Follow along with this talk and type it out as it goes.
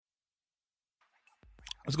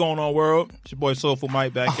What's going on, world? It's your boy Soulful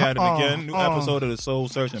Mike back at it again. New episode of the Soul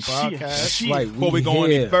Searching Podcast. Right, Before we go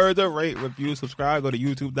any further, rate, review, subscribe. Go to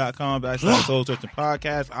youtube.com/Soul Searching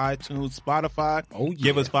Podcast, iTunes, Spotify. Oh, yeah.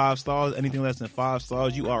 Give us 5 stars. Anything less than 5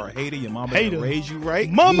 stars, you are a hater. Your mama didn't raise you right.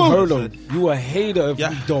 Mama! You heard him. You a hater if you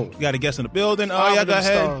don't. You got a guest in the building. Five go ahead.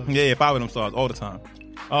 stars. Yeah, 5 of them stars all the time.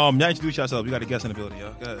 Y'all introduce yourself. You got a guest in the building,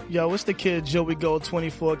 y'all. Go ahead. Yo, it's the kid Joey Gold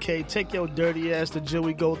 24K. Take your dirty ass to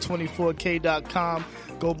joeygold24k.com.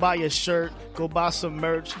 Go buy your shirt. Go buy some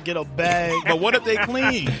merch. Get a bag. But what if they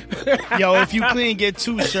clean? Yo, if you clean, get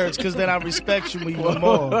 2 shirts because then I respect you even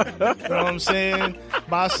more. You know what I'm saying?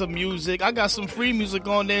 Buy some music. I got some free music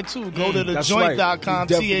on there too. Go to thejoint.com,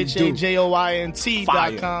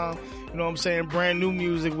 THAJOINT.com. You know what I'm saying? Brand new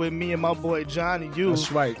music with me and my boy Johnny U.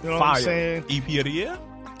 That's right. You know Fire. what I'm saying? EP of the year?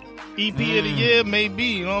 EP of the year, maybe.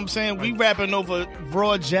 You know what I'm saying? We rapping over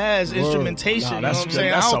raw jazz instrumentation. Nah, you know what I'm that's-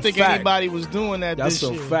 saying? that's I don't a think fact. anybody was doing that That's this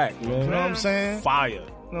a year. fact, man. You know what I'm saying? Fire. You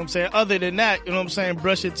know what I'm saying? Other than that, you know what I'm saying?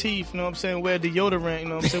 Brush your teeth. You know what I'm saying? Wear deodorant. You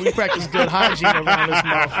know what I'm saying? We practice good hygiene around this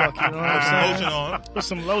motherfucker. You know what I'm saying? Lotion on. Put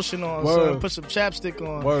some lotion on, Word. son. Put some chapstick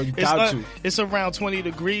on. Word, you it's, got to. It's around 20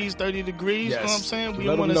 degrees, 30 degrees. Yes. You know what I'm saying? We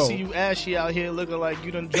Let don't want 'em to know. see you ashy out here looking like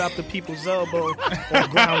you done dropped the people's elbow on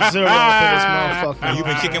ground zero for this motherfucker. You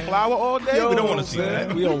been kicking flour all day? We don't want to see man.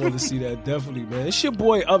 that. We don't want to see that, definitely, man. It's your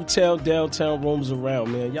boy Uptown, Downtown, roams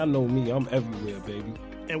around, man. Y'all know me. I'm everywhere, baby.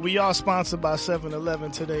 And we are sponsored by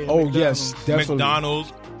 7-Eleven today. Oh, McDonald's. yes, definitely.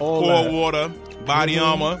 McDonald's, All Core that. Water, Body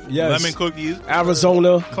Armor, Yes. Lemon Cookies,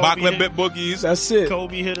 Arizona. Chocolate Bit Bookies. That's it.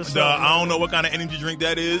 Kobe hit us The, up. I don't know what kind of energy drink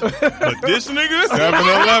that is, but this nigga,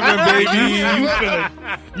 7-Eleven, baby.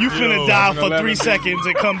 You finna Yo, die for 7-Eleven. 3 seconds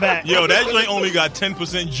and come back. Yo, that joint only got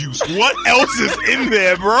 10% juice. What else is in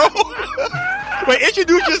there, bro? Wait,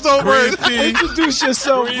 introduce yourself first. Introduce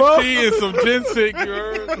yourself, bro. Tea and some ginseng, you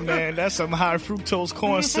heard? Man, that's some high fructose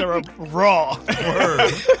corn syrup raw.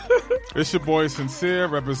 It's your boy Sincere,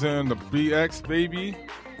 representing the BX, baby.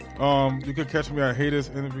 You can catch me at Haters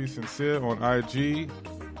Envy Sincere on IG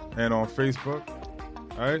and on Facebook.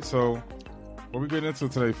 All right, so what we getting into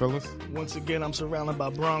today, fellas? Once again, I'm surrounded by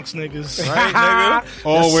Bronx niggas. Right, nigga?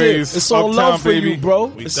 Always. It's all Uptown, love for baby. you, bro.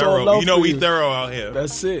 We It's thorough. all love You know for we you. thorough out here.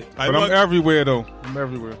 That's it. Like, But I'm what? everywhere, though. I'm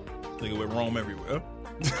everywhere. Nigga, we roam everywhere.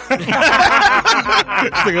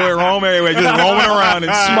 Nigga, we roam everywhere. Just roaming around.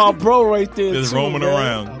 It's my bro right there. Just too, roaming man.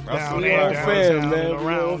 around. That's Down a there, fact. Fan, downtown, man. and around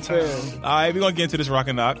Real town. fan. All right, we're going to get into this rock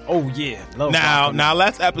and knock. Oh yeah. Love Now, Rock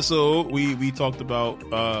last episode, we talked about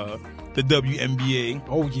the WNBA.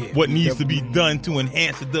 Oh yeah. What needs to be done to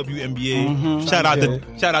enhance the WNBA. Mhm. Shout out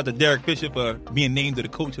Okay. to Derek Fisher for being named the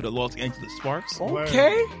coach of the Los Angeles Sparks.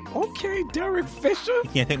 Okay. Okay, Derek Fisher. You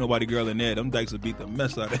can't take nobody girl in there. Them dykes will beat the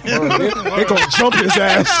mess out of him. They gonna jump his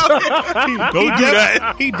ass. Don't do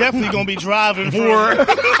that. He definitely gonna be driving for where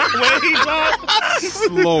he drive.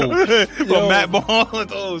 Slow. From Matt Ball.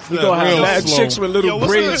 Oh, We snap. gonna have Real mad slow. chicks with little Yo,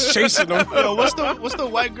 what's braids the- chasing them. Yo, what's the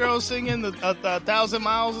white girl singing? The 1,000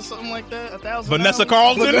 miles or something like that? 1,000 Vanessa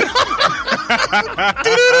miles? Carlton.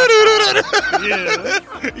 Yeah.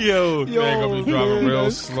 Yo. They gonna be driving real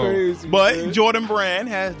that's slow. crazy, But man. Jordan Brand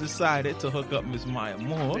has decided to hook up Miss Maya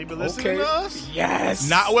Moore. They been listening Okay. to us? Yes.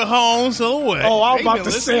 Not with her own silhouette. Oh, I was They about been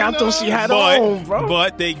to say. I listening thought to she had but, her own, bro.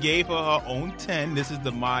 but they gave her her own 10. This is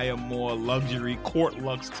the Maya Moore Luxury Court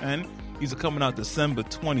Lux 10. These are coming out December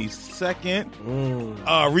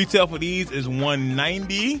 22nd. Retail for these is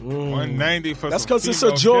 $190. 190 for That's some because it's a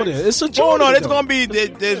female Jordan. chicks. It's a Oh Jordan. no, there's though. gonna be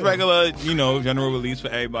there's regular, general release for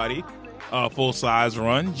everybody. Full size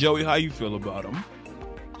run. Joey, how you feel about them?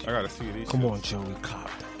 I gotta see these. Come shits. on, Joey, cop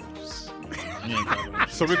those. You ain't copping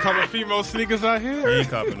those. So we cover female sneakers out You here? ain't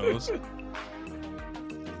copping those.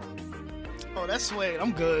 Oh, that's sweet.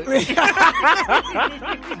 I'm good.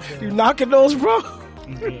 You knocking those, bro?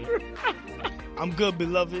 I'm good,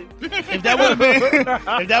 beloved. If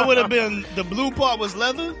that would have been the blue part was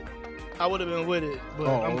leather, I would have been with it. But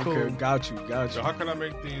Oh, I'm okay. cool. Got you. So how can I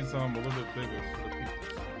make these a little bit bigger for the people?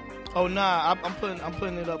 Oh nah, I'm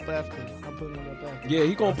putting it up after. I'm putting it up after. Yeah,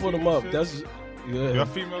 he gonna put them up. That's Your yeah.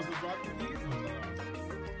 females is rocking these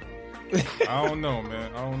or not? I don't know,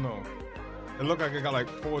 man. I don't know. It look like it got like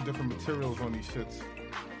 4 different materials on these shits.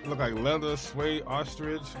 It look like leather, suede,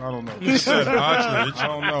 ostrich. I don't know. You said ostrich. I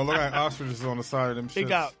don't know. Look like ostriches on the side of them shits. They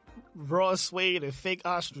got raw suede and fake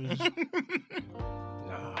ostrich. Nah,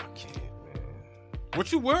 I can't, man.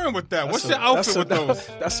 What you wearing with that? What's That's your a- outfit with those?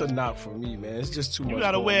 That's a knock for me, man. It's just too much. You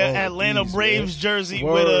gotta going wear on with Atlanta these, Braves man. jersey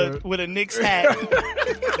Word. with a Knicks hat.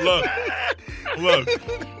 Look.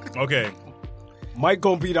 Okay. Mike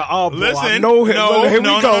gonna be the oddball. Listen, I know him. no, Here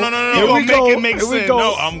no, we go. no, no, no, no. Here You're we gonna go. make it make Here we sense. go.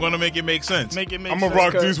 No, I'm gonna make it make sense. Make it make I'm sense.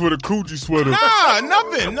 gonna rock these with a Coochie sweater. Nah,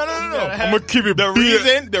 nothing. No. I'm gonna keep it.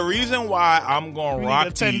 The reason why I'm gonna We rock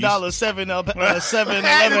need a $10 7-Eleven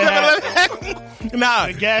hat. hat. Nah,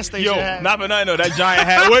 The gas station yo, hat. not for nothing. No, that giant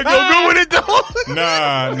hat wouldn't go good with it though.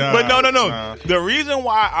 Nah. But no. Nah. The reason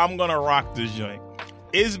why I'm gonna rock this joint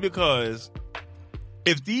is because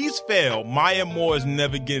if these fail, Maya Moore is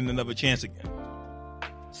never getting another chance again.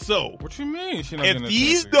 So What you mean? She not if getting a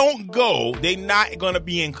these chance? don't go, they not gonna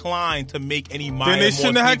be inclined to make any Maya Then they Moore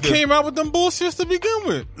shouldn't have sneakers. came out with them bullshits to begin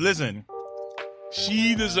with. Listen,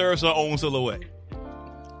 she deserves her own silhouette.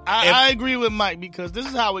 I agree with Mike because this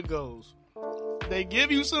is how it goes. They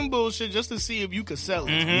give you some bullshit just to see if you can sell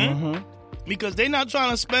it. Mm-hmm. Because they're not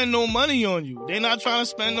trying to spend no money on you. They're not trying to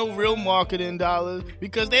spend no real marketing dollars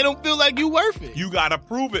because they don't feel like you worth it. You gotta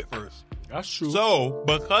prove it first. That's true. So,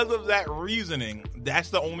 because of that reasoning, that's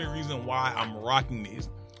the only reason why I'm rocking these.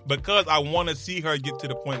 Because I want to see her get to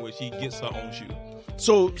the point where she gets her own shoe.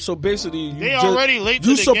 So basically, you They just, already late to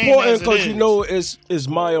you the supporting game as it because you is. know it's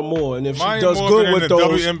Maya Moore, and if Maya she does Moore good been with in the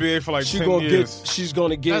those, WNBA for like she 10 gonna years. she's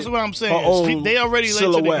gonna get. That's what I'm saying. her own They already late to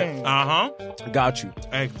the silhouette. game. Got you.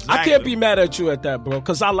 Exactly. I can't be mad at you at that, bro,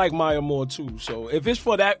 because I like Maya Moore too. So if it's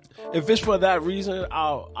for that reason,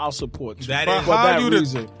 I'll support you. That But is- for that how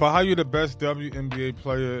reason. you the best WNBA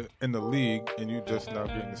player in the league and you just now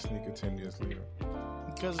getting the sneaker 10 years later?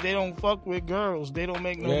 Because they don't fuck with girls. They don't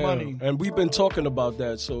make no Yeah, money. and we've been talking about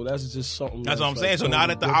that, so that's just something. That's what I'm like saying. So now totally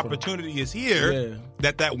that the different. opportunity is here,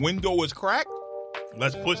 Yeah. that window is cracked,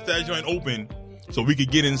 let's push that joint open so we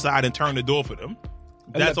could get inside and turn the door for them.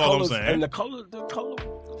 And That's the all colors, I'm saying. And the color,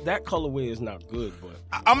 that colorway is not good, but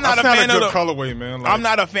I'm not That's a not fan a of good the colorway, man. Like, I'm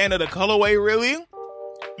not a fan of the colorway, really.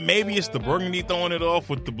 Maybe it's the burgundy throwing it off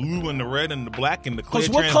with the blue and the red and the black and the clear.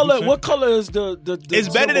 because translucent. what color is the It's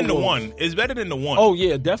better than the silver one. It's better than the one. Oh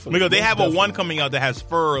yeah, definitely. Because they have Definitely. a one coming out that has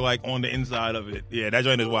fur like on the inside of it. Yeah, that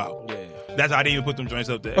joint is wild. Yeah. That's how I didn't even put them joints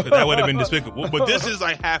up there. 'Cause that would have been despicable. But this is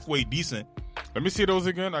like halfway decent. Let me see those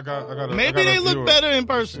again. I got. Maybe they look better in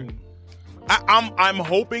person. I'm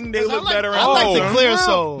hoping they look better. I like the person. clear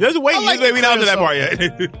sole. Just wait. I like We the not to clear that part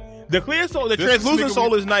sole. yet. The clear sole, the This translucent sneaker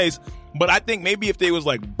sole we- is nice. But I think maybe if they was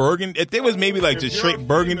like burgundy, if they was maybe like If just you're a straight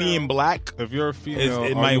burgundy female- and black, If you're a female,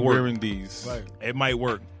 it are might you work. wearing these? Right. it might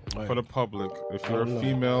work. For the public, if you're a don't know.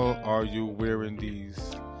 female, are you wearing these?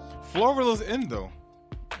 Floral is in though.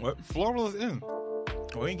 What? Floral is in. Oh,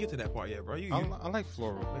 we didn't get to that part yet, bro. I like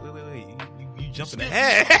floral. Wait. You jumping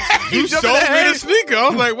ahead. You jumping showed me ahead. the sneaker. I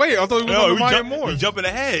was like, wait, I thought you No, was you on Maya Moore. jumping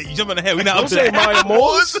ahead. You jumping ahead. We not Don't up to say that. Maya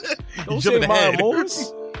Moore's. You Don't say jumping Maya ahead.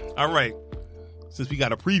 Moore's. All right. Since we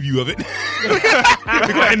got a preview of it,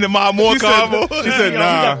 we got into Maya Moore combo. She said,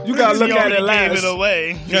 nah. You gotta look You at already it gave last. it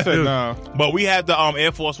away. She said, nah. But we have the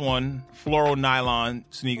Air Force One floral nylon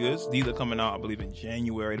sneakers. These are coming out, I believe, in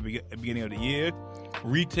January, the beginning of the year.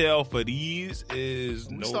 Retail for these is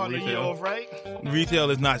We no starting the year retail. off right. Retail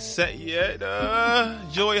is not set yet.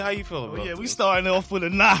 Joey, how you feel about Oh, yeah, this? we starting off with a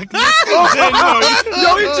knock.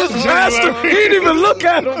 Yo, he just passed him. He didn't even look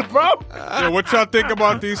at him, bro. Yeah, what y'all think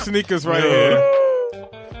about these sneakers right here?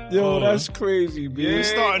 Yo, that's crazy, man. We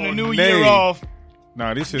starting the new Nay. year off.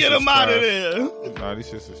 Nah, these shits Get is them out trash. of there. Nah, these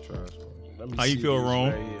shits is trash. Let me How you see feel, these Rome?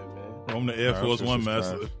 right here, man. From the Air Nah, Force this One is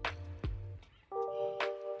master. trash.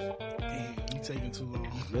 You taking too long.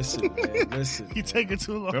 Listen, man, listen. You taking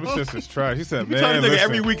too long. Them shits is trash. He said, You tell man, this nigga listen.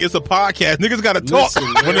 every week it's a podcast. Niggas got to talk. Listen,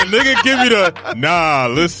 When the nigga give you the, nah,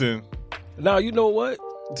 listen. Now, you know what?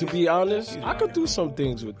 To be honest, I could do some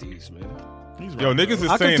things with these, man. Yo, niggas is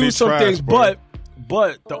I saying could do they some trash, things, boy.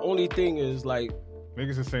 but the only thing is, like,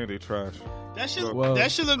 Niggas is saying they trash. Well-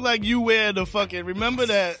 That should look like you wear the fucking. Remember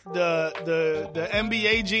that the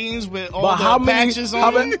NBA jeans with all but the how many? patches How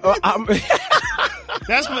on many them?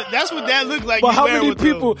 That's what that looked like. but you how wear many with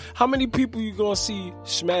people? them. How many people you gonna see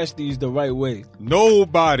smash these the right way?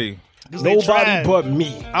 Nobody. 'Cause they Nobody trash. but me.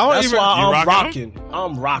 I don't That's even- why You I'm rocking rocking.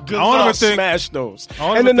 I'm rocking. I don't I'll even think- smash those. I don't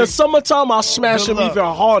And even in the think- summertime, I'll smash Good them luck. even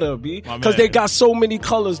harder, B. My Because man. they got so many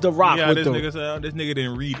colors to rock Yeah, with this them. nigga said, this nigga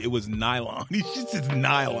didn't read. It was nylon. These shits is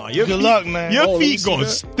nylon. Your Good feet, luck, man. Your Oh, let me feet see gonna that.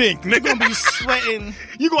 stink. You're Nigga, gonna be sweating.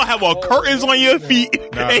 you gonna have all curtains on your feet,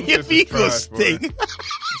 Nah, and them your shits is feet gonna trash, boy. stink. This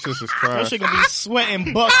shit is That trash. shit gonna be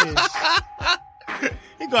sweating buckets.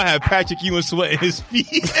 He gonna have Patrick Ewing sweating his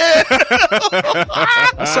feet.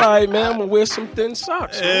 That's all right, man. I'm gonna wear some thin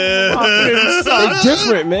socks. Man. They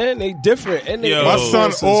different, man. They different. And they Yo. My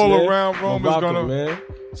son influencers, all man. around I'm Rome is rocking, gonna. man.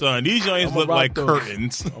 Son, these joints I'ma look rock like those.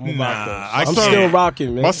 curtains. I'ma Nah, rock those. I I'm can't. still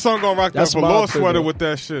rocking, man. My son gonna rock That's that my velour opinion. sweater with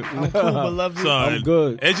that shit. Cool, beloved. Son, I'm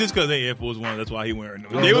good. It's just because they Air Force Ones. That's why he wearing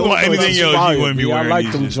them. Yo, They was those on anything joints else, fire, you wouldn't be B. wearing I like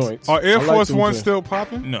these them shits. joints. Are Air I like Force them One joints. still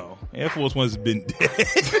popping? No, Air Force One's been dead.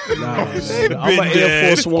 Nah, They've man. I'm been an Air dead.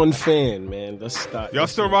 Force One fan, man. That's not. Y'all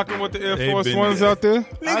still rocking with the Air They've Force been Ones dead. out there?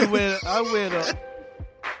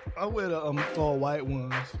 I wear the all white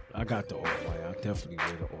ones. I got the all white. I definitely wear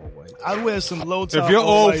the all white. I wear some low top. If your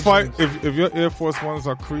all old white fight, joints. if your Air Force Ones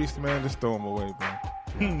are creased, man, just throw them away, bro.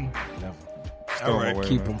 Never. Just throw All 'em right. away,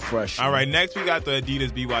 Keep man. them fresh. All man. right, next we got the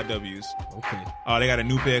Adidas BYWs. Okay. They got a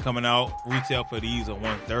new pair coming out. Retail for these are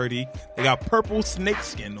 $130. They got purple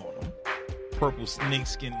snakeskin on them. Purple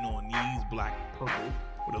snakeskin on these, black purple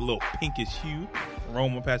with a little pinkish hue.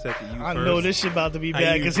 Roma, pass that to you I first. know this shit about to be How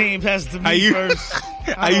bad you- because he ain't passed it to how me you- first.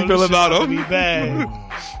 how you feel about to him? Be bad.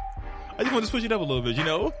 I just want to switch it up a little bit, you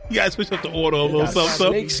know? You got to switch up the order a little got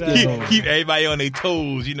something. snakeskin Keep, on. keep everybody on their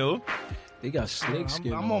toes, you know? They got snake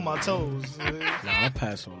skin. I'm on my toes. Nah, I'll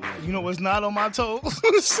pass on that. You know what's not on my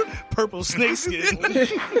toes? Purple snakeskin.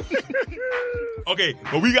 Okay,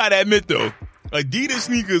 but we got to admit, though, Adidas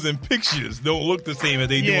sneakers in pictures don't look the same as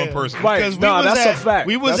they do in person. Right. Because Nah, that's a fact.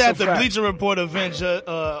 We was That's at a the fact. Bleacher Report event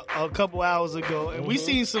a couple hours ago, and we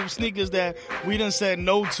seen some sneakers that we done said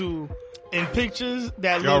no to in pictures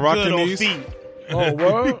that Y'all look good rocking on these? feet. Oh,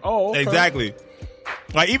 word? Oh, okay. Exactly.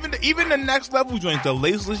 Like even the next level joints, the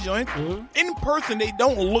laceless joints, in person they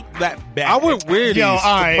don't look that bad. I would wear these Yo, to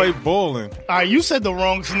alright. play bowling. All right, you said the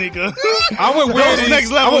wrong sneaker. I would wear Those these.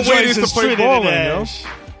 next I level would wear joints these is to play Trinity bowling, yo. Dash.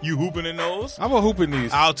 You hooping in those? I would hoop in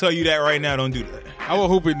these. I'll tell you that right now. Don't do that. I would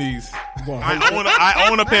hoop in these. I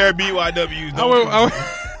own a pair of BYWs.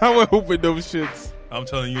 I would hoop in those shits. I'm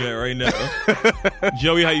telling you that right now.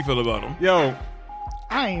 Joey, how you feel about them? Yo,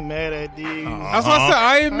 I ain't mad at these. that's what I said.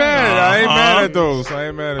 I ain't mad. I ain't mad at those. I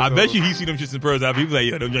ain't mad at I those. bet you he see them shits in person. People like,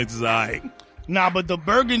 yo, them joints is alright. Nah, but the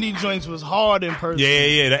burgundy joints was hard in person.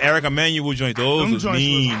 Yeah. The Eric Emanuel joint, those Them was joints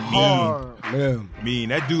mean, was hard. mean.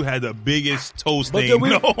 That dude had the biggest toe But stain. did we-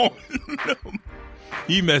 No.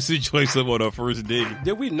 He messed his joints up on our first date.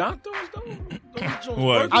 Did we knock those though? Those joints- What?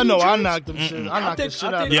 burgundy I know I joints? knocked them shit. I knocked the think- shit I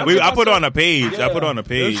out of think- Yeah, them. I put it on a page. I put it on a Those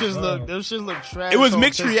page. shit look trash. It was on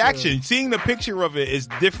mixed picture. reaction. Seeing the picture of it is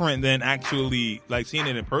different than actually like seeing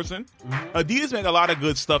it in person. Adidas make a lot of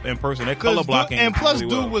good stuff in person. Their color 'Cause blocking, and plus, really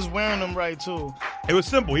dude well. was wearing them right too. It was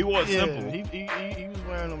simple. He was Yeah, simple. he was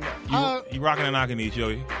wearing them. You rocking and knocking these,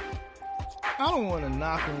 Joey. I don't want to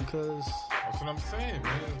knock them because That's what I'm saying,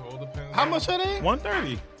 man. It all depends. how much are they?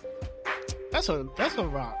 130. That's a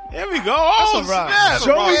rock. There we go. Oh, That's a rock. snap. That's a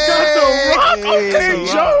Joey rock. got the rock. Okay,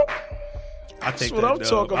 That's a Joe. I take That's that. what I'm dub.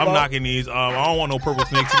 talking I'm about. knocking these. I don't want no purple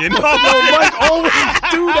snakeskin. Yo, Mike always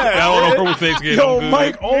do that. I don't want no man. purple snakeskin. Yo, I'm good.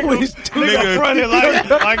 Mike always do Nigga that. fronted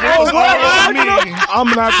like it was what? all me. I'm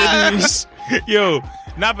knocking these. Yo,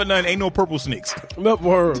 not for nothing. Ain't no purple snakes. No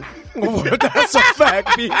word. That's a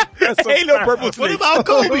fact, B. That's a Ain't no fact. purple What snakes. about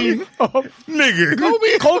Kobe?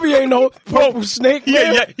 Nigga. Kobe ain't no purple snake,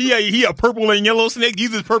 man. He a purple and yellow snake.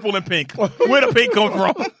 These is purple and pink. Where the pink come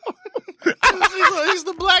from? He's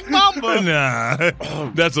the Black Mamba.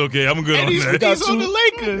 Nah, that's okay. I'm good And on he's that. on the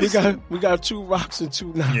Lakers. We got 2 rocks and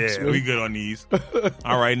 2 knocks. Yeah, man. we good on these.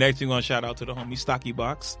 All right, next we're gonna shout out to the homie Stocky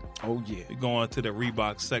Box. Oh yeah. We're going to the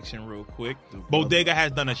Reebok section real quick. Bodega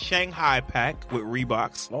has done a Shanghai pack with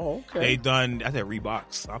Reeboks. Oh okay. They done. I said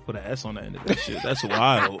Reeboks. I put an S on the end of that shit. That's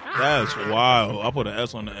wild. That's wild. I put an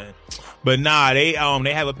S on the end. But nah, they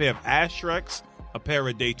have a pair of Ashtrex, a pair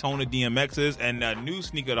of Daytona DMXs, and a new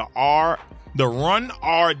sneaker, the Run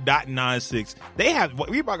R.96.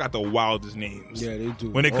 Reebok got the wildest names. Yeah, they do.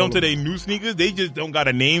 When it comes to their new sneakers, they just don't got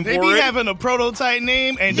a name They for be it. having a prototype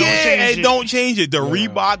name and don't Yeah, change and it. don't change it. The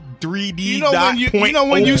Reebok 3D You know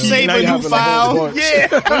when you .OP save a new 96. file?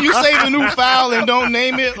 Yeah. When you save a new file and don't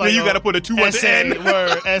name it, like Then you gotta put a 2 at the SA end. word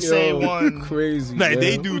SA1. Crazy. Like,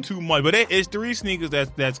 they man. do too much, but it's 3 sneakers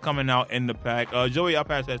that's coming out in the pack. Joey, I'll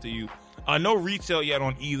pass that to you. No retail yet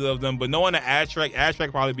on either of them, but knowing the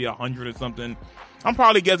Ashtrex probably be 100 or something. I'm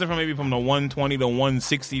probably guessing from the 120 to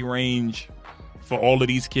 160 range for all of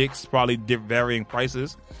these kicks, probably varying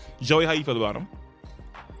prices. Joey, how you feel about them?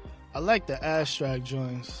 I like the Ashtray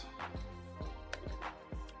joints.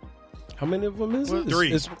 How many of them is it?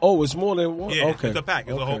 3. It's more than one. Yeah, okay. it's a pack.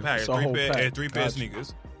 It's a whole pack. It's a whole pack. It's 3 pair of Gotcha.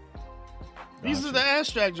 sneakers. These are the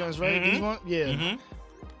Ashtray joints, right? Mhm. These one, yeah. Mhm.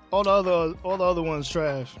 All the other ones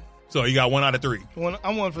trash. So you got 1 out of 3.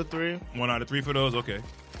 I'm 1 for 3. 1 out of 3 for those. Okay.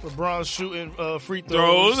 LeBron's shooting free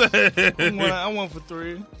throws. Throws. I'm 1 for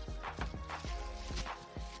 3. This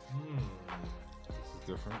is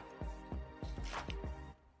different.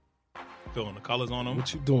 Feeling the colors on them.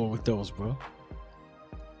 What you doing with those, bro?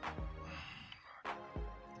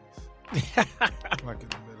 Like in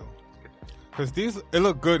the middle. Because these, it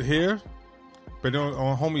look good here, but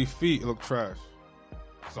on homie feet, it look trash.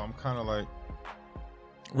 So I'm kind of like...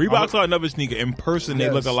 Reeboks are another sneaker. In person, they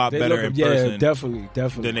look a lot better in person. Yeah, definitely.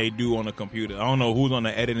 Than they do on the computer. I don't know who's on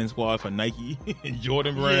the editing squad for Nike and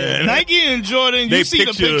Jordan brand. Yeah, Nike and Jordan, you see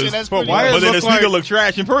the picture, that's pretty why much. But then the look sneaker like- look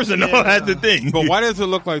trash in person, though. Yeah. That's the thing. But why does it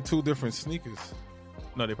look like two different sneakers?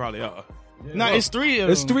 No, they probably are. No, it's three of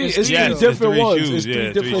them. It's three. It's Yes, three it's different three ones. shoes. It's Yeah,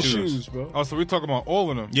 three three different shoes. shoes, bro. Oh, so we're talking about all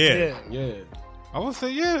of them. Yeah. Yeah. I would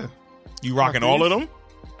say yeah. You rocking all of them?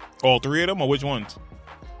 All three of them, or which ones?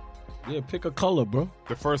 Yeah, pick a color, bro.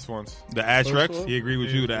 The first ones. The Ashrex? one? He agreed with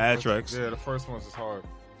you, the Ashrex. Yeah, the first ones is hard.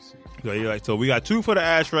 So, you're like, so we got 2 for the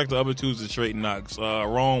Ashrex, the other 2's the straight knocks.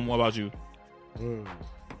 Rome, what about you?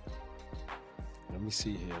 Let me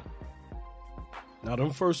see here. Now, them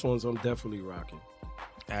first ones, I'm definitely rocking.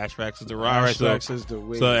 Ashrex is the ride. Right, Ashrex is the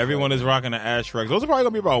way. so everyone is rocking the Ashrex. Those are probably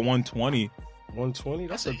gonna be about 120. 120.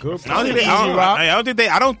 That's a good. I don't think they. price.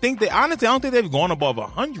 I don't think they. Honestly, I don't think they've gone above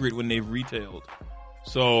 100 when they've retailed.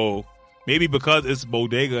 So maybe because it's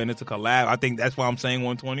Bodega and it's a collab, I think that's why I'm saying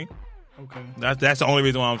 120. Okay. That's the only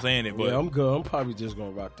reason why I'm saying it. But Yeah, I'm good. I'm probably just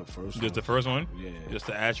gonna rock the first one. just the first one. Yeah. Just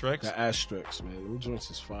the Ashrex. The Asterix, man. Them joints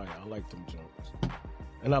is fire. I like them joints.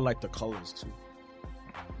 And I like the colors, too.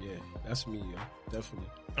 Yeah, that's me, yo. Definitely.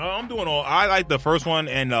 I'm doing all. I like the first one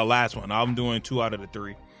and the last one. I'm doing 2 out of the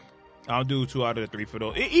 3. I'll do 2 out of the 3 for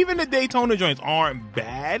those. Even the Daytona joints aren't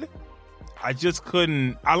bad. I just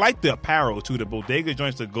couldn't. I like the apparel too. The Bodega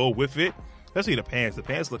joints to go with it. Especially the pants. The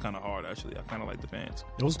pants look kind of hard actually. I kind of like the pants.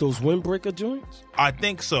 Those windbreaker joints? I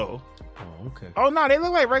think so. Oh, okay. Oh no, they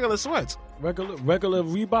look like regular sweats. Regular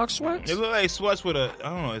Reebok sweats? They look like sweats with a. I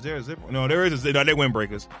don't know. Is there a zipper? No, there is. No, they're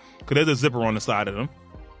windbreakers. Because there's a zipper on the side of them.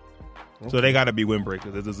 So they got to be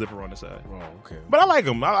windbreakers. There's a zipper on the side. Oh, okay. But I like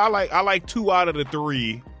them. I like 2 out of the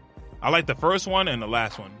 3. I like the first one and the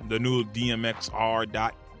last one. The new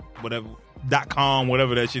DMXR.com,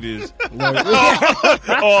 whatever that shit is.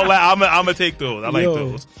 All that. I'm gonna take those. I like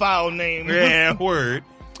those. Foul name. Yeah, word.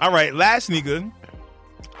 All right, last sneaker.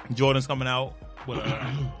 Jordan's coming out with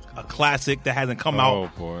a classic that hasn't come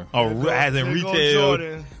out. Oh boy. Hasn't Here go retailed.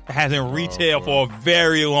 Jordan. Hasn't retailed for a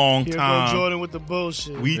very long Here time. go Jordan with the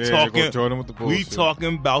bullshit. We Yeah, talking. go Jordan with the We bullshit.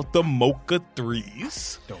 talking about the Mocha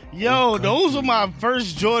 3s. Yo, those are my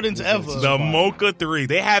first Jordans ever. The Mocha 3.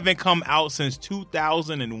 They haven't come out since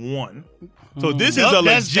 2001. So this is Yup, a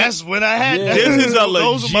that's legit. when I had Yeah. that. This is a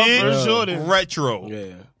Those are my legit first Jordans. retro.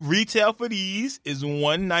 Yeah. Retail for these is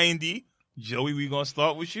 $190. Joey, we gonna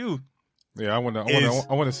start with you. Yeah, I want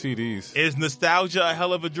to see these. Is nostalgia a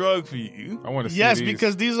hell of a drug for you? I want to see Yes, these.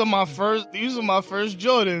 because these are my first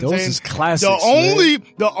Jordans. Those And is classics, The only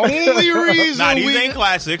reason Nah, these we ain't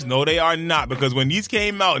classics. No, they are not. Because when these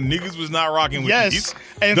came out, niggas was not rocking with Yes, these.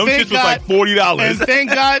 and Them thank shits was God- like $40.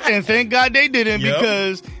 and thank God they didn't Yep.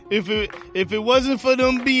 because if it wasn't for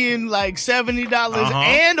them being like $70 Uh-huh.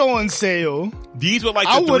 and on sale, These were like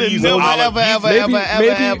I the would have threes. never Olive.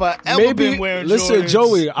 ever been wearing Listen, Jordans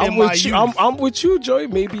Joey, I'm in my with you. youth. I'm with you, Joey.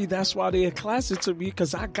 Maybe that's why they're classic to me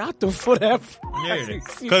because I got them for that. Yeah. price.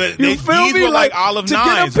 'Cause You they- feel these me? were like Olive to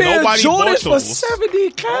Nines. get a pair of Nobody bought Jordans for those. 70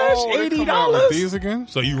 cash, Oh, they $80. come out with these again?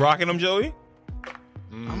 So you rocking them, Joey?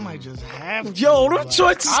 I might just have to. Yo, them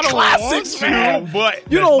joints is I don't classics, want to. man.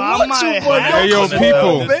 But You don't I want might to, but have Hey, yo, come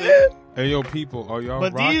people. on, man. Hey, yo, people, are y'all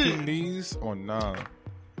But rocking these or not?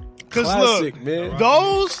 Because Classic, look, man.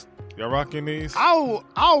 those Y'all rocking these? I'll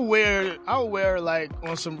wear like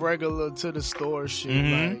on some regular to the store shit.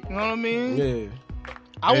 Mhm. Like, you know what I mean? Yeah.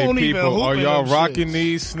 I Hey, won't even people, hoop are in y'all them rocking shits.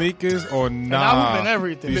 these sneakers or And not? I hoop in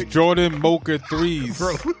everything. These Jordan Mocha 3s.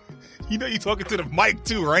 bro, you know you talking to the mic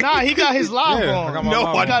too, right? Nah, he got his live Yeah, on. I got my No,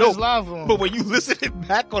 live I He got know. his live on. But when you listen it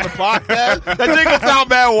back on the podcast, that thing gonna sound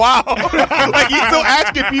bad wild. Like he's still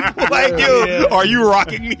asking people, like, yo, Yeah. are you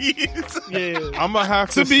rocking these? yeah. I'm going to have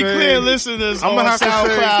to To be say, clear, listeners I'ma on have to say-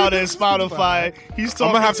 SoundCloud and Spotify, he's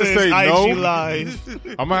talking have to to his say IG no. live.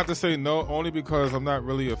 I'm going to have to say no only because I'm not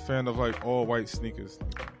really a fan of like all white sneakers.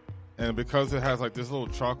 And because it has like this little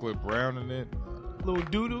chocolate brown in it, Little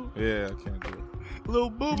doodoo, yeah, I can't do it. little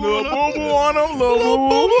boo boo, Little boo boo on them, little boo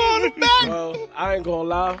boo on the back. Well, I ain't gonna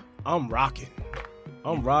lie. I'm rocking.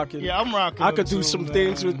 Yeah, I'm rocking. I could them do too, some man.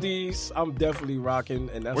 things with these. I'm definitely rocking,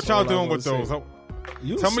 and that's What y'all all I doing wanna with those? say.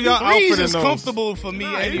 You Tell me see- y'all Threes outfit in is those. comfortable for me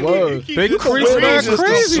anyway. Word. They You can crease wear mad these as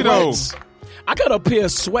crazy though. sweats. I got a pair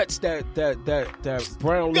of sweats that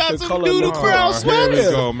brown got looking some color. doodle look- brown Here sweats?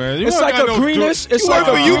 we go, man. You It's don't like got a no greenish. It's You like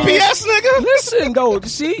work for a UPS, nigga? Listen though,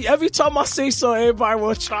 see, every time I say something, everybody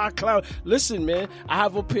want to try to clown. Listen, man, I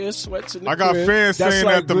have a pair of sweats in the I got crib fans that's saying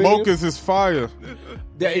like that the green. mochas is fire.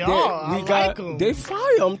 They are. I like 'em. They fire.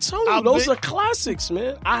 I'm telling you, those are classics,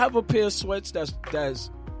 man. I have a pair of sweats that's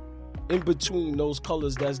in between those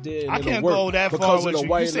colors that's there. I and can't it'll work go that because far of with the you.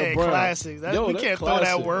 white You and the saying brown. classics. Yo, We they're can't throw that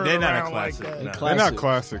classic. word They're not a around like classic. that. Nah. They're not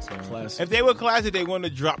classics, man. Classic. If they were classic, they wouldn't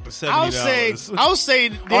have dropped the $70. I'll say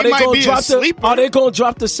they Are they might gonna be a drop the? sleeper. Are they gonna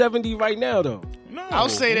drop the 70 right now though? No. I'll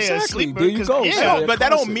say they're a Exactly. sleeper. There you 'cause- go. Yeah, So- but that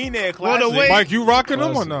classic. don't mean they're Well, classic. the way- Mike, you rocking them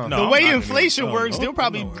or Classic. not? No. the I'm way not inflation gonna- works, no, they'll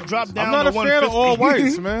probably no. drop down I'm not to a fan of 150. all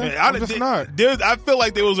whites, man. I I'm just not. I feel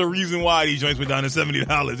like there was a reason why these joints went down to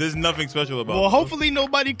 $70. There's nothing special about Well, them. hopefully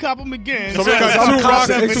nobody cop them again. So we got Because two I'm rocks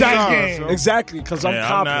confident and two exactly. shines, so. Exactly, because I'm Yeah,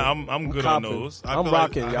 copping. I'm good on copping. those. I I'm feel like-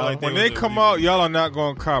 rocking, I feel y'all. like there When was they a come reason. out, y'all are not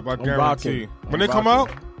going to cop. I guarantee. rocking. When I'm they come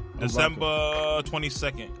rocking. out, December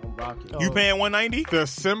 22nd. I'm rocking. You paying $190?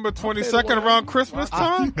 December 22nd around Christmas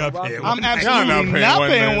time. Not paying I'm $190. absolutely paying not one,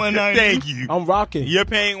 paying man. 190. Thank you. I'm rocking. You're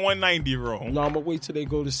paying $190, bro. No, I'm gonna wait till they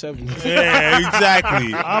go to 70. Yeah,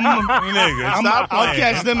 exactly. Nigga, stop I'll playing.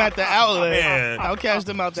 catch them at the outlet. Yeah. I'll catch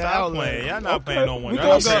them at the Stop outlet. playing. Y'all not paying no one. We Y'all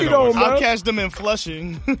gonna not paying see no though, one. man. I'll catch them in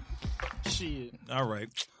Flushing. Shit. All right.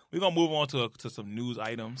 We're going to move on to some news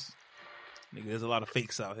items. Nigga, there's a lot of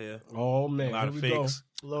fakes out here. Oh man, A lot of here we go. fakes.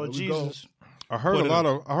 Lord Here we go. Jesus. I heard What a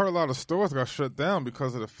is lot of stores got shut down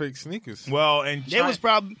because of the fake sneakers. Well, and There was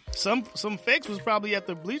probably some fakes was probably at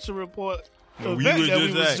the Bleacher Report No, we event was that just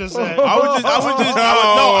we was at. just at.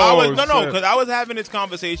 I was having this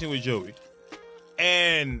conversation with Joey,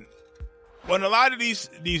 and when a lot of these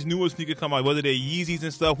newer sneakers come out, whether they're Yeezys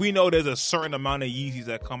and stuff, we know there's a certain amount of Yeezys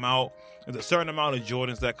that come out, there's a certain amount of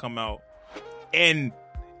Jordans that come out, and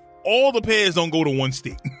all the pairs don't go to one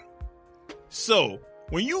state. So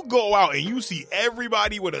when you go out and you see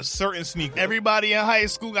everybody with a certain sneaker, Everybody in high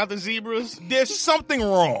school got the zebras. there's something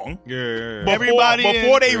wrong. Yeah.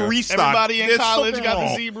 Before they restock, Everybody in there's college something got wrong.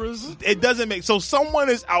 the zebras. It doesn't make so someone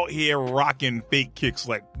is out here rocking fake kicks,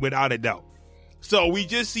 like, without a doubt. So we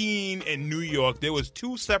just seen in New York there was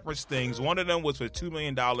two separate things. One of them was for $2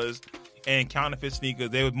 million and counterfeit sneakers.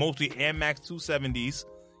 They were mostly Air Max 270s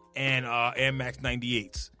and Air Max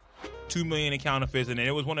 98s. $2 million in counterfeits, and then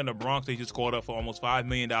there was one in the Bronx they just caught up for almost $5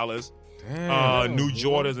 million. New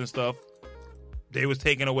Jordans and stuff. They was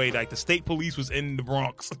taken away. Like the state police was in the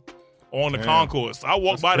Bronx on the concourse. I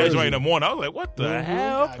walked by that crazy. joint in the morning. I was like, what the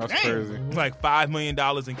hell? That's Damn. crazy. Like $5 million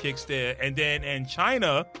in kicks there. And then in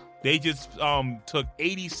China, they just took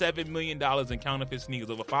 $87 million in counterfeit sneakers,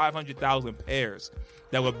 over 500,000 pairs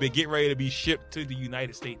that would get ready to be shipped to the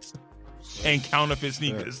United States. And counterfeit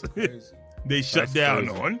sneakers. They shut That's down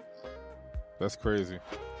crazy. on. That's crazy.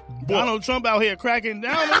 Donald Trump out here cracking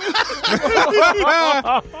down.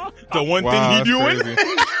 The one Wow, thing that's he doing,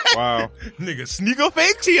 crazy. Wow. nigga, sneaker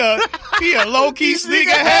fakes? he a low key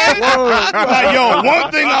sneaker head. Like, yo,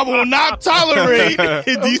 one thing I will not tolerate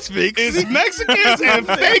These fakes. is Mexicans and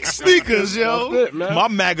fake sneakers, yo. That's it, man. My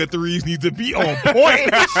MAGA threes need to be on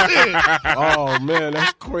point. Shit. Oh man,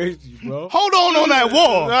 that's crazy, bro. Hold on that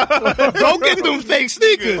wall. Go get them fake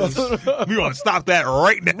sneakers. We gonna stop that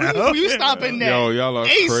right now. You stopping that? Yo, y'all are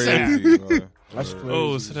ASAP. crazy. Man. That's crazy.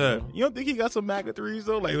 Oh, snap. You don't think he got some MAGA threes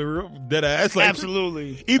though? Like real dead ass? Like,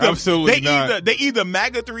 Absolutely. Absolutely not. They either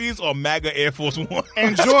MAGA threes or MAGA Air Force One.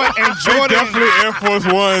 And Jordan Definitely Air Force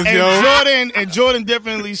Ones, yo. and Jordan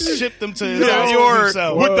definitely shipped them to his house Or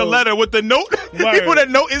himself. with the letter, with the note, Word. with a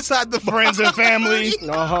note inside the Friends and family.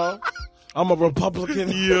 Uh-huh. I'm a Republican.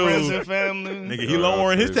 Yo. Friends and family. Nigga, he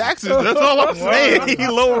lowering his taxes. That's all I'm saying. He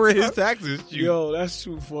lowering his taxes. Shoot. Yo, that's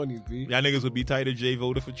too funny, B. Y'all niggas would be tight if Jay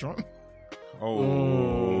voted for Trump.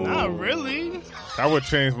 Oh. Not really. That would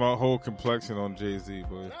change my whole complexion on Jay-Z,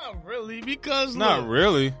 but Not really. Because not look,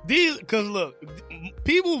 really.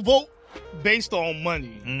 people vote based on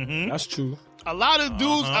money. Mm-hmm. That's true. A lot of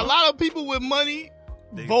dudes, Uh-huh. a lot of people with money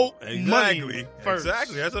vote Exactly. money first.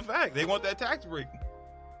 Exactly. That's a fact. They want that tax break.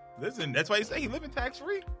 Listen, that's why you say he living tax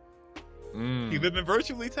free. He living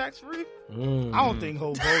virtually tax free. I don't think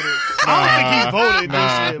Ho voted. I don't think he voted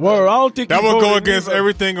this year. Word, I don't think That he would go voted against either.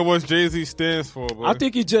 everything of what Jay-Z stands for, boy. I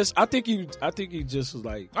think he just was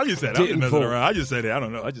like. I just said it. I'm just Didn't messing vote. around. I just said it. I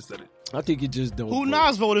don't know. I just said it. I think he just don't. Who vote.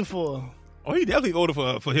 Nas voted for? Oh, he definitely voted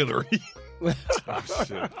for Hillary.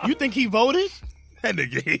 You think he voted? That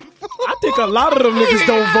nigga. I think a lot of them niggas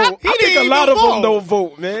don't vote. I think a lot of them don't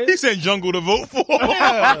vote, man. He sent Jungle to vote for.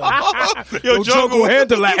 Yo, Jungle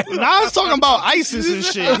handle that. Now I was talking about ISIS and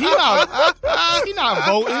shit. He not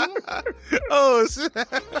voting. Oh shit.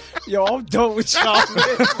 Yo, I'm done with y'all, man.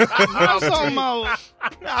 I was talking about.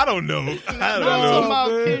 I don't know. I don't I was talking know.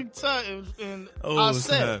 about King Tut and I said.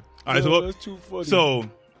 snap. All right, Yo, that's too funny. so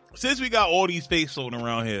since we got all these fakes floating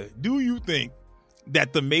around here, do you think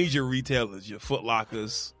that the major retailers, your Foot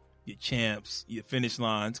Lockers, your Champs, your Finish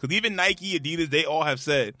Lines, because even Nike, Adidas, they all have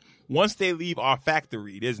said once they leave our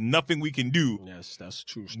factory, there's nothing we can do. Yes, that's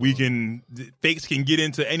true. Fakes can get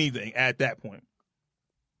into anything at that point.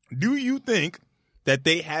 Do you think that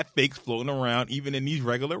they have fakes floating around even in these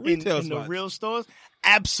regular retail in the spots? real stores?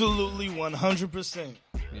 Absolutely 100%.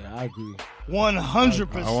 Yeah, I agree. 100%.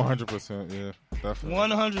 100%, yeah,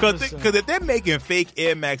 definitely. 100%. Because if they're making fake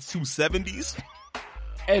Air Max 270s,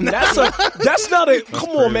 And that's not a come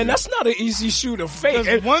on, crazy. man. That's not an easy shoe to fake. Because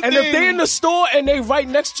And, one and if thing- they in the store and they right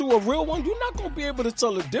next to a real one, you're not gonna be able to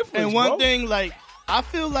tell the difference. And one bro. thing, like, I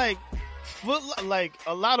feel like like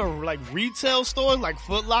a lot of like retail stores, like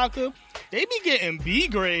Foot Locker, they be getting B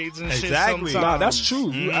grades and Exactly. shit sometimes. Nah, that's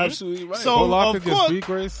true. You're absolutely right. So- Foot Locker of gets course- B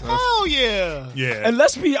grades. Oh yeah. yeah. And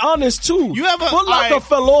let's be honest too. You ever- Foot Locker alright.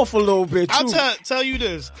 fell off a little bit too. I'll tell you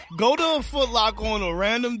this: go to a Foot Locker on a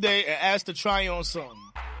random day and ask to try on something,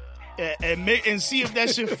 and see if that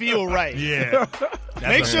shit feel right. yeah.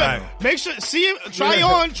 That's Make sure, see it, try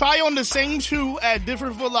on the same shoe at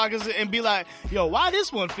different Foot Lockers and be like, yo, why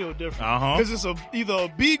this one feel different? Uh-huh. Because it's either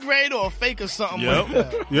a B grade or a fake or something Yep.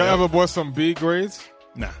 like that. You ever bought some B grades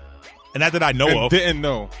Nah. And not that I know and of. didn't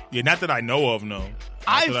know? Yeah, not that I know of, no. Not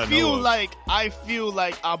that I know feel of. like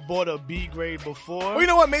I bought a B grade before. Well, you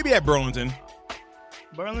know what? Maybe at Burlington.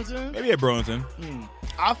 Burlington. Maybe at Burlington.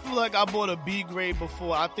 I feel like I bought a B grade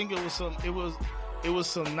before. I think it was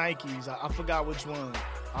some Nikes. I forgot which one.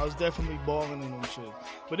 I was definitely balling in them shit.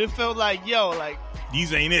 But it felt like, yo, like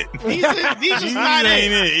These ain't it. these just not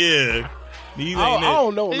ain't it. it. Yeah. These I ain't it.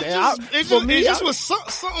 don't know, It man. just was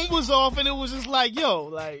something was off, and it was just like, yo,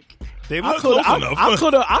 like They I look could close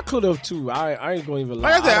enough. I could have too. I ain't gonna even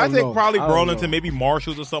lie. Like I said, I don't think know. probably I don't Burlington, know. maybe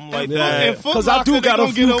Marshalls or something like And that. Foot Because I Locker, do they got a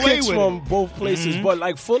gonna few get away kicks with from it. both places, but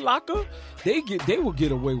like Foot Locker, they will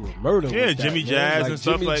get away with murder. Yeah, with that, Jimmy man. Jazz like and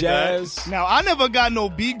stuff Jimmy like Jazz. Now, I never got no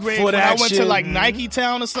B grade Foot when I went to action. like Nike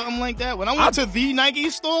Town or something like that. When I went to the Nike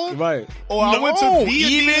store, Right. or I went to No, the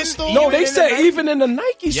even- Adidas store. No, Even they in said the Nike- even in the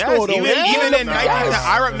Nike Yes, store though. even in Nike.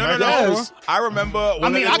 Yes. No. Yes. I remember. I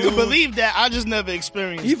one mean, of the I could dudes- believe that. I just never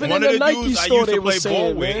experienced Even it. One in of the the Nike dudes I store used they to play was ball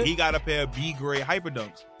saying, with, man. he got a pair of B grade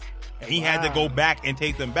Hyperdunks, and he had to go back and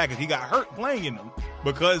take them back because he got hurt playing in them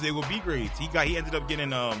because they were B grades. He ended up getting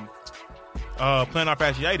plantar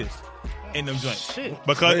fasciitis in them joints Shit.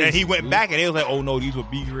 because and he Crazy, went dude. back and they was like, oh no, these were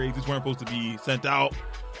B grades. These weren't supposed to be sent out.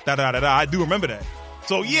 Da da da da. I do remember that.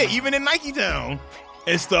 So yeah, even in Nike Town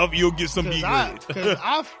and stuff, you'll get some B grades. Because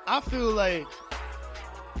I feel like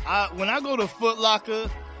when I go to Foot Locker,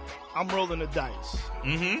 I'm rolling the dice.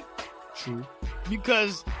 Mm-hmm. True.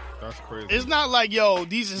 Because That's crazy. it's not like, yo,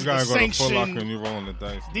 these is You the gotta go to Foot Locker and sanctioned. you rolling the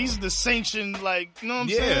dice. These are the sanctioned, like, you know what I'm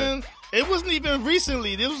Yeah. saying? It wasn't even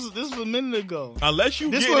recently. This was a minute ago. Unless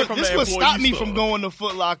you This get it from would the employee stop me store. from going to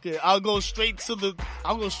Foot Locker. I'll go straight to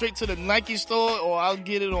the Nike store, or I'll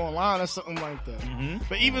get it online or something like that. Mm-hmm.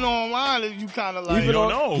 But even online, you kind of like, Even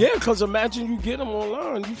don't on, know. yeah, because imagine you get them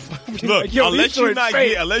online. You be Look, like, yo, unless these you joints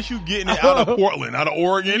fake. unless you getting it out of Portland, out of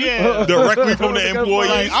Oregon, Yeah. directly from the employee.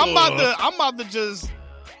 like, I'm store. about to just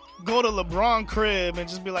go to LeBron crib and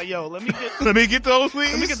just be like, yo, let me Let me get those,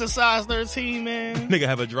 please. let me get the size 13, man. Nigga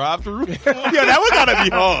have a drive through. Yeah, that would gotta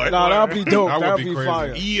be hard. Nah, that'd be dope. That would That'd be be crazy. fire.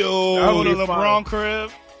 Go Yo, to be fire. LeBron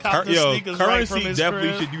crib, cop the sneakers right from Currency his definitely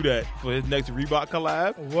crib. should do that for his next Reebok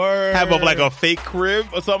collab. Word. Have like a fake crib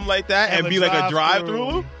or something like that, Have and a be like a drive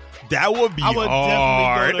drive-through. through. That would be I would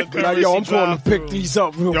hard. definitely go to Be like, yo, I'm Currency going to pick drive-through. these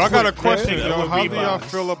up real Yo, I got a quick, question. man. That Yo, would how be do y'all vibes.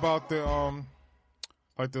 feel about the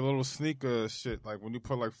like the little sneaker shit? Like when you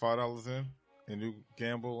put like $5 in and you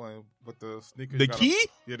gamble and with the sneakers. The you gotta- key?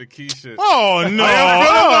 Yeah, the key shit. Oh no!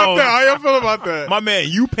 How y'all feel about that? My man,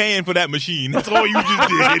 you paying for that machine. That's all you just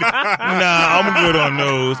did. Nah, I'm good on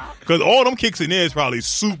those. Because all them kicks in there is probably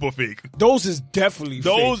super fake. Those is definitely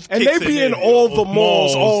Those fake. And they kicks be in in there, all the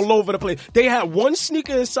malls. malls all over the place. They had one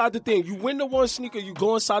sneaker inside the thing. You win the one sneaker, you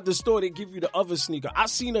go inside the store, they give you the other sneaker. I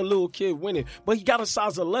seen a little kid win it, but he got a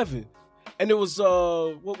size 11. And it was,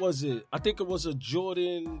 what was it? I think it was a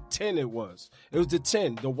Jordan 10 it was. It was the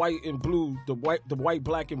 10, the white and blue, the white,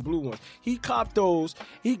 black, and blue ones. He copped those.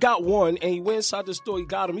 He got one, and he went inside the store. He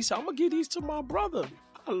got them. He said, I'm going to give these to my brother.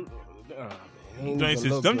 Ain't Joints even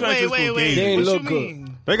is look them good. joints is Wait. fugazi. They ain't What look you good. mean?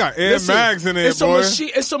 They got Air Listen, Mags in there, it's boy. a machine.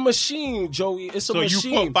 It's a machine, Joey. It's a So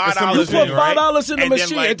machine. you put $5 You in put it, right? $5 in the And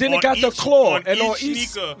machine, like, and then it on got the each- claw, on and on each each,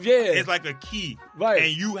 sneaker, yeah, it's like a key, Right.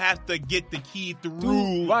 And you have to get the key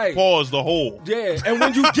through, Right. pause the hole. yeah. And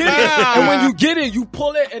when you get it, you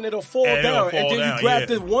pull it, and it'll fall And it'll down, fall and then down, you grab yeah.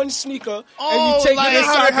 the one sneaker Oh, and you take like it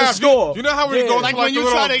how inside they the have- store. You know how we Yeah. go Like to when you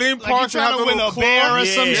the try little to, theme like you parks and try have to the win little a bear claw? or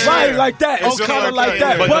Yeah. some Yeah. shit. Right, like that. It's Okay, kind of okay, like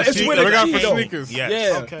that, yeah. but it's But with the a They got key for though. sneakers. Yes.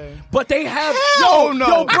 Yeah, Okay. but they have Hell no.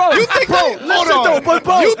 yo, bro. You think bro, hold listen on. though, but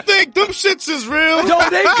bro, You think them shits is real? yo,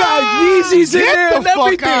 they got Yeezys in Get there the and fuck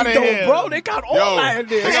everything, outta though, here. bro. They got all Yo, that in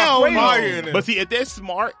there. they got Hell fire no. in there. But see, if they're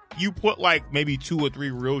smart, you put like maybe 2 or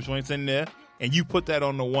 3 real joints in there, and you put that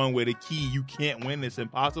on the one where the key you can't win, it's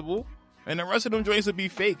impossible. And the rest of them joints would be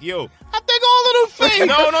fake, yo. I think all of them fake.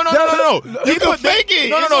 No. You can fake it.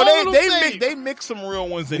 No. It's all of them They fake. mix some real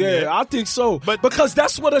ones in Yeah, there. I think so. But- because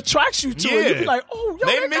that's what attracts you to it. You be Yeah. like, oh, yo,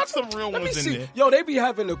 They got mix some real let me ones in see. there. Yo, they be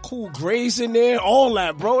having the cool grays in there, all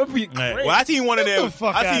that, bro. It be Man, great. well, I seen one of Get them. the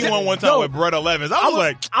fuck I seen outta one here. one time Yo, with Brett 11s. I was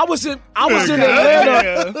like, I was in God.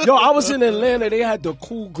 Atlanta. Yo, I was in Atlanta. They had the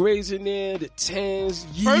cool grays in there, the 10s,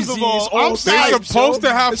 Yeezys, First of all, all I'm They types, supposed yo.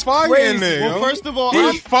 to have It's fire crazy. in there. Well, yo. first of all,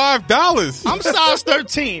 That's $5. I'm size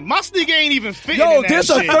 13. My sneaker ain't even fitting Yo, in that there's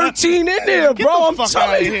shit. a 13 in there, Get bro. the I'm fuck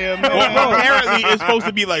telling outta you. here, well, man. apparently it's supposed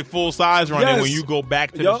to be like full size running Yes. when you go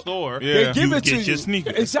back to the Yup. store. Yeah. They give you it to get you. your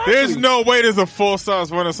sneakers. Exactly. There's no way there's a full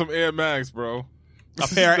size run of some Air Mags, bro. A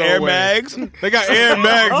pair of No Air way. Mags. They got Air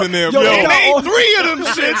Mags in there, Yo, bro. they They got all- made 3 of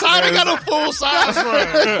them shits. How they got a full size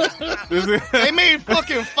run? They made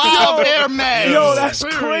fucking 5 Air Mags. Yo, that's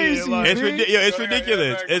Period. crazy. Like, It's, it's Yo,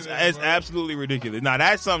 ridiculous. Air It's Mags in there, bro. absolutely ridiculous. Now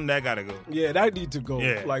that's something that gotta go. Yeah, that need to go.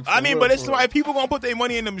 Yeah, Like, for I mean, real, but it's for real. like people gonna put their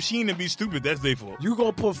money in the machine and be stupid. That's their fault. You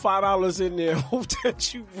gonna put $5 in there, hope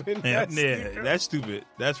that you win Yeah, that yeah, sneaker. that's stupid.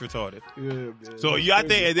 That's retarded. Yeah, man. So That's you, I crazy.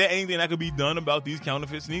 think, is there anything that could be done about these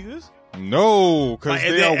counterfeit sneakers? No, because Like,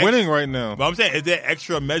 is they there are winning right now. But I'm saying, is there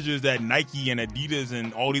extra measures that Nike and Adidas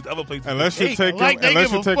and all these other places Unless can you take? take like them, they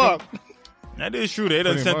unless give you a take fuck. them. That is true. They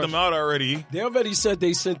done Pretty sent much. them out already. They already said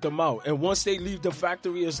they sent them out, and once they leave the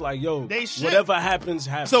factory, it's like, yo, They ship. whatever happens,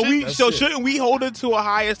 happens. So That's it. shouldn't we hold it to a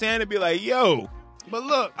higher standard and be like, yo, But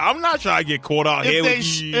look, I'm not trying to get caught out here with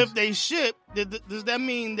these. if they ship, does that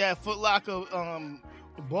mean that Foot Locker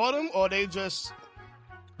bought them, or they just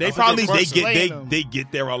They probably they slaying them. they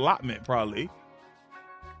get their allotment probably.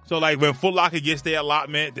 So like when Foot Locker gets their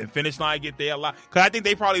allotment, then Finish Line get their allotment. Because I think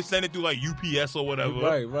they probably send it through like UPS or whatever.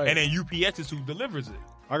 Right. And then UPS is who delivers it.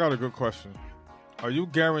 I got a good question. Are you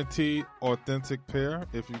guaranteed authentic pair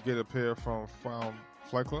if you get a pair from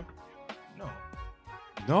Flight Club? No.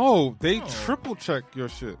 No, they No. triple check your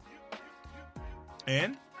shit.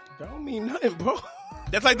 And That don't mean nothing, bro.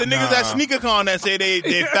 that's like the niggas at Nah. SneakerCon that say they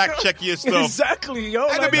fact check your stuff. Exactly, yo.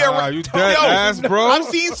 That could Like, be a Nah, you dead Yo, ass, bro. I've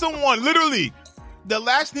seen someone literally. The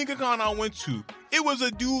last SneakerCon I went to, it was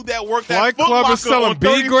a dude that worked Flight at Foot Club Locker is selling on B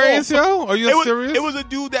 34th. grades, yo? Are you serious? It was a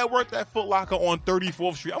dude that worked at Foot Locker on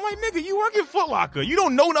 34th Street. I'm like, nigga, you work at Foot Locker. You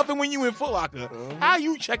don't know nothing when you in Foot Locker. How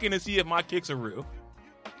you checking to see if my kicks are real?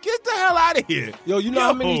 Get the hell out of here. Yo, you know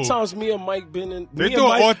how many Yo. times me and Mike been in? They me do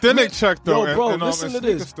and an Mike- authentic check, though, Yo, bro, in listen to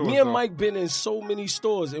sneaker this. stores, Me and though. Mike been in so many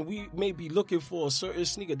stores, and we may be looking for a certain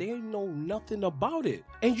sneaker. They ain't know nothing about it,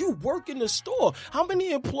 and you work in the store. How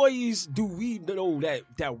many employees do we know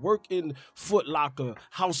that work in Foot Locker,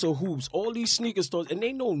 House of Hoops, all these sneaker stores, and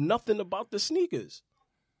they know nothing about the sneakers?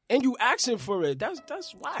 And you asking for it? That's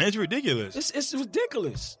why. It's ridiculous. It's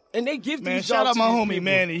ridiculous. And they give Man, these shout jobs out to my these homie people.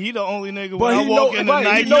 Manny. He the only nigga But when I he walk know- into right,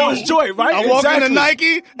 he Nike. know his joint, right? I walk into Exactly.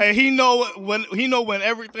 Nike and he know when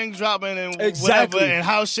everything's dropping and Exactly. whatever and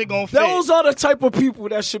how shit gonna fit. Those are the type of people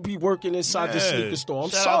that should be working inside the Yeah. sneaker store. I'm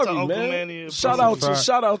Shout out to sorry, Uncle man. Manny. Shout That's out a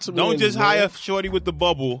fact. to Don't Manny, just man. hire Shorty with the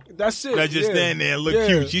bubble. That's it. That just yeah. stand there and look Yeah.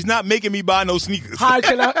 cute. She's not making me buy no sneakers. Hi,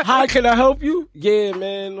 can I help you? Yeah,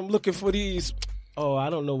 man. I'm looking for these. Oh, I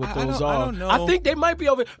don't know what those are. I don't know. I think they might be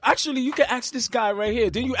over. Actually, you can ask this guy right here.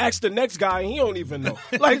 Then you ask the next guy, and he don't even know.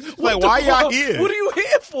 Like, what Like, the why y'all fuck? here? What are you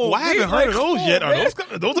here for? Well, I haven't man? heard of Like, those come yet. on, Are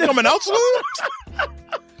man. those coming out soon?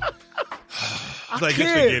 It's like, just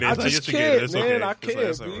can't. forget it. I It's like, just just forget it. It's can't, okay. man. I It's like, can't,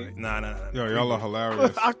 it's all B. right. Nah. Yo, y'all are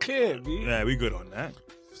hilarious. I can't, B. Yeah, we good on that.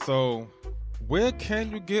 So, where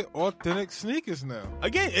can you get authentic sneakers now?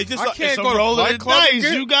 Again, it's just I can't it's go a to roll of Flight the Club dice.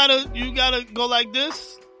 again? You gotta go like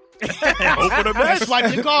this. hope for the best.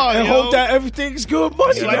 Swipe your card, And yo. hope that everything's good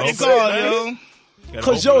money. Yeah, Swipe your hope That's for card, it, yo. man. Gotta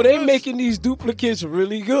Cause hope yo, for the they best. making these duplicates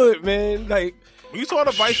really good, man. Like, You saw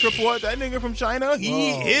the Vice report. That nigga from China,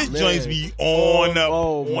 his man. joints be on the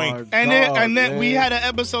oh my point. And then God, we man. had an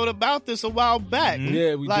episode about this a while back.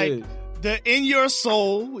 Yeah, we like, did. in your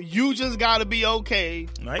soul, you just gotta be okay.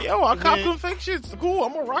 Like, yo, I cop Yeah. some fake shits. Cool,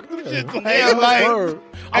 I'm gonna rock them shits. Yeah, like,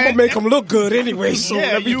 I'm gonna make them look good anyway. So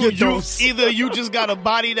yeah, let me you get those. either you just gotta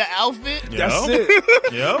body the outfit That's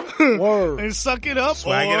it. Yep. Word. and suck it up,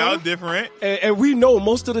 Swag or it out different. And we know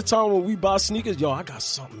most of the time when we buy sneakers, yo, I got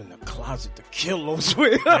something in the closet to kill those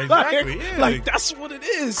with. Exactly, like, yeah. like, that's what it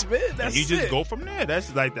is, man. And That's you just it. go from there. That's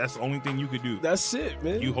the only thing you could do. That's it,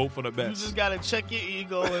 man. You hope for the you best. just gotta check your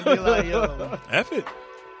ego and be like, yo, F it.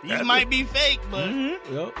 these might be fake, but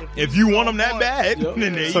Yep. If you want them that on bad, Yep.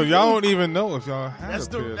 then there So you y'all go. don't even know if y'all had that's a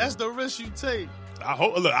pair. that's the risk you take. I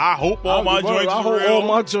hope all my joints I is hope real. all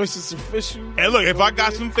my joints is official. And look, if I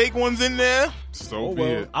got some fake ones in there, So Oh, be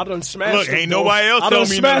well, it. I done smashed Look, them, ain't though. nobody else I tell done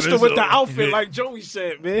me smashed nothing, them with so- the outfit, Yeah. like Joey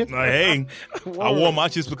said, man. like, hey, I wore my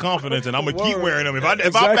shits with confidence, and I'm gonna keep Word. wearing them. If I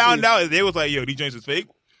Exactly. found out they was like, yo, these joints is fake,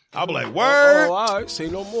 I'll be like, word. Oh, all right, say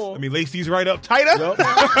no more. Let me lace these right up tighter. Yup.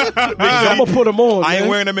 I'm gonna put them on. I ain't man.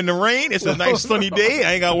 wearing them in the rain. It's a nice sunny day.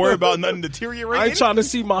 I ain't got to worry about nothing deteriorating. I ain't trying to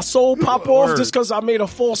see my soul pop off Word. just because I made a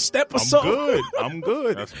false step or I'm something. good. I'm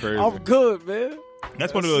good. That's crazy. I'm good, man.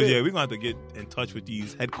 That's one of That's those. it. Yeah, we're gonna have to get in touch with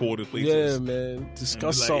these headquarters Yeah, places. man. And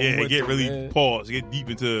Discuss be like, something yeah, with get them, really man. pause, get deep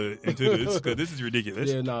into this because this is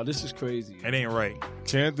ridiculous. Yeah, nah, this is crazy. It ain't right.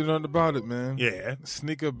 Can't do nothing about it, man. Yeah,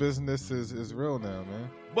 Sneaker business is real now, man.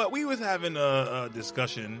 but we was having a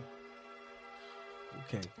discussion.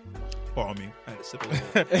 Okay. Pardon me, I had to sip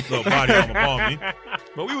a little body armor. Pardon me.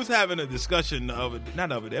 But we was having a discussion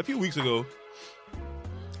a few weeks ago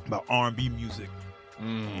about R&B music.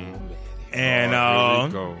 And Oh, here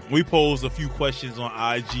we go. we posed a few questions on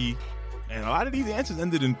IG, and a lot of these answers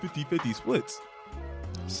ended in 50-50 splits.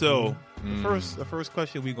 So the first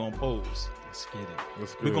question we gonna pose, Let's get it.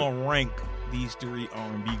 Let's we're good. gonna rank these three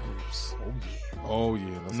R&B groups. Oh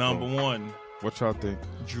yeah. Let's Number go. 1, What y'all think?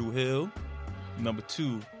 Drew Hill. Number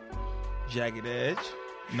 2, Jagged Edge.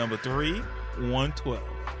 Number 3, 112.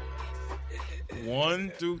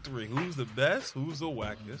 1 through 3. Who's the best? Who's the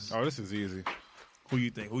wackest? Oh, this is easy. Who you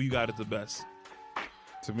think? Who you got as the best?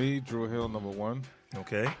 To me, Drew Hill number 1,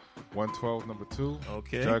 Okay. 112 number 2,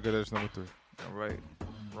 Okay. Jagged Edge number 3. All right.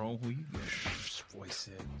 Rome, who you got? Boy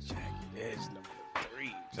said Jagged Edge number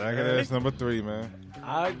 3. Jagged Edge number 3, man.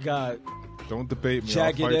 I got Don't debate me. I'll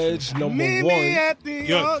Jagged fight you. Edge number Meet 1. me at the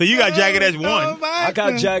Yo, so you got Jagged Edge 1. I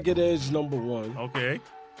got Jagged Edge number 1. Okay.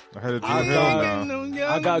 I had a Drew I Hill got- now.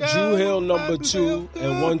 I got Drew Hill number 2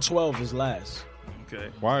 and 112 is last. Okay.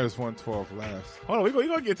 Why is 112 last? Oh, Hold on, we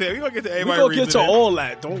gonna get to everybody. We gonna get to all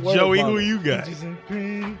that. Don't worry Joey, about who it. you got?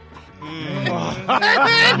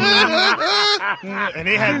 And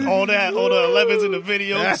they had all the 11s in the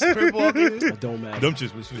video. Script walking. It don't matter. Them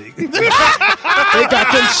shits was fake. They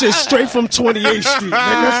got them shit straight from 28th Street.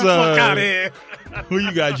 Man, get the fuck out of here. Who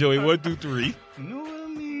you got, Joey? 1 through 3. You know what I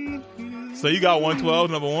mean? So you got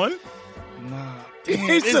 112, number 1. Nah.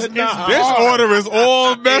 He said, nah. This order is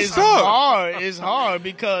all It's messed up. hard. It's hard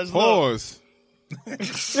because look, Pause.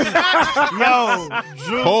 yo,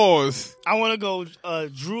 Drew. Pause. I want to go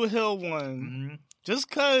Drew Hill 1, just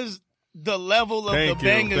because the level of Thank the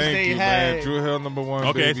you. bangers Thank they you, had. man. Drew Hill number 1.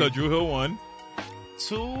 Okay, baby. so Drew Hill 1.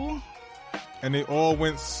 2. And they all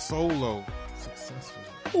went solo. Successful.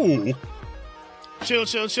 Ooh. Chill.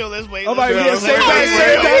 Let's wait. All right, Let's yeah, wait.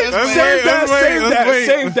 save that,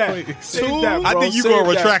 save that. Two. I think you gonna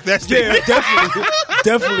retract that Yeah, statement.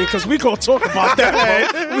 definitely, because we gonna talk about that,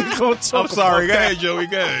 man. We gonna talk I'm sorry. Go about ahead, Joey.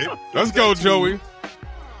 Go ahead. Let's go, Joey.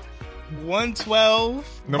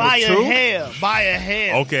 112. Number By 2? a hair. By a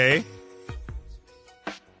hair. Okay.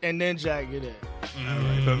 And then Jagged Edge.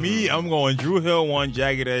 For me, I'm going Drew Hill 1,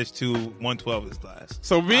 Jagged Edge 2, 112 is last.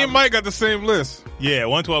 So me and Mike got the same list. Yeah,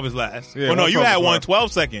 112 is last. Yeah, Well, no, you 112 had is last.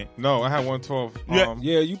 112 second. No, I had 112. Yeah.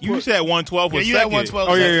 Yeah, you You said 112 Yeah, was you had second. 112.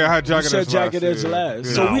 Oh, yeah, I had You Jagged said Edge Jagged Edge yeah. last.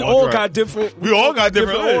 Yeah. So Nah, we that's all right. got different. We all got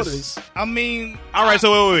different lists. orders. I mean, All right,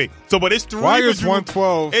 so wait. So, but it's 3 Why for is Drew.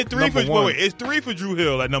 112 It's 3 number for 1? It's 3 for Drew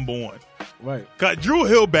Hill at number 1. Right. Cause Drew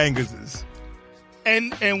Hill bangers is.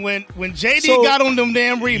 and when JD So- got on them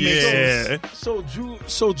damn remixes. Yeah. So Drew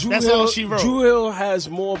That's Hill, all she wrote. Drew Hill has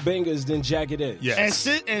more bangers than Jagged Edge. Yeah. And,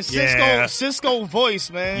 Cisco, Yeah. Cisco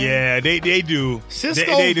voice, man. Yeah, they do. Cisco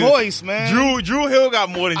They do. voice, man. Drew Hill got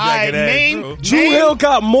more than Jagged I Edge. name- bro. Drew Name- Hill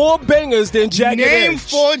got more bangers than Jagged Name Edge.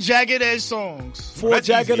 4 Jagged Edge songs. 4 That's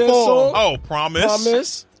Jagged easy. Edge songs. Oh, Promise.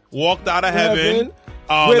 Promise. Walked Out of Heaven.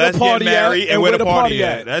 Oh, Where the let's party get married at and where the party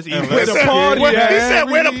at. That's easy. Where the party He at? said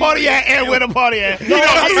where the party at and where the party at. No,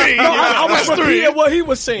 I was That's three. repeating what he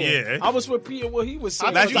was saying. Yeah. I was repeating what he was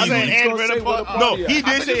saying. I thought you I said knew he and was where gonna the say party- No, at. he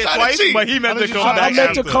did say it trying to twice, cheat. but he meant to I come thought back I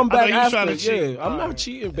meant to after. come I thought back you was after. trying to cheat. Yeah, I'm not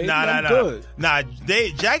cheating, baby. Nah. I'm good. Nah,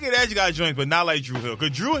 Jagged Edge got joints, but not like Drew Hill.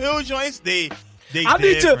 Because Drew Hill joints, they I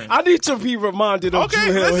different. need to be reminded of Okay,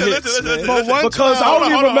 Drew Hill listen, hits, listen, man. listen, But listen. one Because time- I Hold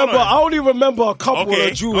only on, hold on. remember a couple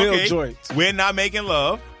of Drew Hill joints. We're not making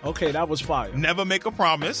love. Okay, that was fire. Never make a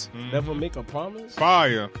promise. Never make a promise.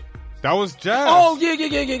 Fire. That was jazz. Oh yeah.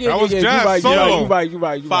 That was You jazz right, solo. you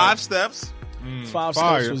right. 5 steps. Five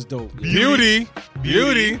Fire. steps was dope. Beauty.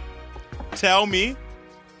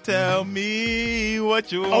 Tell me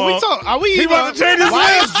what you want. Are we even? about to change his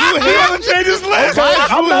Why list. is Drew Hill? He about to change his list.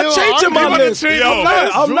 I'm not changing my list. Yo,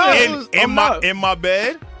 I'm not. in my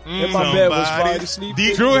bed. In my bed was fire to sleep.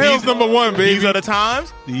 Drew Hill's number one, baby. These are the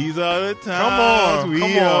times. These are the times. on, we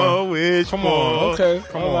come on. always Come for. on. Okay,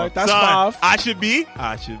 Come all on. right, that's Son, 5. I should be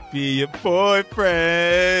your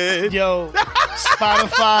boyfriend. Yo,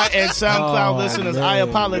 Spotify and SoundCloud Oh, listeners, man, I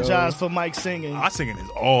apologize yo. for Mike singing. My singing is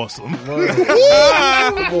awesome. Come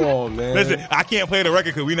on, man. Listen, I can't play the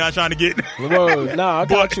record because we're not trying to get. Word. Nah, I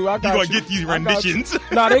got But you. I you got gonna you. get these I got you. renditions.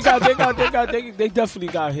 Nah, they definitely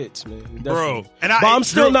got hits, man. Definitely. Bro. And But I'm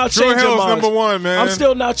still not Drew changing Hill's mine. number one, man. I'm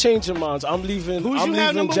still not changing mine. I'm leaving. Who's I'm you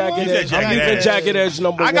have leaving number Jagged one? You said Edge. Jagged I'm leaving Edge. Jagged Edge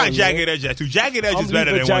number I one. got Jagged man. Edge at 2. Jagged Edge I'm is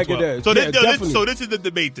better leaving than Jagged 112. Edge. So, Yeah, definitely. so this is the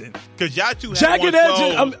debate then. Because y'all two have Jagged Edge.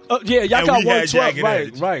 112. Yeah, y'all and got we had 112. Jagged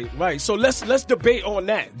Right, Edge. right. So let's debate on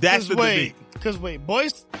that. That's the debate. Because wait,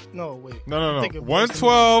 boys. No, wait. No. I'm thinking Boyz II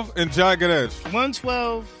 112 and Jagged Edge. Men.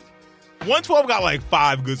 112. 112 got like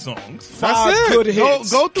 5 good songs. Five it. good Go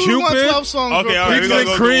hits. through the Cupid. 112 songs. Okay, all right, we're Peaches gonna and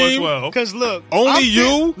go Cream. through 112. Because look, Only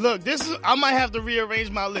You? Look, this is. I might have to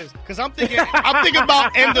rearrange my list because I'm thinking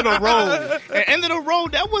about End of the Road. And End of the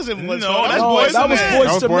Road, that wasn't one. No, that's No, Boyz that II was Men. Boyz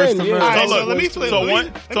That was II Boyz Men. II Yeah. Men. All right, So so look, let me flip. so let me, one-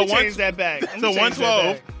 let so me one- change that back. Let me So change that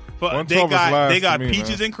 112. back. But 112 they was got last to me,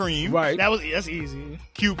 Peaches man. and Cream. Right. That's easy.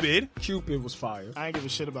 Cupid. Cupid was fire. I ain't give a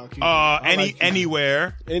shit about Cupid. like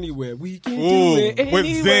Anywhere. Anywhere we can do Ooh, it. with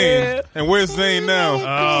Anywhere. Zane. And where's Zane now?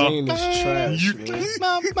 Zane is trash. You- man.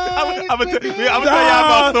 I'm gonna tell y'all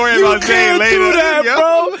about a story you about Zane can't later. do that, Yo.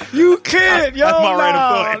 bro. You can't, yo. That's my random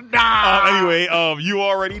nah, thought. nah. Anyway, you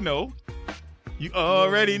already know. You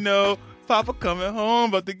already know. Papa coming home,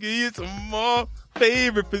 about to give you some more.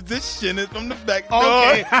 Favorite position is from the back door.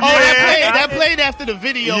 Okay. Oh, that played after the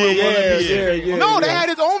video. Yeah, of one of yeah, these. yeah. No, they had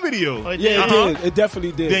his own video. Oh, Yeah, Uh-huh. it did. It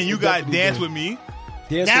definitely did. Then you It got definitely Dance did. With Me.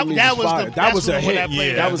 Dance That- With Me that was fire. the- That that's was the a one hit. that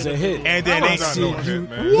played That after was the a hit. And then I they don't see know you that,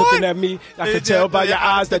 man. looking at me. I can tell by your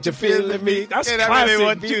eyes that you're feeling me. That's and I classic. really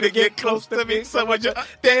want B. you to get close to me. So would you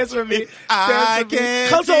dance with me? I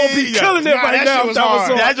can't Cuz I'll be see killing it Nah, right that now. shit was That was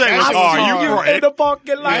hard. on. That joint was I hard. see You you right. in the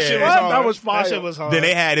parking lot. That shit was What? hard. That was fire. That shit was hard. Then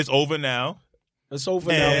they had It's Over Now. It's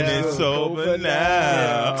over now. And it's over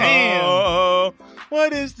now. Damn. Oh,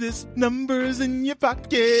 what is this? Numbers in your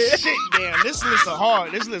pocket. Shit, damn. This list is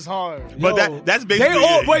hard. This list hard. But Yo, that's basically they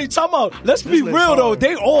all it. wait. Talk about. Let's be This list real though. hard.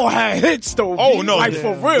 They all had hits though. Oh B. no, like yeah.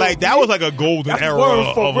 for real. Like that was like a golden That's era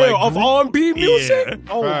word for of real like of group- R&B music. Yeah.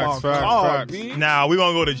 Oh Facts, my facts, god, facts. B. Now we're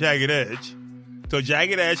gonna go to Jagged Edge. So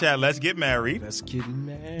Jagged Edge had Let's Get Married. Let's get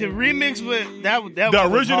mad. The remix with that The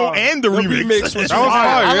was original hard. and the The remix. remix was That was fire.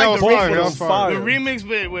 fire. I That like was the fire. remix. That was fire. The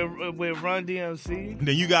remix with Run DMC.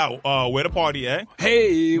 Then you got Where the Party At.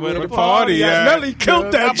 Hey, where the the party party at? at? Nelly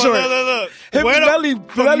killed that Look, joint. look. Him Where Nelly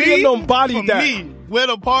and them bodied for that. me, where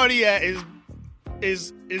the party at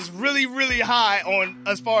is really, really high on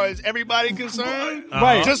as far as everybody concerned.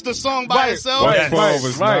 Right. Just the song by Right. itself. Right. 112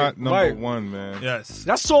 is right, not number right. one, man. Yes.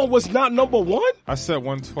 That song was not number one. I said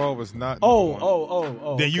 112 is not Oh, number one.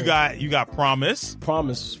 oh. Then okay. you got Promise.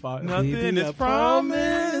 Promise. Fire. Nothing Baby, is I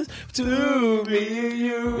promise to me and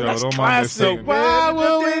you. Yo, That's don't mind this classic. singing. Why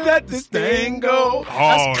will we let this thing go?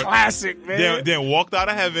 Hard. That's classic, man. Then Walked Out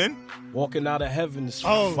of Heaven. Walking out of heaven is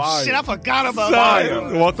Oh fire. shit, I forgot about Fire.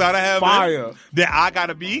 that. Walked Out of Heaven. Fire. Then I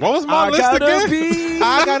Gotta Be. What was my I list gotta again? be.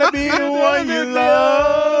 I gotta be the one you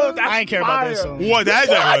love. I ain't care about that song. What that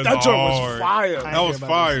joint was That joint was hard. fire. That was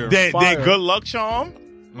fire. Then Fire. Good Luck Charm.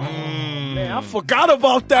 Man, I forgot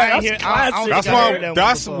about that. I ain't That's hear- I don't classic. think That's I why. heard that one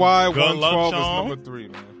That's before. why Good luck, 112 is Sean. number 3,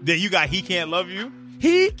 man. Then you got He Can't Love You.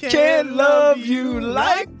 He can't love you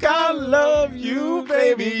like I love you,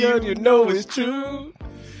 baby. Girl, you know it's true.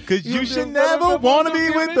 Cause you should never wanna be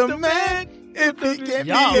with a man If he can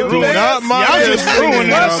Y'all be a ruined- Not my Y'all just ruining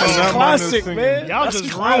That's that a song. classic, man. Y'all That's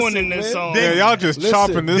just classic, ruining this man. song. Yeah, y'all just Listen,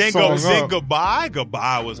 chopping this Then song go sing up. goodbye.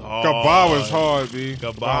 Goodbye was hard. Goodbye was hard, B.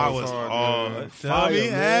 Goodbye was hard. yeah. Tell me, Fire,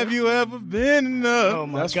 man. have you ever been in Oh a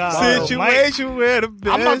my That's God. fire. situation where the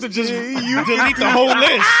best I'm about to just thing you delete the whole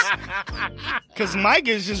list. Because Mike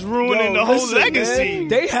is just ruining Yo, the whole listen, legacy. man,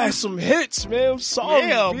 they had some hits, man. I'm sorry.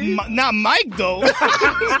 Yeah, B. not Mike, though.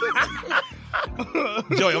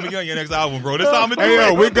 Joey, I'm gonna get on your next album, bro. This time Hey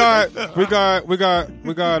yo, we got.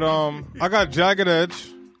 I got Jagged Edge.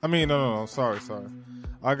 I mean, no. Sorry.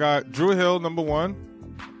 I got Drew Hill #1.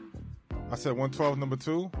 I said 112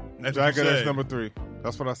 #2. That's what Jagged you Edge said. #3.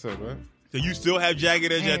 That's what I said, right? So you still have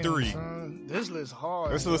Jagged Edge at Damn, 3. son. This list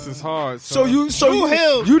hard. This list is hard. So son. you Drew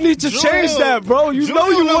Hill. you need to Drew change Hill. that, bro. You Drew know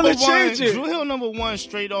Hill you want to #1. change it. Drew Hill #1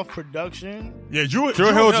 straight off production. Yeah, Drew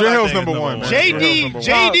Hill's I think, number is one, man. JD Drew Hill's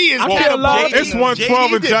JD is I kind can't of lie. big. It's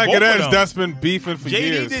 112 and JD did Jagged both of Edge them. that's been beefing for JD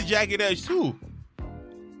years. did Jagged Edge too.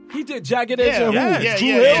 He did Jagged Edge Yeah, and Yeah, who? yeah, Drew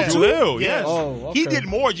yeah, Hill yeah. too? Drew Hill, yes. Oh, okay. He did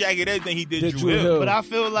more Jagged Edge than he did Drew Hill. But I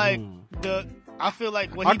feel like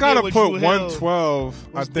what he I gotta did with put Drew Hill 112,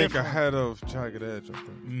 I was think, different. ahead of Jagged Edge. I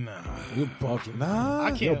think. Nah. You're bugging. Nah, I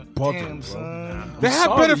You're can't. bugging, Damn, bro. son. they have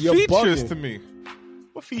sorry, better you're features bugging. to me.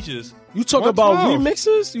 What features? You talking about 112.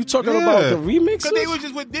 remixes? You talking Yeah. about the remixes? Because they was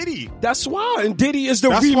just with Diddy. That's why. And Diddy is the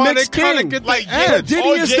That's why they remix kind king. of get Like, the yeah, edge. Diddy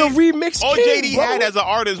is the remix All king, JD bro. had as an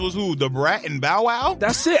artist was who? The Brat and Bow Wow?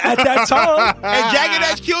 That's it. At that time, And Jagged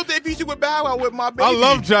Edge killed their feature with Bow Wow with My Baby. I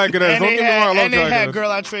love Jagged Edge. And Don't they get me wrong, I love had Jagged Edge.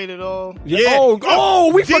 Girl I Traded All. Yeah.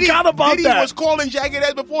 Oh, we Diddy- forgot about Diddy that. was calling Jagged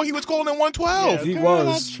Edge before he was calling 112. He Girl,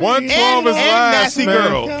 was. I Traded 112 is All. and last, Nasty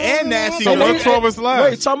man. Girl. And Nasty So Girl. 112 is last.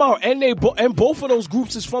 Wait, time out. And and both of those groups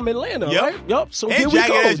is from Atlanta, Yep. right? Yup. So And there we Jagged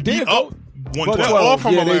go. Edge There beat you go. up 112. all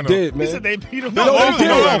from yeah, Atlanta. they did, He man. said they beat him No, up. No, they they was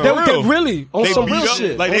did. on They real. did really on They some beat real up,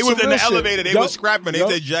 shit. like they On was some in the real shit. elevator. They Yup. was scrapping. They Yup.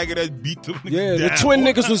 said Jagged Edge beat them niggas Yeah, the down. twin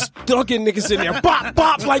niggas was thugging niggas in there. Bop,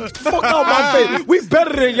 bop, like, fuck out my face. We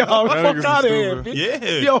better than y'all. That Fuck niggas out of is here, stupid.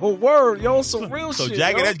 bitch. Yeah. Yo, word. Yo, on some real So shit.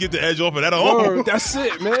 Jagged yo. Edge get the edge off of that alone. Word. That's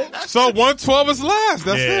it, man. So 112 is last.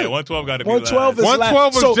 That's Yeah, it. 112 got to be 112 is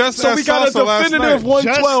 112 last. was just so as we got a salsa last definitive night.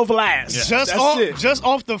 112 last. Yeah. Just That's it.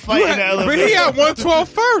 off the fight in the But elevator. he had 112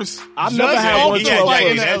 first. I've never Just had off 112 the fight in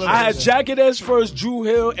first. the elevator. I had Jagged Edge first, Drew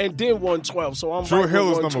Hill, and then 112. So I'm Drew right Hill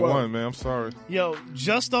with is number 112. one, man. I'm sorry. Yo,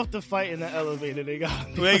 just off the fight in the elevator, they got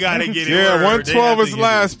me. They got to get it. Yeah, word. 112 They is have to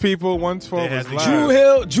last, people. 112 They is have to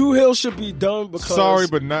last. Drew Hill should be done because Sorry,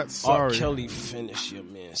 but not R. sorry. Kelly finished your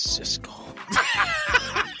man Cisco. get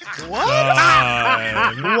it.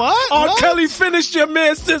 What? R. Kelly finished your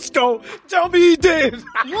man Cisco. Tell me he did.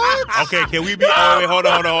 What? Okay, can we be? Oh, wait, hold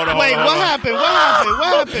on. Wait, what happened? What happened?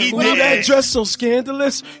 What happened? He You know did. that dress so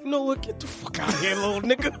scandalous? You know what? Get the fuck out of here, little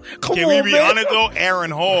nigga. Come Can on, we be man. honest though?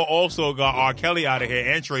 Aaron Hall also got R. Kelly out of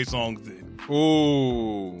here, and Trey Songz did.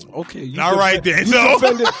 Ooh. Okay, you All right then, so-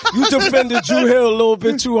 you defended Drew Hill a little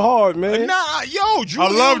bit too hard, man. Nah, yo, Drew I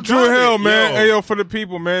Hill love Drew got Hill, it, man. yo. Hey, yo, for the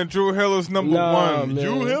people, man. Drew Hill is number Nah, one. man.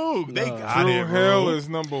 Drew Hill, they got Drew it, bro. Hill is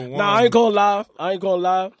number one. Nah, I ain't gonna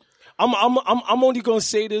lie. I'm only gonna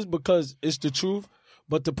say this because it's the truth.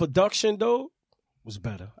 But the production though was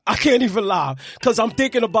better. I can't even lie because I'm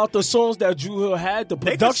thinking about the songs that Drew Hill had. The could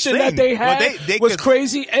production sing. that they Well, had they was could-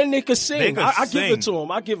 crazy, and they could sing. they could I give sing. it to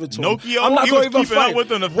him. I give it to him. Nokia, I'm not he gonna was even keeping fight up with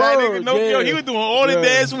them. The fat nigga Word, Nokia, yeah. he was doing all the Yeah.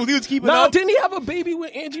 dance moves. He was keeping Nah, up. didn't he have a baby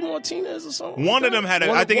with Angie Martinez or something? One of them had a-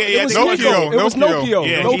 One I of- think it was Nokia. Nokia. It was Nokia. Nokia.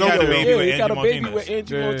 Yeah, Nokia. he had a baby Yeah, with he got a Angie baby Martinez. with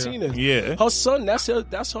Angie Yeah. Martinez. Yeah. Her son. That's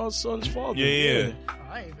her son's father. Yeah.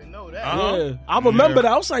 I didn't even know that. Uh-huh. Yeah, I remember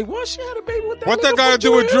that. I was like, "What? She had a baby with that?" What that nigga got to from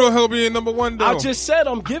do with Hill? Drew Hill being number one, though? I just said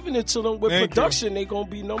I'm giving it to them with Thank you. production. They gonna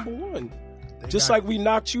be number one. Just like we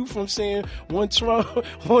knocked you from saying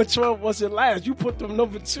 112 wasn't last. You put them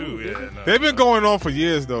number two. Yeah, no. They've been going on for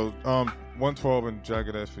years, though. 112 and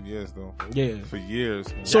Jagged Edge for years, though. Yeah. For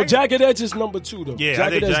years. Man. So Jagged Edge is number two, though. Yeah, I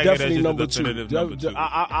Jagged think Edge Jagged definitely Edge is number the two. definitive number two.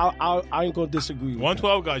 I ain't gonna disagree. With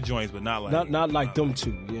 112 got joints, but not like. that. Not like them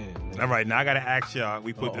two. Yeah. Man. All right, now I got to ask y'all.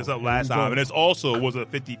 We put this up here last we go. time, and this also was a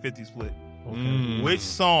 50-50 split. Which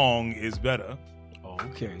song is better? Oh,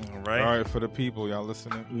 okay. All right. All right, for the people, y'all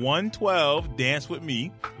listening. 112, Dance With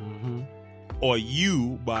Me, or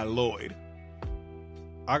You by Lloyd.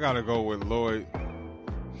 I got to go with Lloyd.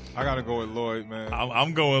 Man.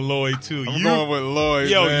 I'm going Lloyd, too. I'm going with Lloyd,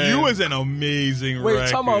 Yo, man. You is an amazing Wait,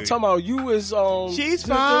 record. time out. You is She's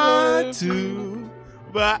fine, too,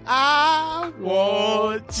 but I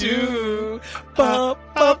want to. Ba,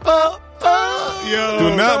 ba, ba, ba. Yo.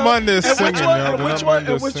 Do not mind this And singing, which one? yo. And Do which not one? mind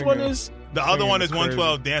And this which singing. one is? The other one is Singing's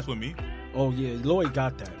 112, Dance With Me. Oh yeah, Lloyd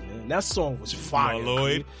got that, man. That song was fire.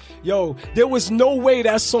 Lloyd. B. Yo, there was no way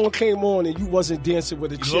that song came on and you wasn't dancing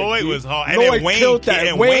with a chick. Lloyd B. was hard. And Lloyd then Wayne killed that.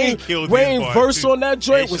 and Wayne killed his Wayne part, verse too. on that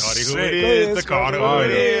joint Hey, was shorty, sick. who it is? The Carter, who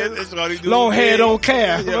it is? It's shorty, do Long it hair is. don't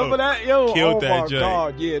care. Yo, Remember that? Yo, killed oh that my joint.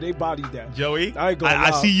 God. Yeah, they bodied that. Joey, I ain't gonna I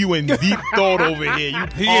lie. see you in deep thought over here. You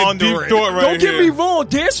He in pondering. deep thought right Don't get here. me wrong,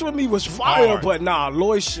 Dance With Me was fire, Hard. but nah,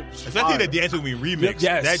 Lloyd shit was Especially fire. the Dance With Me remix.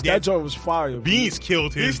 Yes, that joint was fire. B. Beans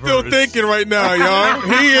killed his He's still verse. thinking right now, y'all.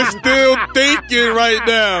 He is still thinking right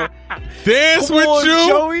now. Dance Come with on, you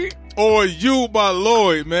Joey. or you by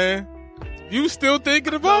Lloyd, man. You still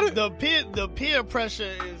thinking about it? The peer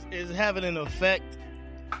pressure is having an effect,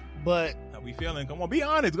 but How we feeling? Come on, be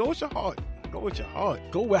honest. Go with your heart. Go with your heart.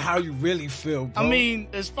 Go with how you really feel, bro. I mean,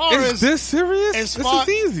 as far Is as this serious? as This far, is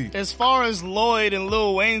easy. As far as Lloyd and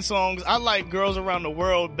Lil Wayne songs, I like Girls Around the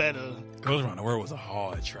World better. Girls Around the World was a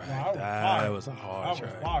hard track. Nah, That was a hard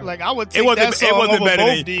track. Like I would It take wasn't. that song It wasn't over better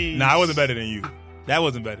both than. these. Nah, it wasn't better than you. That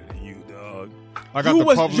wasn't better than you, dog. I got you the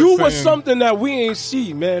was public you was saying- something that we ain't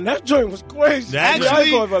see, man. That joint was crazy. That I ain't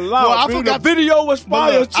Actually, gonna even lie. well, I B. forgot- the video was But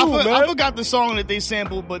fire look, too, I man. forgot the song that they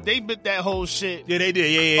sampled, but they bit that whole shit. Yeah, they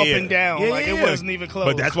did. Yeah, Up yeah. and down. Yeah, Like, it yeah. wasn't even close.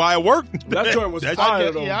 But that's why it worked. That joint was That's-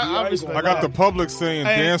 fire though. yeah, B. I ain't respect gonna I got lie. the public saying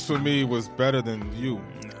Hey. Dance With Me was better than you.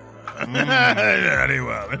 Nah, they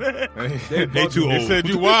wild. They too They old. said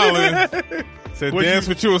you wildin'. Said What Dance you-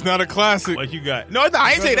 With You is not a classic. What you got? No,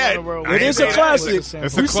 I ain't say that. I It ain't is say a that. classic. It's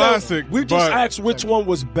It's a We said- classic, We just but- asked which one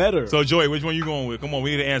was better. So, Joey, which one you going with? Come on, we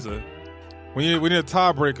need an answer. We need a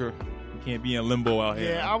tiebreaker. You can't be in limbo out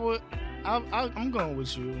here. Yeah, I'm going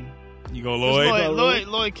with you. You go, 'Cause Lloyd.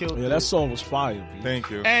 Lloyd killed yeah, it. that song was fire. B. Thank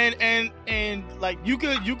you. And like you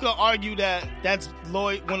could argue that that's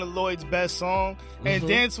Lloyd, one of Lloyd's best songs, and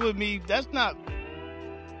Dance With Me, that's not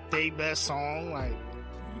their best song. Like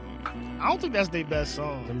I don't think that's their best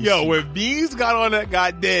song. Yo, when Beans got on that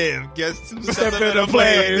goddamn, guess 2 Step steps in in the the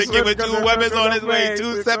place. place. They with 2 weapons on his way.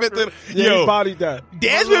 2 steps in the. Yeah, he Yo, bodied that.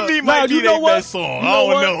 Dance With Me Nah, might be you know their what? best song. You I know don't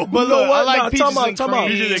what? know. But You know look, what? I like Nah, Peaches time out, and time out. Cream.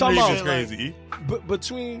 Peaches and Time Cream out. is crazy. But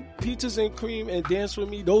between Peaches and Cream and Dance With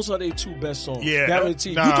Me, those are their 2 best songs. Yeah.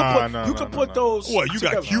 Guaranteed. Nah, you can put, nah, you nah, can nah, put nah. those. What, you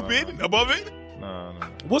got together. Cupid above it? No.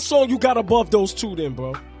 What song you got above those 2 then,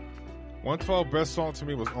 bro? 112 best song to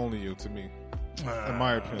me was Only You to me, in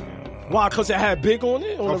my opinion. Why? Because it had Big on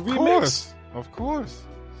it on Of the remix. course. Of course.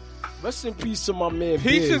 Rest in peace to my man.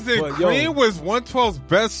 Peaches Big, and but, yo, Cream was 112's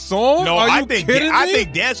best song? No, Are you I think kidding I me?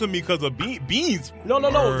 think Dance With Me because of Beans. No.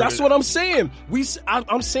 Word. That's what I'm saying.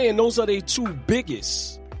 I'm saying those are their 2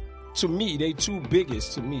 biggest. To me, they 2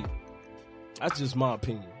 biggest to me. That's just my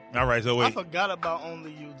opinion. All right, so I wait. forgot about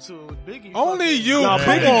Only You too. Biggie. Only fucking- You. Nah, Come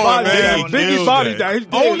Biggie on, bodied man. that. Biggie Killed bodied that. that. He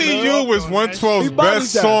did, Only man. You was He 112's bodied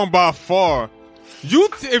best that. song by far.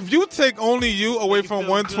 If you take Only You away Make you from feel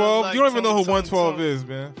 112, good like you don't even know who Tony, 112 Tony. is,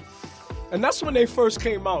 man. And that's when they first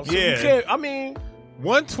came out. So Yeah. you can't, I mean,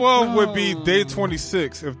 112 would be day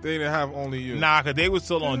 26 if they didn't have Only You. Nah, because they was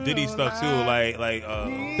still on Diddy stuff too. Like,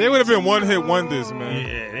 They would have been one-hit wonders, man.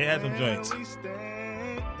 yeah, they had some joints.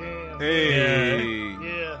 Hey.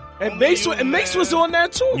 Yeah. and Only Mace, You, and Mace man. was on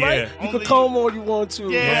that too, Yeah. right? You Only could come all you want to.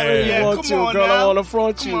 Yeah, whenever yeah. you want Come to. on Girl, now. I want to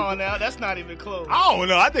front Come you. on now, that's not even close. I don't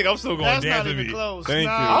know. I think I'm still going That's Dance not With even Me. close. Thank you.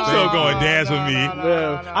 Nah, I'm still going nah, Dance nah, With Me. nah, nah,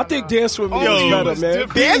 Yeah, nah, I think nah. Dance With Me Only was You better, was man.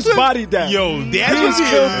 different. Beans Dance With- bodied that. Yo, Dance Beans With Me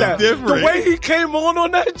killed is that. different. The way he came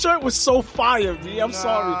on that joint was so fire, B. I'm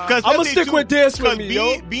sorry. I'm gonna Especially stick too, with Dance With 'cause Me,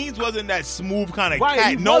 yo. Beans wasn't that smooth kind of Right, cat.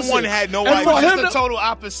 he No wasn't. one had no And idea. for Like, him just to- the total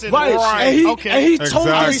opposite. Right, Right. and he okay. and he told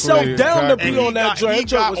Exactly, himself down to exactly. be on that joint. He That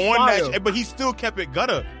joint got was on fire. that, but he still kept it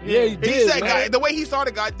gutter. Yeah, he He did, said, man. the way he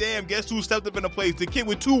started, goddamn, guess who stepped up in the place? The kid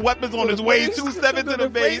with 2 weapons on his way, 2 stepping to the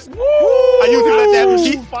base. Woo! I usually let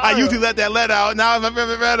that. I Fire. usually let that let out. Now I've ever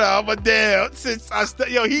let out, but damn, since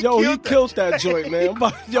he Yo, he killed that. killed that joint, man.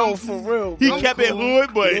 But, yo, for real. He bro. kept it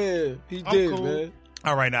hood, but Yeah, he I'm did, cool. man.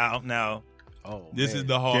 all right now. Oh, This man. is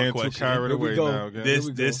the hard Getting too question. carried Here we away go. now. Again. This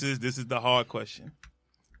we go. this is the hard question.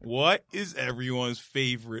 What is everyone's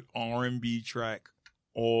favorite R&B track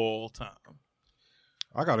all time?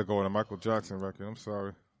 I got to go with a Michael Jackson record. I'm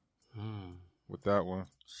sorry. With that one.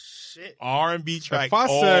 Shit. R&B track If I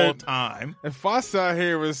all said- time. If I sat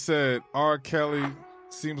here and said R. Kelly,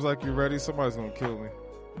 seems like you're ready, somebody's going to kill me.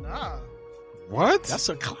 Nah. What? That's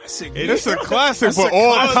a classic. It's a classic, That's but a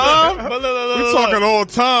all classic. time? But look, We're talking all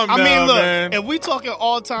time now, I mean, look, man. if we talking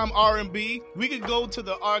all time R&B, we could go to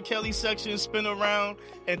the R. Kelly section, spin around,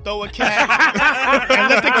 and throw a cat, and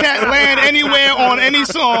let the cat land anywhere on any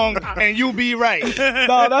song, and you be right.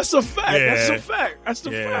 No, that's a fact. Yeah. That's a fact. That's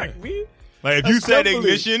the Yeah. fact, man. Like if you That's said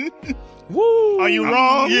definitely- Ignition, Woo. Are you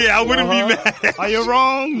wrong? yeah, I wouldn't be mad. Are you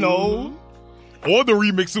wrong? No. or the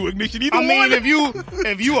remix to Ignition. Either I mean, one.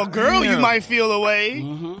 if you a girl, you Yeah. might feel away,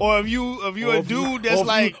 or if you a dude that's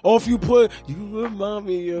like. or if you put, you remind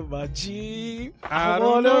me of my Jeep. I I don't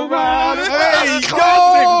wanna know ride. why. That's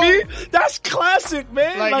classic, B. That's classic,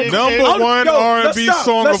 man. Like, if- Number Yo, one R&B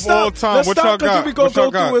song of all time. Let's What stop, y'all 'cause got? we gonna What y'all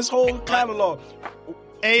go got? through his whole catalog.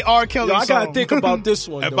 A.R. Kelly Yo, I gotta song. think about this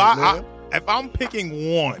one. if though, man. if If I'm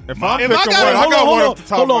picking one, If my- I'm If picking I one, gotta- I got one hold off the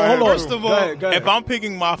top on, of my head. hold on. First of all, Go ahead, go ahead. if I'm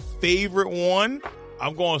picking my favorite one,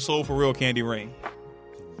 I'm going Soul for Real, Candy Rain.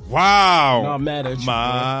 Wow. No, I'm mad at you.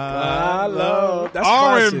 My bro. love. That's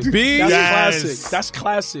R&B? classic. That's Yes. classic. That's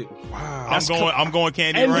classic. Wow. I'm going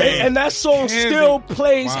Candy And Rain. and that song Candy. still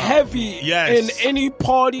plays Wow. heavy Yes. in any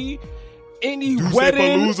party, any Duce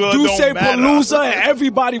wedding, Palooza, Duce don't matter. Palooza, and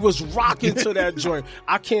everybody was rocking to that joint.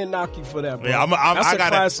 I can't knock you for that, bro. yeah, That's I a gotta,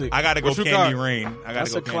 classic. I gotta go What you Candy got? Rain. I gotta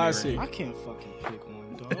That's go a Candy classic. Rain. I can't fucking pick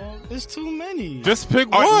one, dog. There's too many. Just pick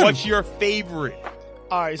All right, one. what's your favorite?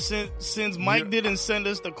 All right, since Mike didn't send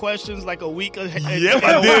us the questions like a week ahead, Yeah,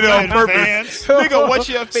 I did it on advance, purpose. Nigga, what's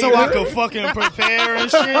your favorite? so I could fucking prepare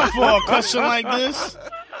and shit for a question like this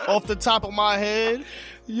off the top of my head.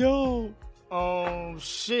 Yo,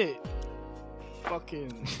 Shit.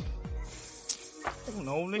 Fucking. I don't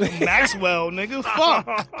know, nigga. Maxwell, nigga. Fuck.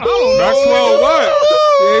 I don't know. Maxwell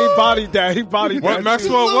what? yeah, he bodied that. He bodied What that.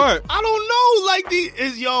 Maxwell what? I don't know.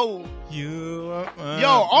 Like yo,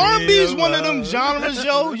 Yo, R&B is one of them genres,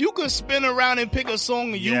 yo. You could spin around and pick a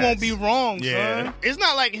song and you Yes. won't be wrong, Yeah. son. It's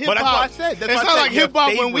not like hip But that's what I hop. said. That's It's what I not said, like your hip hop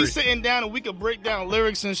when we favorite. sitting down and we could break down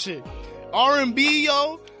lyrics and shit. R&B,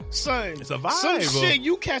 yo, son. It's a vibe, Some bro. shit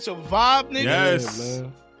you catch a vibe, nigga. Yes. Yeah,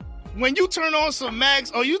 man. When you turn on some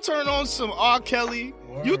Max or you turn on some R. Kelly,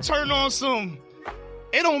 you turn on some.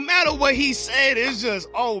 It don't matter what he said. It's just,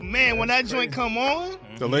 oh man, when that joint come on,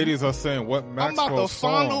 The ladies are saying what I'm Maxwell about to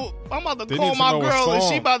song. fondle. I'm about to They call need to my know what girl and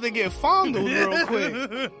song. she about to get fondled real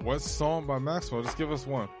quick. What song by Maxwell? Just give us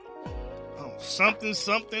one. Oh, something,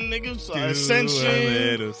 nigga. So, Do a Ascension,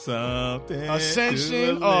 little something.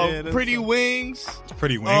 Ascension. Do a little Pretty something. Wings.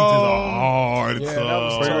 Pretty Wings is a hard yeah, song. that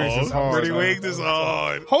was Pretty Wings is hard, Pretty man. Wings is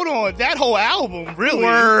hard. Hold on, that whole album, really?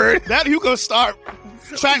 Word. That you can start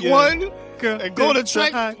track Yeah. one. And go to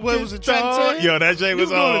track. What was it? Track 10. Yo, that J You was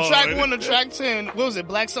go to hard. track 1 to track 10. What was it?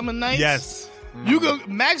 Black Summer Nights. Yes. You go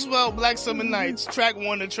Maxwell Black Summer Nights. Track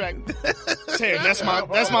 1 to track 10. That's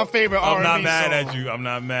my favorite R&B I'm not mad song. at you. I'm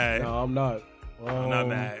not mad. No, I'm not. I'm not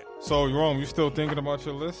mad. So, Rome, you still thinking about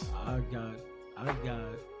your list? I got.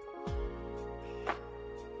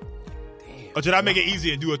 Or should I make it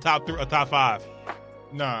easy and do a top 5?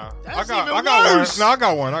 Nah. That's I even got worse. one. No, I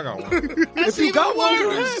got one. If you got one,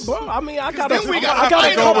 go ahead, bro. I mean, I got then we a gotta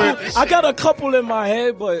fight couple. over this I got a couple in my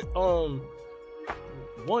head, but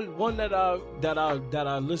one that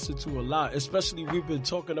I listen to a lot, especially we've been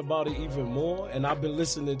talking about it even more, and I've been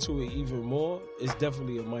listening to it even more. Is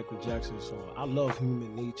definitely a Michael Jackson song. I love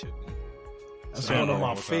Human Nature, man. That's Nothing one of wrong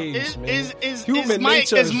my with that. faves, man. Is Human Mike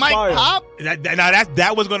Nature is Mike fire. pop?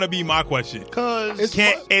 That was gonna be my question. Cause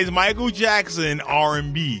Is Michael Jackson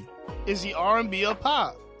R&B? is he R&B or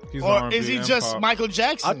pop? He's Or R&B is he and just pop. Michael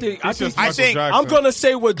Jackson? I think He's just I Michael think- Jackson. I'm gonna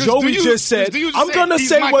say what 'Cause Joey do you- just said. 'cause do you I'm say gonna he's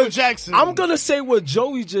say Michael what Jackson? I'm gonna say what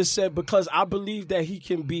Joey just said because I believe that he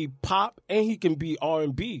can be pop and he can be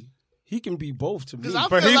R&B. He can be both to me. 'Cause I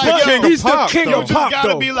But feel he's like, the king of he's pop, the king though. of You pop, gotta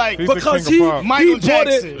though. be like He's the because king of pop. Michael he brought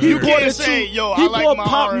Jackson. it. He You brought can't it say, to, yo, he I like brought my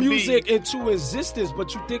pop R&B. music into existence.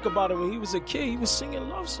 But you think about it, when he was a kid, he was singing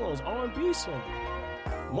love songs, R&B songs.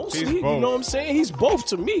 Mostly, He's you both. know what I'm saying? He's both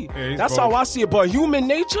to me. Yeah, he's That's both. how I see it. But Human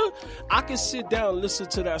Nature, I can sit down and listen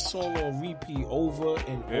to that song on repeat over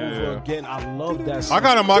and over Yeah. again. I love that song. I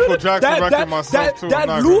got a Michael Jackson record myself, too. I'm That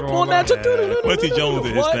not loop gonna on lie. that. Quincy Jones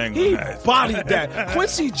did his What? thing on He that. bodied that.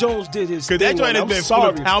 Quincy Jones did his thing. Because that joint has I'm been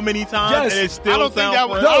sorry. flipped how many times? Yes. And it still I don't think sounds that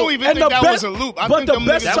was. fresh. I don't even and think the that best- was a loop. I but think the them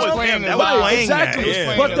best niggas time- was playing that it was live. playing that, Exactly.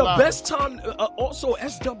 yeah. But the live. best time, also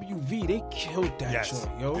SWV, they killed that Yes.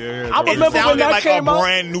 joint, yo. Yeah, I it remember when sounded that like came a out.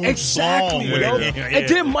 brand new exactly, song when yo. it came out, yeah. And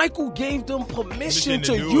then Michael gave them permission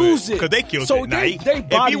to do use it because they killed so it. Now, they if he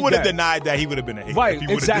bodied would have that. denied that, he would have been a hater. Right, If he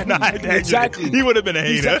would've exactly, denied that, exactly. he would have been a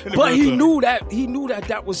hater. Exactly. But he knew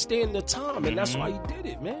that was staying the time, and that's why he did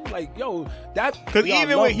it, man. Like, yo, that Because yo, I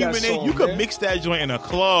even love with that Human Nature, song, you could man. mix that joint in a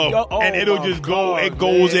club, Yo, oh and it'll my just go. God, It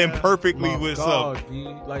goes man. in perfectly My with God, stuff. B.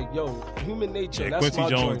 Like, yo, Human Nature. Yeah, That's Quincy my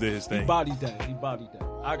Jones joint. did his thing. He bodied that.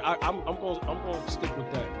 I'm gonna stick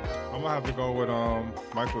with that. I'm gonna have to go with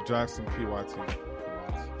Michael Jackson, PYT.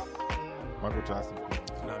 Michael Jackson.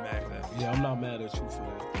 I'm not mad at that. Yeah, I'm not mad at you for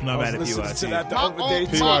that. I'm not I mad was at listening PYT. to that the My other day. own-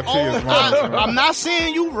 too. PYT is wrong. I'm not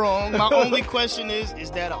saying you wrong. My only question is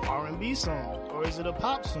that an R&B song or is it a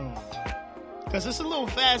pop song? Because it's a little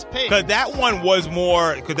fast paced. Because that one was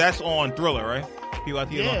more, because that's on Thriller, right?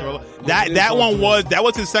 P.Y.T. is on Yeah. Thriller. Yeah, it is That on one Thriller. that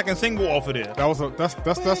was his second single off of there.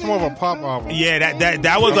 That's more of a pop album. Yeah,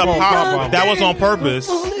 that was a That's on pop. pop That was on purpose.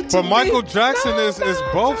 But Michael Jackson is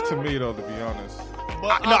both to me though, to be honest.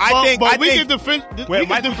 But, No, I think we can With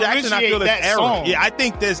Michael Jackson, I feel there's that errors. song. Yeah, I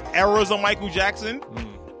think there's errors on Michael Jackson,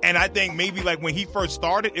 and I think maybe like when he first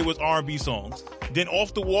started, it was R&B songs. Then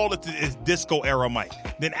Off the Wall, it's disco era Mike.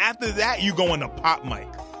 Then after that, you go into pop Mike.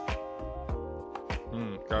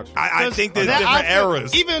 Gotcha. I think there's That- different I feel-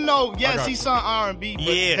 eras. Even though, I yes, got he you. sung R&B, but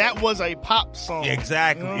Yeah. that was a pop song.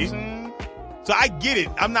 Exactly. You know what I'm saying? So I get it.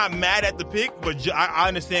 I'm not mad at the pick, but I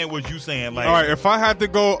understand what you're saying. Like, All right, if I had to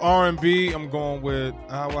go R&B, I'm going with.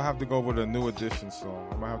 I will have to go with a New Edition song.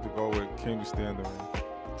 I'm gonna have to go with "Can You Stand the Rain."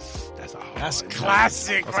 That's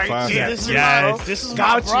classic That's right classic. there. This is Yes. my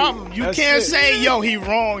Got you. problem. You That's can't it. say, yo, he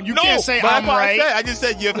wrong. You no, can't say, but I'm that's what right. I just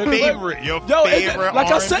said your favorite. Your Yo, favorite. like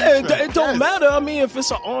I R&B said, track. it don't Yes. matter. I mean, if it's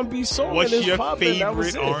an R&B song What's and it's your popping, that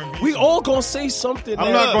was favorite it. R&B We song? all gonna say something. I'm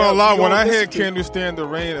that- not gonna that lie. we When all I hear listen to. "Can You Stand the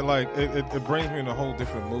Rain," it brings me in a whole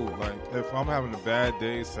different mood. Like if I'm having a bad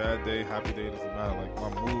day, sad day, happy day, doesn't matter.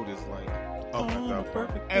 Like my mood is like up at that point.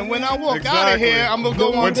 And when I walk out of Exactly. here, I'm gonna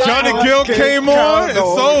go on When top. Johnny Gill came on, it's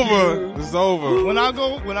Count over. on It's over. When I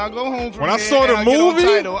go home from When I here saw the and I get on movie-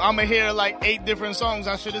 Tidal, I'm gonna hear like 8 different songs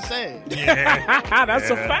I should have said. Yeah. That's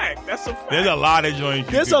a Yeah. fact. That's a fact. There's a lot of joints.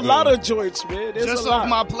 you There's could a go. lot of joints, man. There's Just a lot. off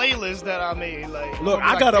my playlist that I made. Like, Look,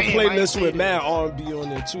 I'm I got a like, damn, I ain't playlist say with this. mad R&B on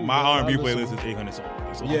there too. My man. R&B I listen- playlist is 800 songs.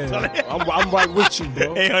 So Yeah, I'm right with you,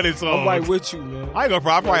 bro. 800 songs. I'm right with you, man. I ain't gonna.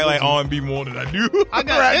 I probably like R&B more than I do. I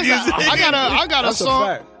got, rap there's a- music. I got a That's a song.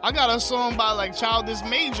 fact. I got a song by like Childish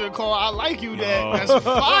Major called "I Like You." That's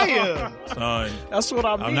fire. Son, That's what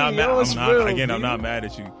I mean. I'm not mad. Yo, it's I'm not. real, Again, I'm B. not mad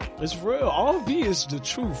at you. It's real. R&B is the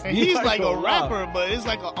truth. And B. he's I like ain't a gonna lie. rapper, but it's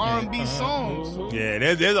like an R&B song. Yeah,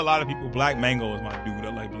 there's a lot of people. Black Mango is my dude.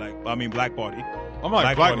 I like Black Party. I'm like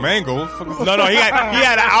Black Black Party. Mango. No, he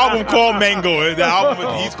had an album called Mango. The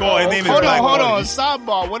album he's called. His name is Hold Black on. Party.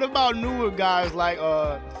 Sidebar. What about newer guys like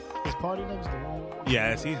is Party Next Door?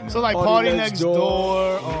 Yes, he's. So like Party Party Next Next Door.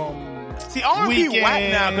 Door. See, R&B whack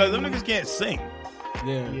Weeknd. now because them niggas can't sing.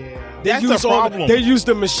 Yeah. Yeah. That's use the problem. They use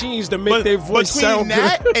the machines to make their voice between sound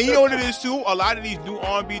that good. and you know what it is too, a lot of these new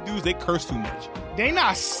R&B dudes they curse too much. They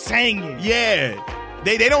not singing. Yeah,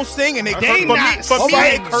 they don't sing and they They for not me they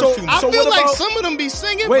singing. curse So- too I much. so feel what like about- some of them be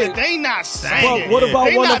singing, Wait. but they not singing. But what about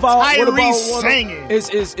They one not about what about Tyrese one singing.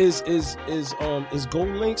 is Gold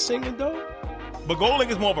Link singing though? But Goldlink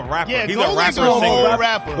is more of a rapper. Yeah, He's Gold a Link's rapper a whole singer.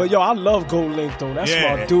 rapper. But yo, I love Gold Link though. That's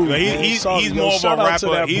Yeah, my dude. But man. he's Sorry, yo, more of shout a out to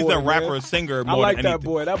rapper. that He's boy, a rapper man. singer I more like than that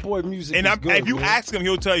anything. boy. That boy music And is I'm, good. if you man. ask him,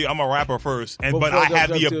 he'll tell you I'm a rapper first, but Before I I have got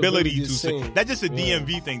the the ability ability to to sing. sing. That's just a Yeah.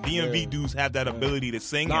 DMV thing. DMV Yeah. dudes have that ability to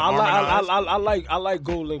sing Nah, and harmonize. I like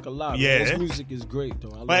Gold Link a lot. Yeah. Man. His music is great though.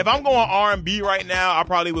 I But love if I'm it. going R&B right now, I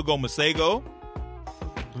probably would go Masego.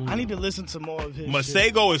 I need to listen to more of his shit.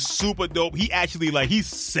 Masego is super dope. He actually he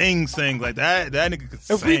sings like that. That nigga can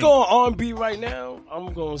sing. If we go on R&B right now,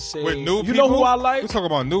 I'm gonna say With new you people, know who I like? We talk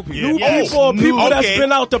about new people. Yeah. New Yes, people, or new- people that's okay.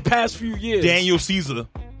 been out the past few years. Daniel Caesar.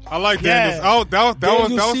 I like Yeah. Daniel. Oh, that was Daniel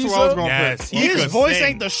who I was Caesar? going to Yes, pick. he His could voice sing.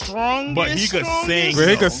 ain't the strongest, But he could strongest. sing. But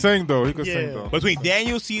he So- could sing though. He could Yeah. sing though. Between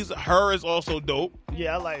Daniel Caesar, her is also dope.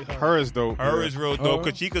 Yeah, I like her. Her is dope. Her yeah. is real dope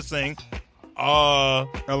because she could sing.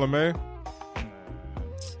 LMA.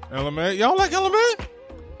 LMA. Y'all like LMA?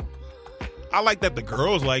 I like that the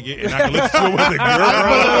girls like it, and I can listen to it with the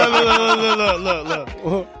girls.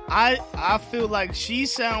 Look. I feel like she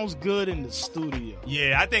sounds good in the studio.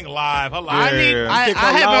 Yeah, I think live. Her I live. need. Yeah. I think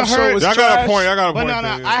her live haven't show heard. is Y'all got a trash. point. Y'all got a But point.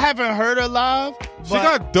 no, there. I haven't heard her live. She but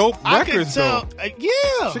got dope I can records tell. though.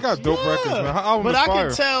 Yeah, She got dope records, man. Her album but is I fire.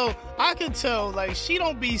 can tell. Like she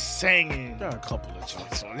don't be singing. Got a couple of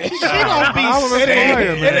joints on it. She don't be Her album is It singing. fire,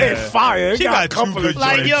 ain't, man. it ain't fire. It She got got a two couple good of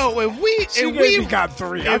Like joints. yo, if we got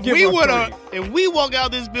three. I'll if give we her would three. if we walk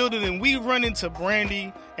out this building and we run into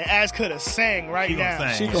Brandy and ask her to sing right She gonna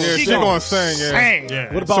now, sing. She gonna- Yeah, she she gonna gonna sing. Yeah. sing.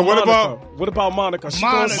 Yeah. What about So what Monica? What about Monica? She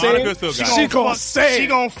Monica. gonna Monica sing. still got She it. gonna sing. She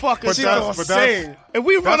gonna fuck us She up. gonna but that's- sing. If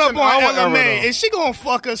we run That's up an on hour era, LMA, though. is she gonna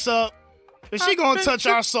fuck us up? Is she gonna touch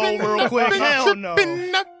our soul real quick? Hell no.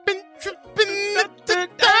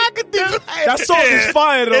 That song is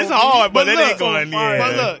fire though. It's hard, but it look, ain't going near.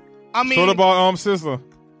 But look, I mean, So what about Sizzler?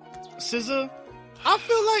 SZA, I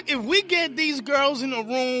feel like if we get these girls in a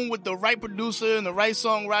room with the right producer and the right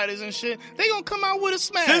songwriters and shit, they gonna come out with a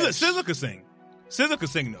smash. SZA could sing. SZA could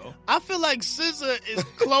sing though. I feel like SZA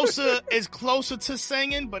is closer to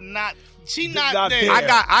singing, but not. She not Not there. there. I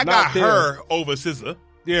got Not there. her over SZA.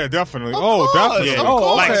 Yeah, definitely. Of Oh, course, definitely. of Oh, course.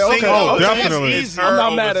 okay, Like, okay, sing- oh, okay. definitely. That's easy. I'm not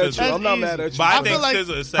Her mad over at you. SZA. I'm not That's mad at you. But I I think feel like-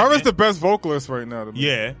 SZA is second. Her is the best vocalist right now to me.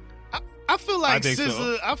 Yeah. I feel like I think SZA.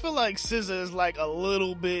 so. I feel like SZA is like a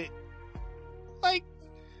little bit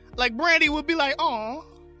like Brandy would be like, "Aw,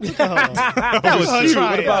 look at her." That was Look at her cute. trying.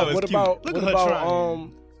 What That about was what cute. about Look what at her about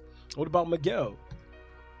trying. what about Miguel?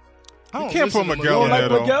 I You don't can't listen put to Miguel You in don't there,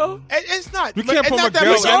 like though. Miguel? It's not. You can't it's put not that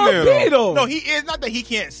Miguel He's in there, R&B though. though. No, it's not that he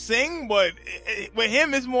can't sing, but with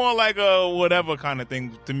him, it's more like a whatever kind of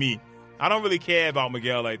thing to me. I don't really care about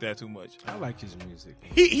Miguel like that too much. I like his music.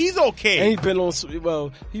 He's okay. And he's been on.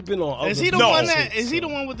 Well, he's been on. Is other he the No. one that? shit, Is he so.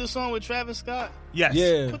 the one with the song with Travis Scott? Yes.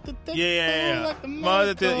 Yeah. Put the thing Yeah. down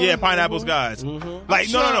like the Yeah, Pineapple Skies. Mhm. Like,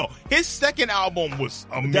 I'm no. sure- His second album was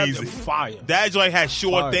amazing. Fire. That joint had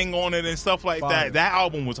Sure Fire. Thing on it and stuff like Fire. that. That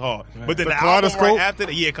album was hard. Right. But then The the album right Kaleidoscope? after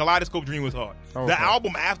that, Kaleidoscope Dream was hard. Oh, The okay.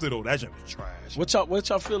 album after, though, that joint was trash. What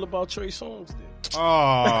y'all feel about Trey Songz then?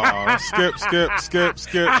 Oh, skip. Skip. Skip.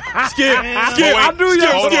 Wait, I knew skip,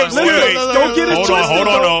 y'all. hold Skip. on, Listen, wait. don't get it Hold on, twisted.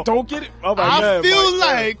 hold on. Don't get it. Oh my I man, feel Mike.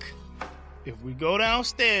 like if we go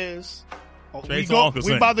downstairs, Trey we Songz could we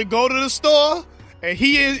sing. about to go to the store, and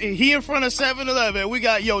he in front of 7-Eleven. We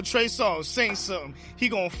got Trey Songz, sing something. He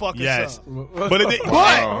gonna fuck Yes. us up. But it,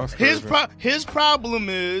 Wow, that's His crazy. his problem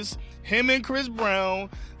is him and Chris Brown.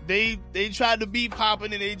 They tried to be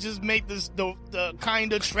popping and they just make this the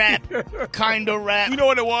kind of trap, kind of rap. you know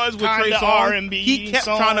what it was with Trey Kinda Songz? R&B He kept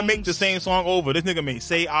trying to make the songs. same song over. This nigga made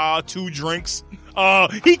Say Ah, 2 Drinks.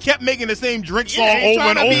 He kept making the same drink song Yeah, he over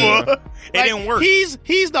and tryna be- over. It Like, didn't work.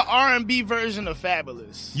 He's the R&B version of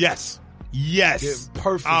Fabulous. Yes. Yes. Yeah,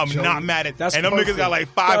 perfect, I'm Joey. not mad at That's that. And them perfect. niggas got like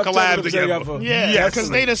 5 That's collabs what together. I'm saying. Yeah, Yes. because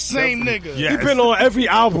they the same nigga. Yeah. He been on every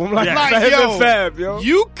album, like, Yeah. Like, Fab yo, and Fab, yo.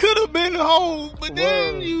 You could have been home, but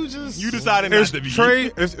then Word. you just You decided not Is to be. Trey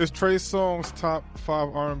Songz top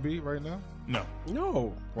 5 R&B right now? No.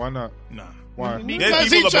 No, Why not? Nah. Why? because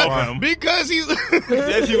people he above him. because he's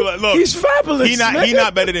There's people like, look, he's fabulous. he man.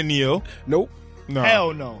 not better than Neil. Nope. No.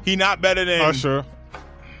 hell no. He not better than Usher.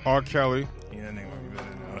 R. Kelly. Yeah, that nigga might be better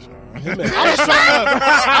than Usher.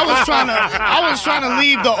 I was trying to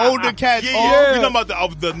leave the older cats Yeah, off. yeah. We talking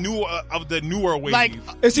about the newer wave. Like,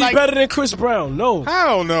 Is he like, better than Chris Brown? No.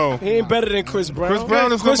 Hell no. He ain't better than Chris Brown. Chris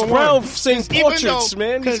Brown is Chris number Brown one. sings Even portraits, though,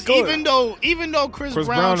 man. He's Because good. even though Chris Chris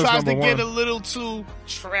Brown Brown is tries to number get one. a little too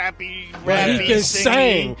trappy, But rappy, he can singy,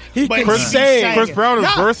 sing. He but can he be sing. singing. Chris Brown is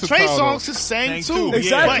Nah, versatile, Trey though. Songz can sing Sing too, too,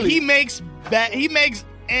 Exactly. but he makes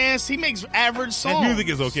average His songs. music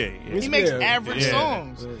is okay. He makes Yeah. average Yeah.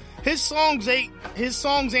 songs. His songs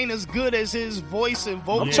ain't as good as his voice and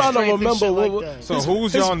vocal. I'm trying to strength and remember shit what- like that. So His-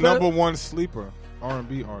 who's his y'all be- number one sleeper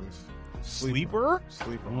R&B artist? Sleeper?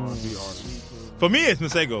 Sleeper R&B artist. For me, it's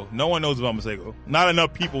Masego. No one knows about Masego. Not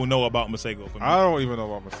enough people know about Masego for me. I don't even know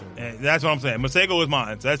about myself. And that's what I'm saying. Masego is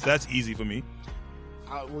mine. That's easy for me.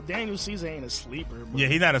 Well, Daniel Caesar ain't a sleeper. But Yeah,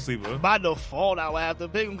 he's not a sleeper. by default, I would have to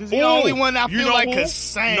pick him because he's Ooh, the only one I you feel know like who? could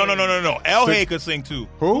sing. No. El Hay could sing too.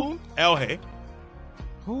 Who? El Hay.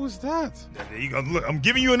 Who's that? There you go. Look, I'm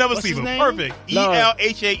giving you another What's his sleeper. name? Perfect. Nah.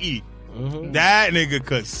 ELHAE. That nigga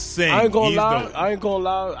could sing. I ain't gonna He's lie. dope. I ain't gonna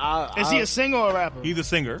lie. Is he a singer or a rapper? He's a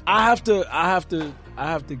singer. I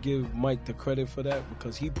have to give Mike the credit for that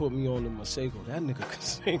because he put me on the Masego. That nigga can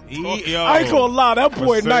sing. Yo. I ain't gonna lie, that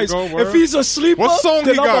boy Masego, nice. word. If he's a sleeper, What song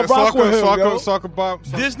then he I'ma got? rock with him, yo. Soccer Bob.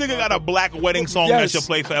 This nigga got a black wedding song Yes. that should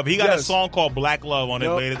play forever. He got a Yes. song called Black Love on his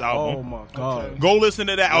Yup. latest Oh album. my god. Go listen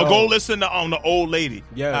to that. Or Yo. go listen to the old lady.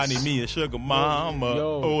 Yes. I need me a sugar mama,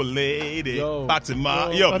 Yo. old lady, Yo. boxing ma.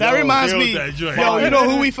 Yo. Yo, Oh, that reminds build me. that joint. Yo, you know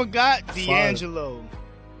who we forgot? D'Angelo.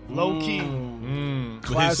 Low key. With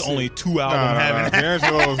his Classic. only 2 Nah, albums having.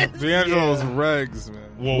 D'Angelo's regs, man.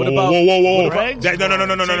 Whoa, What whoa, about- whoa, whoa, whoa, what whoa. about- That-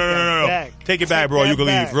 No. back. Take it back, Take bro. You that can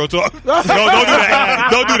leave. back. Real talk. No, don't do that.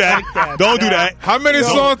 Don't do that. that Don't do back. that. How many Yo.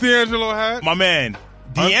 songs D'Angelo had? My man,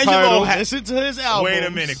 D'Angelo Untitled. had. Listen to his album. Wait a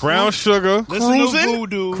minute. Brown Sugar. Listen Cruising? to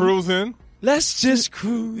Voodoo. Cruising. Let's just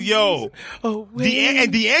cruise. Yo, away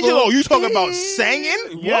and D'Angelo, you talking about from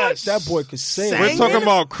singing? Yes. That boy could sing. Sang? We're talking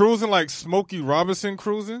about cruising like Smokey Robinson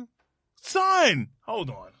cruising. Son,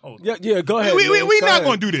 hold on. Yeah, go ahead. We man. not Go ahead.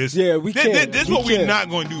 going to do this. Yeah, we can't. This We what we're can't. not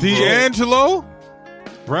going to do. bro. D'Angelo.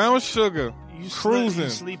 Brown Sugar. You Cruising.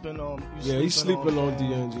 sleeping on. Yeah, he's sleeping on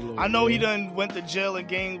D'Angelo. I know he man. done went to jail and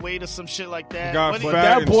gained weight or some shit like that. Got But fat.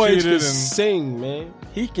 That and boy cheated can and- sing, man.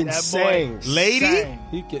 He can That boy sing. Lady? sang.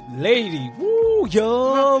 He can, lady. Woo,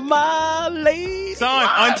 you're my lady. Son,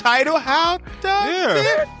 Untitled, how does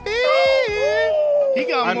Yeah. it feel? He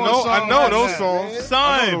got I more know. songs I know than those that. songs. I know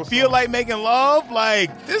Son, those feel songs. like making love?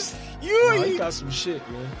 Like, this Nah, he got some shit,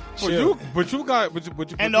 man. But you got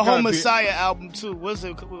And the whole Messiah album too. What's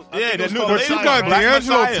it? Yeah, the new- But you Messiah, got Black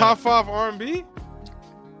D'Angelo Messiah. top 5 R&B.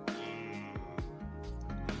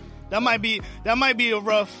 That might be a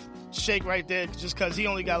rough shake right there, just because he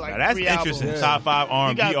only got like Now, that's 3 interesting. albums. Top 5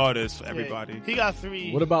 R&B got- artists for Yeah, everybody. he got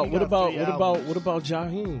 3. What about he got 3 albums. what about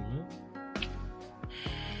Jaheim? Man?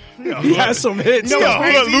 Yeah, He had some hits. You know Yeah,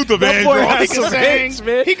 what's who crazy? Luther That boy Vandross. had He some can sing. hits,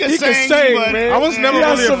 man. He can sing, but- man. I was never He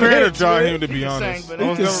has really a some fan of hits, man. Jaheim, to be He can honest. sing, but I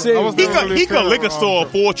was he can never- sing. I was He never could really a fan liquor of store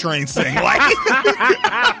R&B. 4 train sing. Like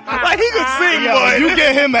he could sing, Yo, but you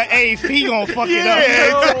get him an eighth, he gonna fuck it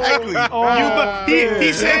up. yeah,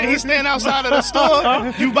 exactly. He stand outside of the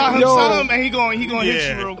store. You buy him Yo. something, and he gonna hit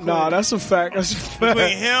Yeah. you real quick. Nah, that's a fact. That's a fact.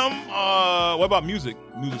 Between him, what about music?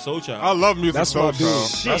 Music Soul Child. I love music. That's Soul my dude. Child.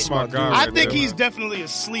 Shit. That's my guy. I right think there, he's man. definitely a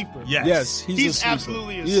sleeper. Yes. Yes, he's He's a sleeper.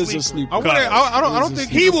 absolutely a He is a sleeper. sleeper. I don't think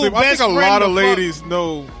He he's a will sleeper. I think best a friend lot of the fuck- ladies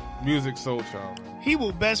know music Soul Child. He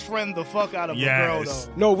will best friend the fuck out of Yes. a girl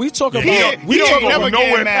though. No, we talk Yeah, about. he we don't talk go never about. get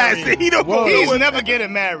nowhere married. past it. He don't go Whoa. He's nowhere. never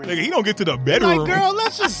getting married. Nigga, he don't get to the bedroom. Like, girl,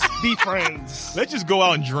 let's just be friends. Let's just go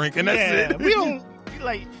out and drink, and that's Yeah, it. we don't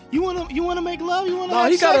like. You wanna make love? You wanna Nah,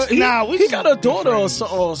 have he got sex? a Nah, we he just got a be daughter or friends.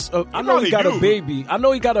 something. I know he got probably a do. baby. I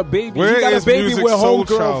know he got a baby. Where he got is a baby Music with Soul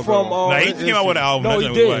homegirl Child, from. though? Nah, he came out with an album. No, That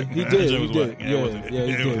he joint was did. whack. He That did. joint He was did. whack. Yeah, Yeah, it wasn't- yeah,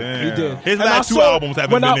 he it did. was- He did. His And last I 2 saw- albums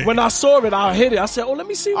haven't when been I it. when I saw it, I hit it. I said, "Oh, let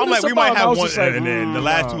me see what I'm it's like, we about." might And I have was one, just like, and then the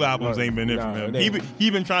last 2 nah, albums ain't been it nah, from him. it He ain't. he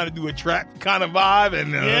been trying to do a trap kind of vibe,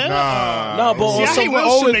 and Yeah. Nah, but See, on I some hate when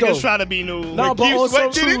real old shit niggas though. try to be new. Nah, but Keith on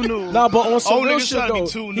some Sweat did it? Too new. Nah, but on some Old real niggas shit try to be though,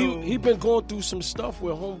 too new. he been going through some stuff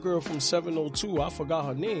with homegirl from 702. I forgot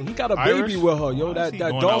her name. He got a Irish? baby with her, yo. That He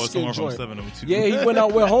going out dark with skin someone from joint. 702. Yeah, he went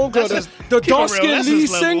out with homegirl. The keep it dark real. skin That's lead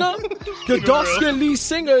his level. singer. The it dark real. skin lead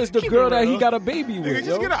singer is the Keep girl it that he real. got a baby with. Nigga, yo.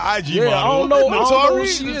 just get an IG Yeah, I model. don't know. I don't know who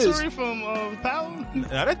Notori, she is. Notori from Power.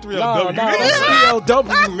 Nah, that's 3LW. Nah, nigga. that's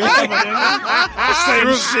ELW, man.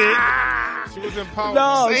 Same shit. She was in Power.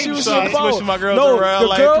 No, Same she was shit. in Power. Switching my girls No, around the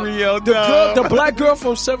like girl, 3LW. the black girl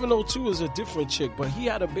from 702 is a different chick, but he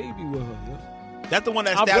had a baby with her. Yo. That's the one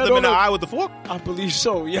that I stabbed read him in the on the- eye with the fork. I believe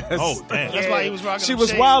so. Yes. Oh, damn. That's why he was rocking She them was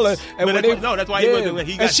shades. wildin', and But when that's they why- no, that's why he wasn't-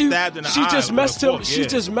 he got and stabbed in the she eye just with messed a him. fork, She yeah.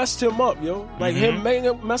 just messed him up, yo. Like Mm-hmm.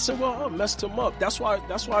 him messing with her, messed him up. That's why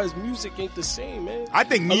his music ain't the same, man. I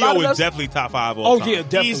think A lot Neo of is that's- definitely top 5 all Oh time. yeah,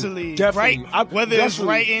 definitely, Easily. definitely. Right? Whether it's definitely.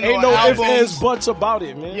 writing ain't or no ifs, albums. ands, buts about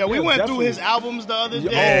it, man. Yeah, we went through definitely. his albums the other Oh,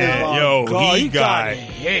 day. my Yo, God, he got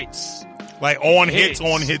hits. Like on hits, Hits.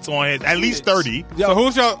 on hits, on hits. At least 30. So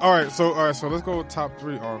who's y'all? All right, so let's go with top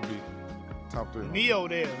 3 R&B. Top 3. Neo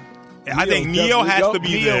there. I think Neo has to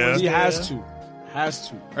be Neo there. is He there. has to. Has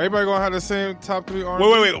to. Everybody gonna have the same top 3 R&B.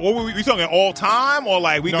 Wait. What were we talking all time or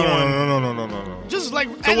like we No, going? no. Just like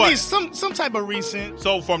So at what? least some type of recent.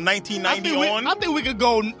 So from I 1990 think, on. I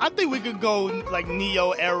think we could go like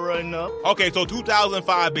Neo era and up. Okay, so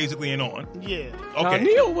 2005 basically and on. Yeah. Now, Okay.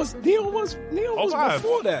 Neo was 05.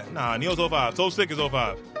 before that. Nah, Neo's 05. So sick is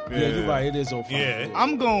 05. Yeah, you're right. It is 05. Yeah.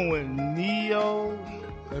 I'm going with Neo.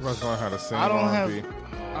 Everybody's gonna have the same I don't R&B. have.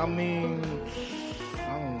 I mean, I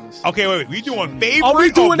don't know. Okay, wait. We doing favorite Are we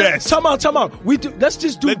or doing best? it? Time out. Let's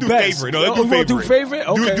just do Let's do best. favorite. No, let's do we wanna favorite. do favorite?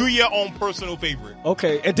 Okay. Do your own personal favorite.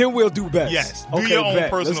 Okay, and then we'll do best. Yes. Do Okay, your own bet.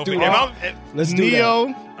 personal Let's do favorite. that. Let's do Neo,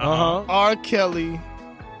 that. Uh-huh. R. Kelly,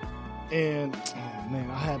 and oh man,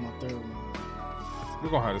 I had my third one. We're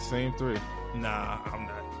gonna have the same 3. Nah, I'm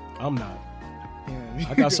not. I'm not. Yeah.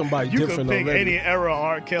 I got somebody you different could pick already. any era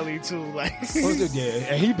R. Kelly too, like. Yeah,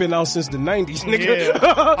 and he been out since the 90s, nigga.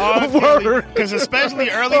 Yeah, because especially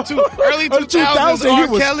early 2000s, he R.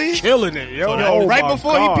 was Kelly. killing it, yo. So Oh right my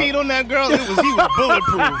before God. he peed on that girl, he was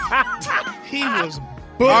bulletproof. He was bulletproof.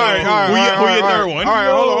 All right. Who your third one? All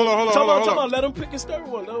right, hold on. Come on. Let him pick his third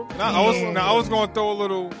one. I was gonna throw a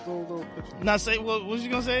little picture. Now say what was you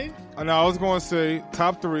gonna say? Now I was gonna say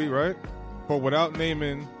top 3, right? But without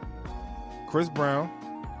naming Chris Brown,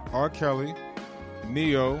 R. Kelly,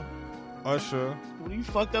 Neo, Usher. Well, you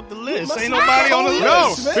fucked up the list. must Ain't have nobody on the no,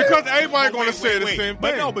 list. man. Because everybody gonna Wait, say the wait. same But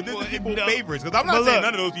thing. no, but this is people's No. favorites because I'm not But saying look,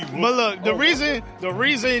 none of those people. But look, the reason,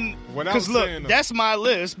 Without because look, saying that. that's my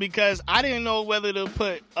list because I didn't know whether to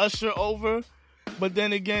put Usher over, but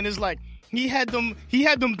then again, it's like he had them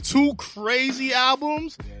 2 crazy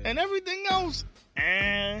albums and everything else.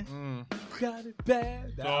 Got it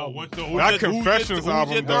bad. That Confessions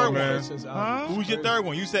album, your though, third man. one? Huh? Who's your third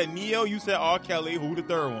one? You said Neo. You said R. Kelly. Who the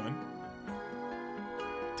third one?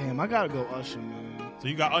 Damn, I gotta go Usher, man. So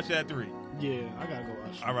you got Usher at 3. Yeah, I gotta go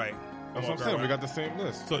Usher. All right. That's what I'm saying. We got the same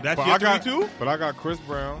list. So that's But your I got, 3 too? But I got Chris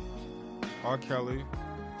Brown, R. Kelly,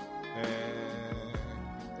 and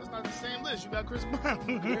that's not the same list. You got Chris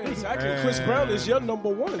Brown. Yeah, exactly. Chris Brown is your number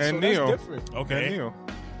one, so Neo. that's different. Okay. And Neo.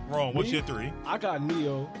 Ron, what's Me? your 3? I got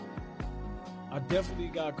Neo. I definitely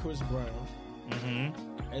got Chris Brown.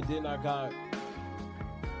 Mm-hmm. And then I got...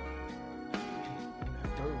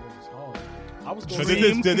 That third one is hard. I was going So to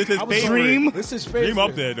this is I was favorite. Dream. This is favorite. Dream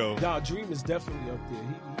up there, though. Nah, Dream is definitely up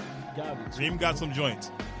there. He got it. Dream got some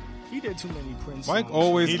joints. He did too many Prince Mike songs.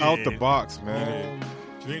 always He out did. the box, man.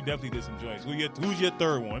 Dream definitely did some joints. Who's your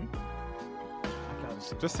third one? I gotta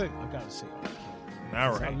say, Just say. I gotta say R. Kelly.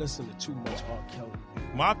 All 'Cause I right. listen to too much R. Kelly.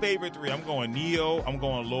 My favorite 3, I'm going Neo, I'm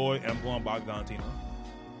going Lloyd, and I'm going Bobby Valentino.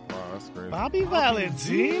 Wow, that's crazy. Bobby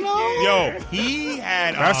Valentino. Yo, he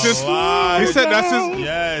had That's a his. lot. He said that's his.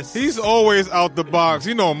 Yes. He's always out the box.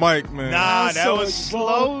 You know, Mike, man. Nah, that So was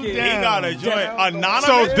slow He down. got a joint. Anonymous.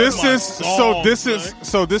 So is this my is song, son.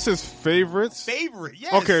 so this is favorites. favorite.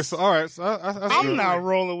 Yes. Okay, so all right, so that's I'm good. not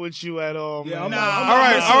rolling with you at all, man. Yeah, I'm Nah. not, I'm All not right,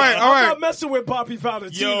 messing- all right, all I'm right. not messing with Bobby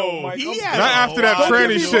Valentino, Yo, Mike. he I'm- had Not after that Don't get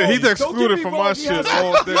tranny me shit. wrong. He's Don't excluded get me from wrong. my He shit has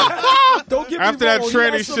all day. Don't get me After that wrong. He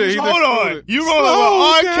tranny has some shit, he joints. just- Hold on. excluded. You rolling with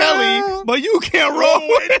R. Slow Kelly, down. but you can't roll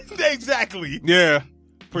with Exactly. Yeah,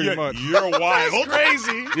 pretty You're, much. You're wild. That's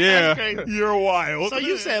crazy. Yeah. That's crazy. You're wild. So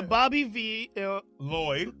you said Bobby V.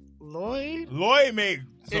 Lloyd. Lloyd? Lloyd made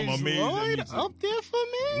some Is amazing Lloyd music. up there for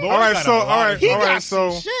me? Lloyd All right, got so a lot all right, of He shit. all right, got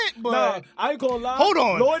some so shit, but Nah, I ain't gonna lie. hold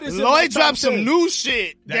on. Lloyd is in my Lloyd top dropped some 10. new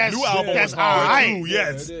shit. That new album that's was hard alright. too.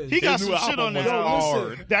 Yes, Yeah, it is. He got His some new shit album on was that.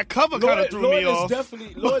 hard. That cover kind of threw me off.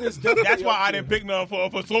 Lloyd is definitely. That's why up I there. didn't pick none for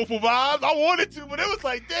Soulful Vibes. I wanted to, but it was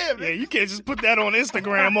like, damn. Yeah, you can't just put that on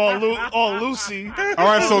Instagram all Lucy. all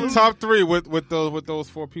right, so top 3 with those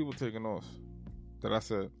 4 people taking off that I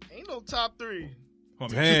said. Ain't no top 3. I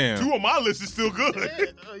mean, Damn. Two of my lists is still good.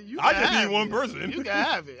 You I can just have need one it. person. You can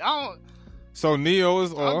have it. I don't. So Neo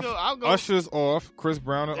is off, I'll go. Usher's off, Chris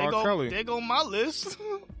Brown and R. Kelly. There go my list.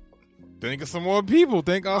 Think of some more people.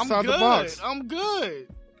 Think outside I'm good. the box. I'm good.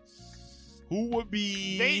 Who would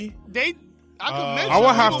be? They. I could mention I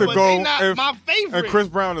would have people, to but go they not if- my favorite. And Chris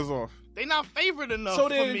Brown is off. They not favorite enough. So for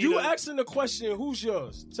then me you to, asking the question, who's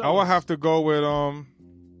yours? Tell I would us. have to go with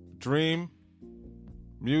Dream,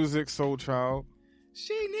 Music, Soul Child.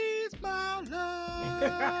 She needs my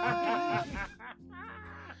love.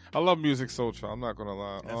 I love Music, Soul Child. I'm not gonna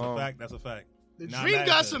lie. That's a fact. That's a fact. The Not Dream mad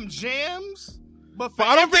got at some jams, but, for But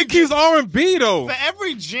I don't every think he's R&B though. for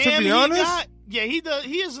every jam be he honest, got. Yeah, he does.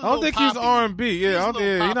 He is. I don't think he's R&B. Yeah, I don't,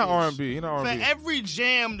 yeah, he's not R&B. R&B. He's not For R&B. every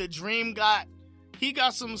jam the Dream got, he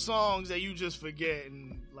got some songs that you just forget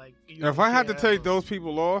and like. You If don't I had to care take ever. those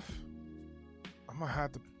people off, I'm gonna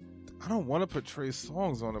have to. I don't want to put Trey's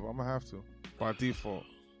songs on it, but I'm gonna have to by default.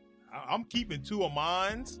 I'm keeping 2 of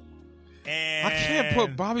mine. And I can't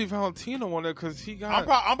put Bobby Valentino on there because he got.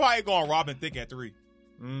 I'm probably going Robin Thicke at 3.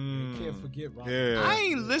 Can't forget Robin. Yeah. I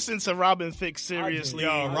ain't listened to Robin Thicke seriously.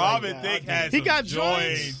 Yo, I like Robin that. Thicke I has He some got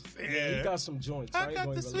joints. joints. Yeah, he got some joints. I ain't got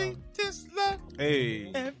gonna the even lie. sweetest love.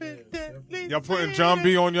 Hey, Evidently y'all putting John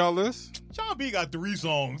B on y'all list? John B got 3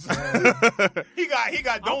 songs. he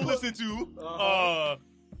got Don't put- Listen to.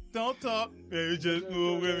 Don't Talk. Baby, just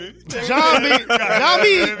move with me. John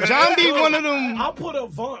B, one of them. I'll put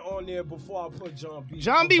Avant on there before I put John B.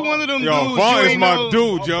 John B, one of them Yo, dudes. Vaughn you is ain't my know,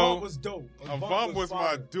 dude, Avant yo. was dope. Avant was my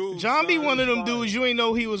fire. dude. John B, son. one of them fire. dudes. You ain't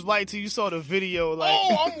know he was white till you saw the video. Like,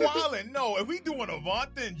 Oh, I'm wildin'. No, if we doing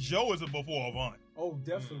Avant, then Joe is before Avant. Oh,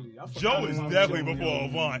 definitely. I forgot Joe is about definitely Joe, before yo.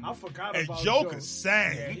 Avant. I forgot And about Joe Joe. could sing.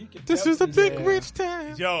 Yeah, he could This is a definitely big sing. rich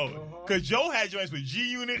town. Yo, because Joe had joints with G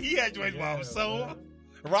Unit. He had joints by Yeah, himself. yeah.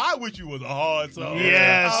 Ride With You was a hard song.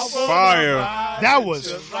 Yes. Fire. that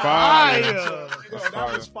was Fire. fire. Yo,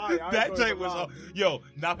 that was fire. I ain't That gonna tape was lie. yo,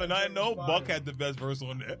 not for nothing, no. Buck had the best verse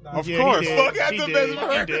on there. Of Yeah, course. he did. Fuck had He the did.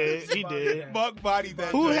 best He did. He did. Buck bodied that.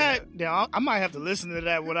 Who joint. had? Yeah, I might have to listen to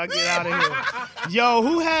that when I get out of here. Yo,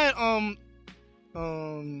 who had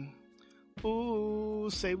ooh,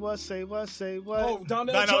 say what? Oh,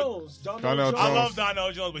 Donnell Donnell- Jones. Donnell Donnell Jones. I Jones. love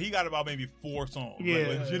Donnell Jones, but he got about maybe 4 songs, Yeah.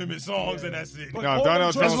 like legitimate songs, and that's it. But Nah, all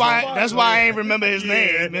Donnell them Jones- joints That's was why I fire. ain't remember his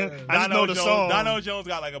name. Man. I just know the Jones, song. Donnell Jones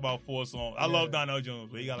got like about 4 songs. I love Donnell Jones,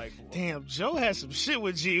 but he got like 4. Damn, Joe had some shit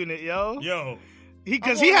with G Unit, yo. Yo,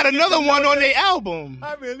 Because he had another one on their album.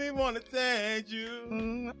 I really want to thank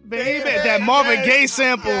you. Baby, that Marvin Gaye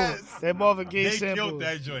sample. Yes. That Marvin Gaye They sample. killed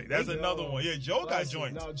that joint. That's another one. Yeah, Joe got Classic.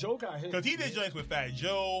 joints. No, Joe got hit. Because he did joints with Fat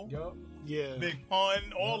Joe, Yup. Yeah. Big Pun,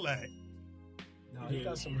 all that. Nah, he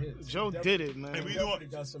got some hits. Joe He did it, man. And we definitely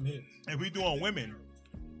got some hits. And we doing women.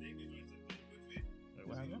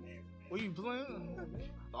 What you playing?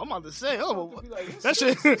 I'm about to say, oh, Be like, that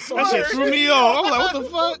shit threw me off. I'm like, what the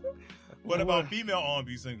fuck? What about female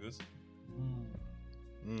R&B singers?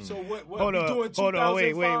 So what Hold we on, doing hold on,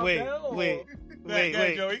 wait, 2005 now, or- wait. Go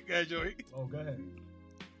ahead, Joey. Go ahead, Joey. Oh, go ahead.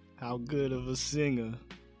 How good of a singer?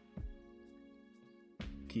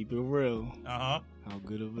 Keep it real. Uh-huh. How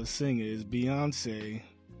good of a singer is Beyonce?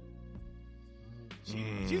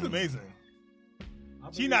 She's amazing.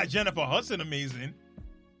 She's not Jennifer Hudson amazing,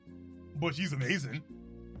 but she's amazing.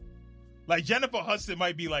 Like, Jennifer Hudson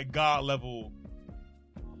might be like God level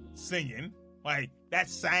singing. Like,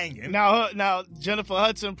 that's singing. Now Jennifer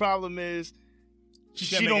Hudson problem is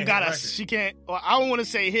she don't got a, she can't, or I don't want to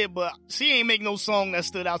say hit, but she ain't make no song that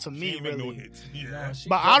stood out to She me ain't make really. no hits. Yeah. Nah, she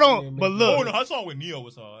But I definitely don't- ain't but make- look. Oh, no, her song with Neo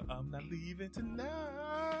was hard. I'm not leaving tonight.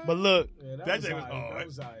 But look, Yeah, that That was shit was alright. hard. That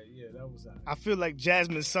was alright. Yeah, that was alright. I feel like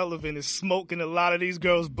Jasmine Sullivan is smoking a lot of these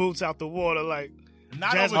girls' boots out the water. Like,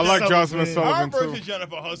 Not Jasmine over I like Jasmine Sullivan. Her Sullivan versus too.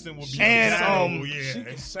 Jennifer Hudson would be And, oh, She yeah.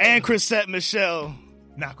 can sing. and Chrisette Michelle.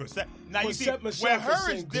 Not Chrisette. Now you see, Chrisette Michelle where can her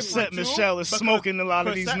sing is too. different Chrisette too, Michelle is because smoking a lot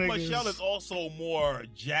of these Chrisette niggas. Michelle is also more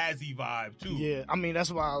jazzy vibe too. Yeah, I mean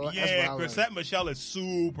that's why. That's Yeah, why I like. Chrisette Michelle is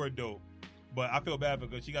super dope. But I feel bad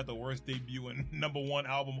because she got the worst debut and #1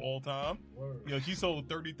 album all time. Word. You know, she sold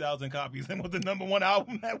 30,000 copies and was the #1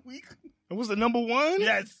 album that week. It was the #1.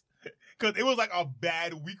 Yes. Because it was like a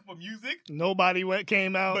bad week for music. Nobody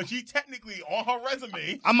came out. But she technically, on her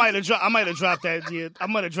resume, I might have dropped that. Yeah, I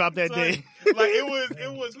might have dropped that son, day. like it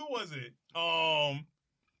was, who was it?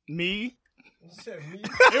 Me. You said me?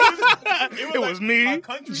 It It like was me, a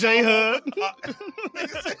country J album. Hud. You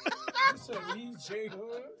said me, J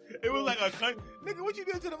Hood? It was like a country. Nigga, what you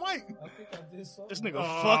did to the mic? I think I did something. This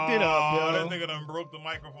nigga fucked it up, yo. That nigga done broke the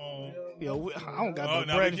microphone. Yo, I don't got Oh, the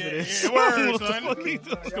now bread we for can't- this. yeah, word, What the son. fuck he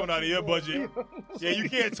doing? It's coming out of your budget. Yeah, you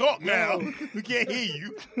can't talk now. We can't hear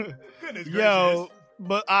you. Goodness Yo, gracious.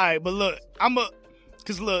 but alright, but look,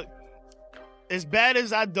 cause look, as bad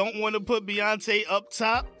as I don't want to put Beyonce up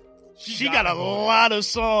top, she got a lot of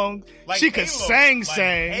songs. Like she could Halo. sang. Like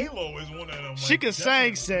Halo is one of them. She like, could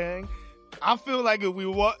definitely. sang. I feel like if we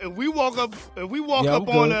walk up Yeah,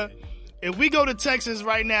 on I'm her, if we go to Texas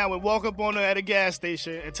right now and walk up on her at a gas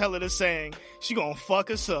station and tell her to sing, she gonna fuck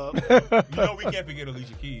us up. You know, we can't forget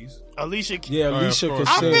Alicia Keys. Alicia Keys. Yeah, Oh, yeah, Alicia of can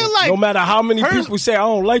course. sing. I feel like no matter how many her- people say I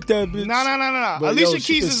don't like that bitch. No. But, Alicia yo,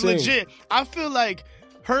 she Keys can is sing. legit. I feel like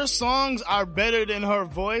her songs are better than her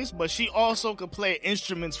voice, but she also could play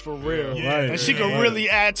instruments for real. Yeah, Right. And she could right.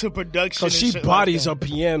 really add to production. Cause and she shit bodies like a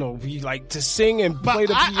piano. We like to sing and But play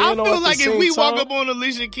the I piano. feel at like the if same we walk time. up on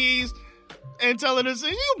Alicia Keys and tell her to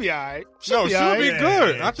sing, she'll be all right. No, she'll all be right.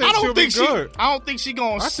 good. Yeah. I think I don't she'll think be good. I don't think she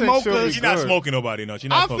gonna I think smoke she'll be us. She's not Good. smoking nobody, no.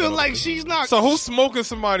 She's not I smoking feel like nobody. she's not. So who's smoking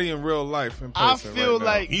somebody in real life? In I person feel right now?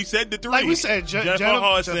 like, He said the three. like we said, Jennifer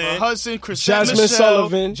Hudson, Chrisette Jasmine Michelle,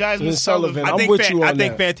 Sullivan, Jasmine Jasmine Sullivan. Sullivan. I'm with you on I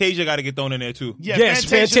think that. Fantasia got to get thrown in there too. Yeah, Yes,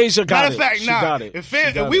 Fantasia got Matter it. of fact, She nah, got it. If, She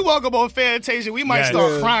got if we it. walk up on Fantasia, we might Yes.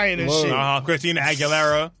 start Yeah, crying and word. shit. Christina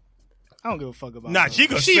Aguilera. I don't give a fuck about Nah, her. she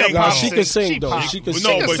could She a sing, pop though. She could sing, though. pop. She could No, She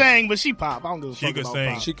sing. could but- sing, but she pop. I don't give a She fuck could about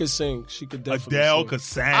sing. pop. She could sing. She could definitely Adele sing. could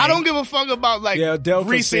sing. I don't give a fuck about like Yeah, Adele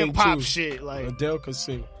could recent sing, pop too. shit. Like Adele could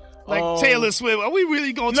sing. Taylor Swift. Are we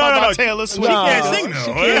really gonna No, talk no, about no. Taylor She Swift? can't sing, though. She Get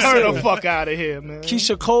can't Get her sing. the fuck out of here, man.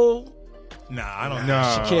 Keisha Cole, Nah, I don't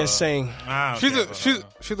Nah. know. she can't sing. I don't She's care a about she's her.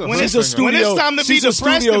 she's a When hood it's a singer. When it's time to be She's a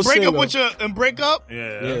depressed studio and break up singer. with you and break up,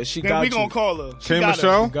 Yeah. Yeah, she then got we you. gonna call her. She K. got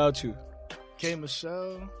Michelle? She got you. K.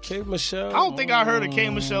 Michelle. K. Michelle. I don't think I heard a K.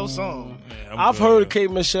 Michelle song. Yeah, I'm I've good. heard of K.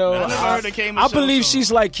 Michelle. I never heard of K. I Michelle believe song.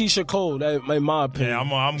 she's like Keisha Cole. That, in my opinion. Yeah,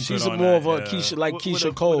 I'm She's good on more that, of a yeah. Keisha, like With Keisha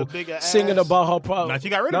a Cole, bigger singing ass. about her problem. Nah, she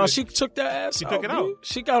got rid of No, it. she took that ass. She took it B. out.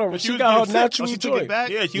 She got her. But she She was got her getting sick. natural Oh, she took joint. it back?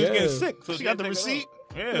 Yeah, she was Yeah. getting sick. So She got the had to take receipt? it out.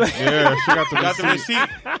 Yeah. Yeah, she got the Got the receipt.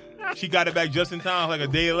 receipt. She got it back just in time, like a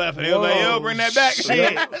day left. And they was like, Whoa. yo, bring that back. Shit.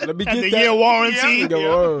 Let me Had get the that. year warranty. Yeah. The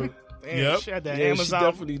word. Damn, Yep. she had that Yeah, she Amazon.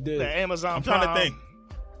 definitely did. The Amazon. I'm trying to Prime. think.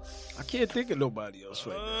 I can't think of nobody else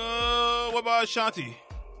right now. What about Ashanti?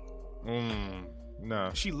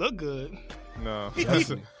 No, She look good. no.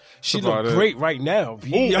 That's She about look it. great right now. B.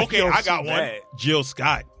 Ooh, I okay, don't I got see one. that. Jill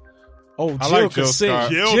Scott. Oh, I Jill like can Jill sing.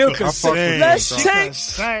 Scott. Jill Jill can can sing. sing. Let's She take can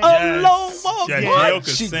sing. a Yes. long walk. Yeah, What? Jill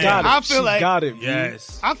can She sing. got it. I feel she like- got it. B.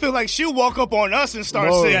 Yes. I feel like she'll walk up on us and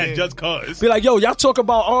start Whoa. singing. Yeah, just cause. Be like, yo, y'all talk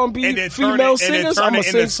about R&B And then turn female it, and then singers? turn I'm it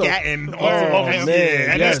gonna into sing some. scatting. Oh, man. man.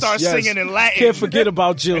 And then start yes. singing in Latin. Can't forget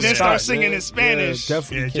about Jill And then Scott. start singing man. in Spanish. Yeah,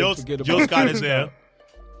 definitely Yeah, can't Jill, forget about Jill Scott is Jill there.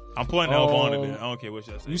 I'm putting Elvana Oh. there. I don't care what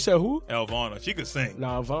y'all say. You said who? Elvana. She could sing.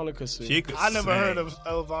 Nah, Ivana could sing. She could I never sing. heard of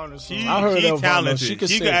Elvana's song. She, I heard she Elvana. talented. She She could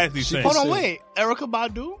could sing. actually She sing. could Hold on, sing. wait. Erica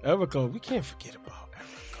Badu? Erica, we can't forget about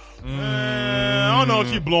I don't know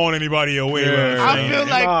if she blowing anybody away. Yeah. with her I singing. feel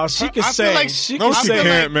like Nah, she can I feel sing. like She No, can she sing.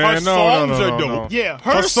 can't, man. her No, songs no, are no, dope. no. yeah,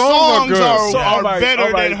 Her her songs songs are good. are, So, all right, better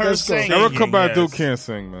all right, than her let's go. singing. Erica Singing, Badu yes. can't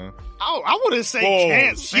sing, man. I wouldn't say Whoa,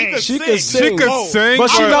 can't she sing. could She sing. can sing. She could Whoa. sing, But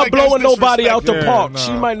she feel not like blowing that's nobody out the disrespectful. park. Yeah,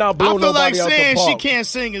 She nah. might not I blow feel like nobody out the saying she park. can't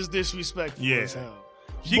sing is disrespectful Yeah. as hell.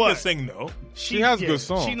 She But can sing though. She has good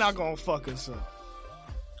songs. She not gonna fuck herself.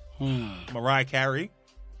 Mariah Carey.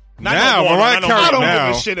 Now, no more, Mariah not no Carey more. I don't now.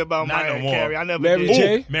 give a shit about Not no Mariah more. Carey. I never Mary did.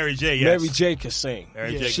 J? Mary J. Yes. Mary J can sing.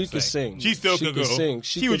 Mary J. She can sing. She still She could can go. sing.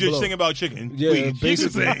 She She was can just blow. singing about chicken. Yeah, Please, she could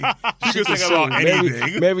basically. sing. She could can sing about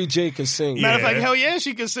anything. Mary J can sing. Yeah. Matter of fact, hell yeah,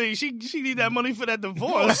 she can sing. She need that money for that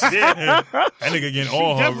divorce. Yeah. That nigga getting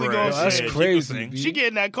all her definitely bread. gonna That's sing. She could crazy, sing. B. She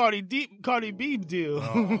getting that Cardi B deal.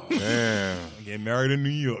 Damn. Getting married in New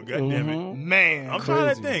York. God damn it. Man, I'm trying to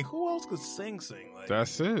Crazy. think. Who else could sing? Like,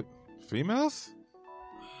 That's it. Females?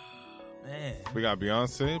 man. We got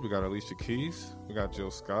Beyonce. We got Alicia Keys. We got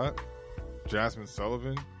Jill Scott. Jasmine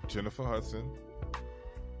Sullivan. Jennifer Hudson.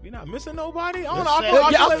 We not missing nobody? I don't That's know.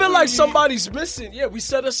 it. Yeah, I feel like somebody's missing. Yeah, we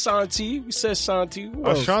said Ashanti. We said Ashanti. Who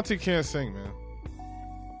else? Ashanti can't sing, man.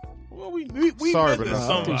 Well, we Sorry, missing but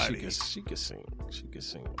Nah, I think somebody. she can sing. She can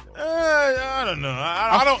sing. I don't know.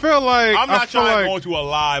 I don't feel like I'm not I feel trying to like, go to a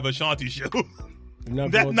live Ashanti show.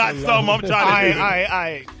 Not That's going not to something I'm trying to do.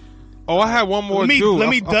 I. Oh, I had one more Let me dude. let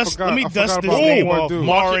me I dust forgot- I this forgot about name one more off. dude.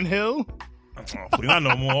 Lauryn Hill. Oh, please, not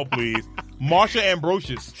no more, please. Marsha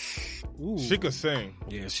Ambrosius. Ooh. She could sing.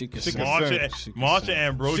 Yeah, she can She sing. can sing. Marsha, Marsha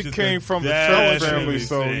Ambrosius. She came could from the Church definitely family,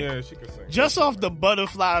 so sing. yeah, she could sing. Just off the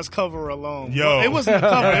Butterflies cover alone. Yo. Well, it wasn't the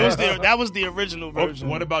cover. It was that was the original Oh, version.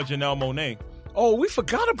 what about Janelle Monáe? Oh, we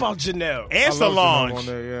forgot about Janelle. And I love Janelle Solange.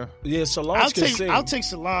 Monáe, yeah. Yeah, Solange can sing. I'll take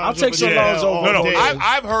Solange. I'll take over Solange Janelle over all No, day.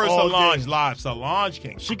 I've heard All Solange day. live. Solange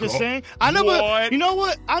can She could go. sing. I never. What? You know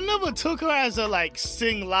what? I never took her as a like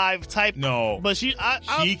sing live type. No. but she Can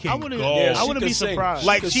I wouldn't. go. Yeah, I she wouldn't can be sing. surprised.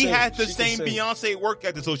 Like could she sing. has the She same can sing. Beyonce work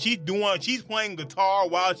ethic, so she's playing guitar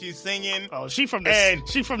while she's singing, oh, she from And-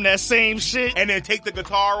 that same shit. and then take the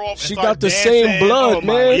guitar off. And She start got the dancing. same blood, Oh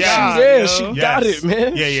my man. God, She, yo. she got Yes. it,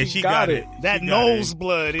 man. Yeah, she got it. that She got nose it.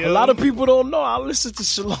 blood. A lot of people don't know. I listen to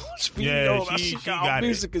Solange. Yeah, Yo, she her got it.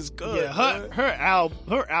 music is good. Yeah, man.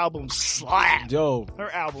 her album slap. Yo,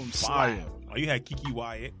 Her album fire. slap. Oh, you had Kiki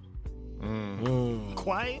Wyatt.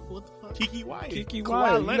 Quiet. What the fuck? Kiki Wyatt. Kiki Kawhi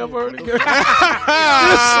Wyatt. You Leonard. never heard of her?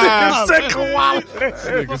 Ah, This nigga said man. Kawhi.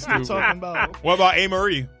 Nigga What you stupid. talking about? What about A.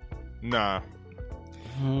 Marie? Nah.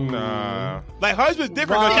 Nah. Like hers was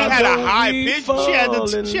different because she had a high pitch. She had Fall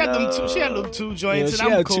in them two Yeah, joints, she and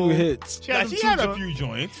I'm had cool. two hits. She Nah, had, them she two had a joints. few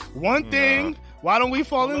joints. One thing. Why don't we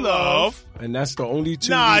fall in love? And that's the only two.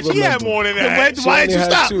 Nah, we she had remember. more than that. She Why'd only you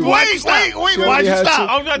had stop? two. Why'd you Wait, stop? wait, She why'd only you had stop? two. I'm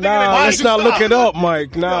trying to think of Nah, it. Why'd let's you not stop? look it up,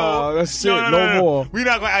 Mike. Nah, that's it. No No. more. We're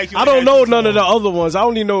not going to ask you. I don't know none of the other ones. I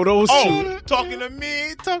only know those Oh, two. talking to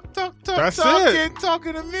me, talk, That's talking,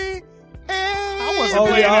 talking to me. I wasn't Oh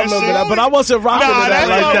playing yeah, I that remember shit. that, but I wasn't rocking Nah, to that that's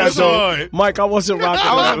like not that what's though. on. Mike, I wasn't rocking I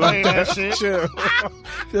to wasn't that playing like that that. shit.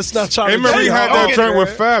 Chill. Just not trying Hey, to Marie get had you. that Okay, joint with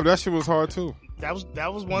man. Fab. That shit was hard too. That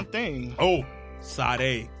was one thing. Oh,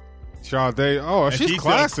 Sade. Sade. Oh, And she's she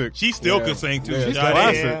classic. She still Yeah. could sing too. Yeah, Sade. she's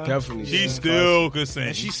classic. Yeah. Definitely. She yeah. still could sing.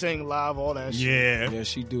 And she sang live all that shit. Yeah. Yeah,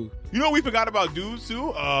 she do. You know what we forgot about dudes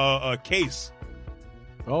too? Case.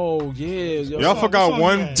 Oh yeah. Yo, Y'all song- forgot what song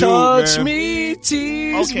one you dude, had? touch man. me,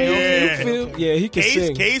 tease Okay, me. okay, You feel? Yeah, he can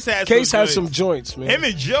sing. Case has Case some had good- some joints, man. Him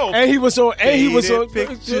and Joe. And he was on. And he was on.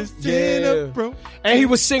 Pictures in a Yeah. bro- And he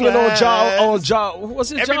was singing on Ja. Who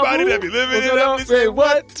was it? Ja Everybody Rule? that be living Was it up and Wait, say,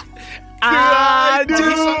 what? I do.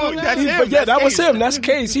 That's He- him. but yeah, That's that was Case. him. That's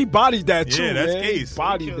Case. He bodied that Yeah, too, that's man. Case. He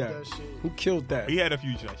bodied Killed that. that shit. Who killed that? He had a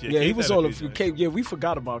few joints. Yeah, he Case was had on a few. joints. Case. Yeah, we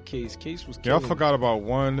forgot about Case. Case was Y'all killing. forgot about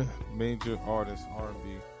one major artist,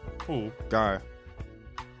 R&B Who? guy.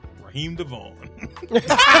 Raheem Devon.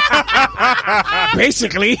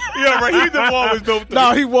 Basically. Yeah, Raheem Devon was dope. too.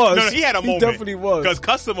 No, he was. No, he had a He moment. definitely was. Because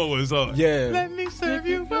Customer was Yeah. Let me serve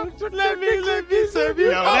you. Let me serve you.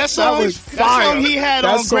 Yo, that song, was that fire. song he had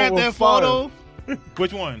That on song Grand was Theft fire. Auto.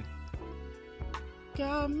 Which one?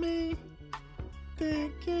 Got me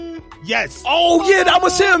thinking. Yes. Oh yeah, that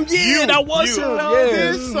was him. Yeah, You, that was you. him. Know Yeah.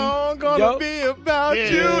 this song gonna Yup. be about Yeah.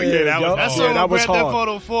 you. Yeah, that Yup. was That hard. song Yeah, that on was Grand Theft hard.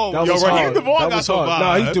 Auto 4. That Yo, was Raheem hard. Devon That got was some hard.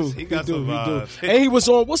 Nah, he vibes. do. He He got do. some He do. vibes. And he was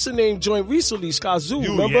on what's the name joint recently? Skyzoo.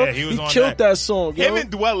 You, Remember? yeah, he was on killed that song. Him yo.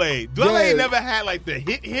 and Dwelle. Dwelle Yeah. never had like the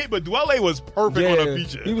hit, but Dwelle was perfect on a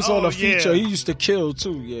feature. He was Oh, on a feature. yeah. He used to kill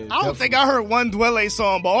too. Yeah. I don't think I heard one Dwelle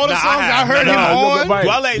song, but all the Nah, songs I heard Nah, him no, on. but right.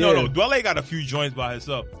 Dwelle, Yeah. no. Dwelle got a few joints by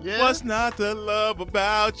himself. Yeah. What's not to love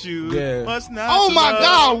about you? Yeah. What's not Oh to my love?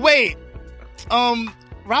 God! Wait,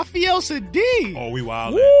 Raphael Sadiq. Oh, we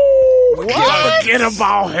wild. What? Forget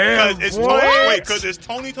about him. Because it's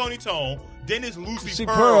Tony Tone. Then it's Lucy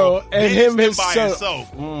Pearl, and then him it's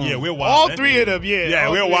himself. Yeah, we're wildin'. All three of them, yeah. Yeah,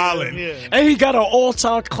 we're wildin'. Yeah. And he got an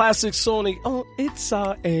all-time classic song. Oh, it's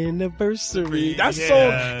our anniversary. That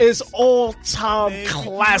song is all-time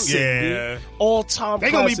classic. Yeah. Dude. All-time They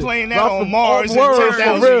classic. gonna be playing that on Mars in word,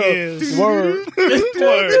 10,000 for real. years. Word.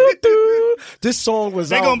 This song was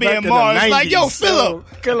They out gonna be back in in Mars. the 90s. Like, yo,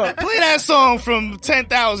 Philip, Killer. play that song from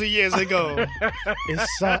 10,000 years ago.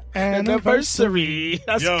 It's our Anniversary.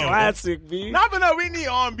 That's Yo. classic, B. Nah, but no, we need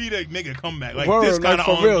R&B to make a comeback. Like Word, this kind like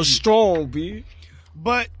of for real, R&B. strong, B.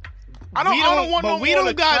 But I don't want but no we more don't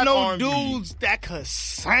of the got trap no R&B. dudes that could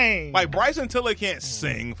sing. Like Bryson Tiller can't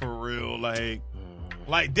sing for real. Like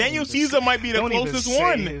Daniel Caesar might be the Don't even closest say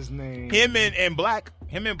one. his name. Him and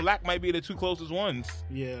Black might be the two closest ones.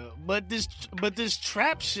 Yeah, but this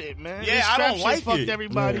trap shit, man. Yeah, this I trap don't shit like fucked it.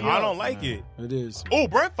 everybody Yeah. up. I don't like it. It is. Oh,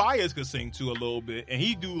 Brent Fayez could sing too a little bit, and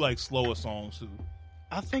he do like slower songs too.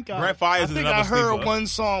 I think Brent Fayez is another heard sleeper. one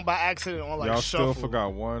song by accident on like Y'all shuffle. still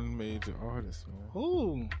forgot one major artist, man.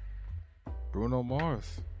 Who? Bruno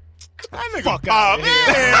Mars. That nigga Fuck pop, outta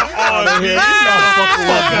here.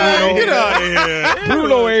 man. Get out of here.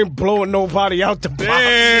 Bruno ain't blowing nobody out the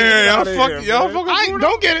box. Y'all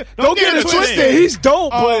Don't get it. Don't get it twisted. He's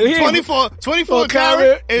dope, but he ain't- 24 Oh, Karat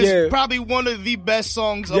Karat? is Yeah. probably one of the best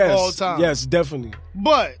songs of yes, all time. Yes, definitely.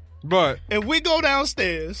 But if we go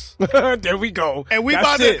downstairs There we go. and we That's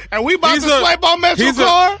about it. to swipe our Metro he's a-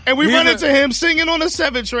 card and we he's run a- into him singing on the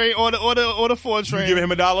 7 train or the 4 You train, giving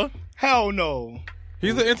him $1? hell no.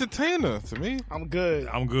 He's an entertainer to me. I'm good.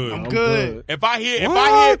 I'm good. I'm good. If I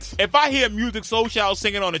hear Music Soul Child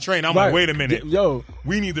singing on the train, I'm Right. like, wait a minute. Yo,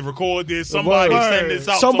 We need to record this. Somebody Word. send this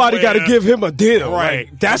out. somebody got to somewhere. give him a deal. Right.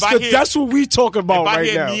 Like, that's If I hear- that's what we talking about If I right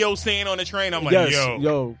hear now. Neo singing on the train, I'm like, Yes,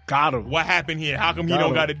 yo, got him. what happened here? How come he Got don't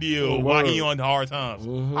him. got a deal? Why he on the hard times?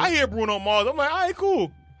 I hear Bruno Mars. I'm like, all right,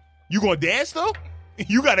 cool. You gonna dance though?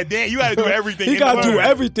 You gotta dance. You gotta do everything. He in got to the do moment.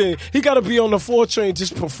 everything. He got to be on the 4 train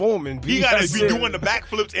just performing. B. He gotta That's be it. doing the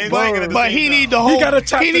backflips and Word. singing at the But same he time. need the whole gotta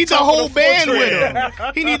tap he the need the top of whole the band foot with train.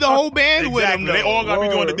 him. He need the whole band with him Exactly. though. They all gotta be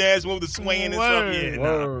doing the Word. dance move, the swaying and stuff. Word. Yeah, nah.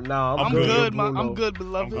 Word. Nah, I'm good. good, with man. Bruno. I'm good,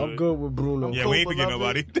 beloved. I'm good with Bruno. Yeah, cool, we ain't forgetting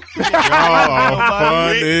beloved. nobody. Y'all are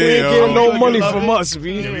funny. He ain't getting no Good, money beloved. from us,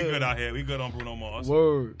 B. Yeah, we good out here. We good on Bruno Mars.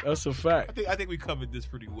 Word. That's a fact. I think we covered this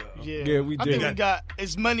pretty well. Yeah, we I think did. we got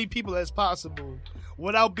as many people as possible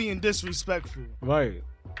without being disrespectful. Right.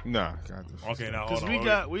 Nah, got this. Okay, now Because hold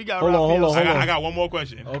on. we got Hold on, Raphael hold on, hold I got one more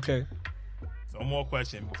question. Okay. One more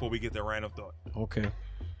question before we get to random thought. Okay.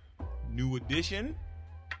 New Edition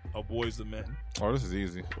or Boys the Men? Oh, this is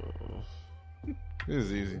easy. This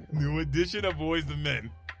is easy. New Edition or Boys the Men?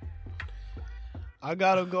 I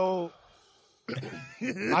gotta go.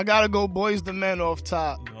 I gotta go. Boys the Men off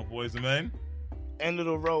top. You know Boys the Men? End of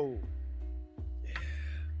the road.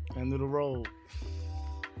 End of the road.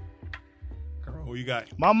 Girl, who you got?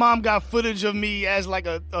 My mom got footage of me as like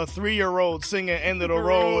a 3-year-old singing "End of the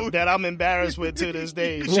Road" that I'm embarrassed with to this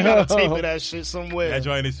day. She got a tape of that shit somewhere. That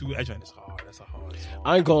joint is hard. That's a hard song.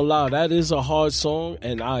 I ain't gonna lie, that is a hard song,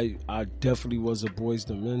 and I definitely was a Boys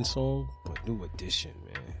the Men song, but New Edition,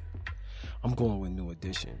 man. I'm going with New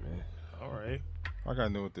Edition, man. All right. I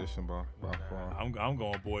got New Edition by far. I'm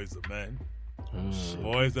going Boys the Men. Mm.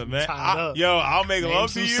 Boys the Men. Tied up. Yo, I'll make Name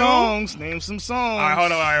love some to you. songs. Name some songs. All right,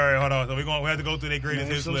 hold on. All right, hold on. So we have to go through their greatest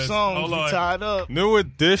Name hits some list. songs. Hold We on. tied up. New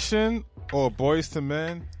Edition or Boys to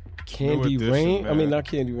Men? Candy Edition, Rain? I man. mean, not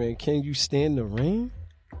Candy Rain. Can You Stand the Rain?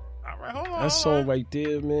 All right, hold on. That song right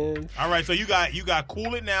there, man. All right, so you got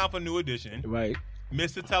Cool It Now for New Edition. Right.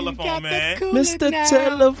 Mr. Telephone Man. Mr.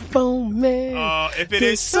 Telephone Man. If it There's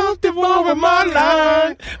is something wrong with my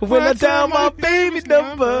line. When I dial my baby's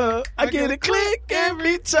number, I get a click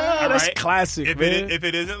every time. All That's right. classic, if man.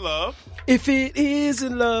 it isn't love, If it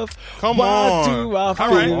isn't love, Come why on. do I feel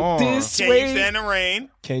right. this Can way? You Stand the Rain?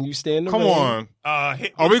 Can you stand the Come rain? on.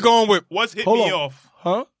 Hit, Are we going with? What's Hit Hold Me on. Off?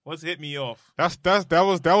 Huh? What's Hit Me Off? That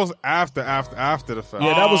was after the fact.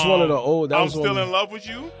 Yeah, that was one of the old. That I'm was Still one of in Love with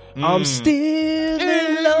You? I'm still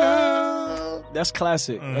in love. That's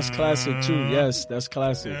classic. That's classic too. Yes, that's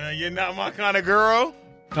classic. You're Not My Kind of Girl?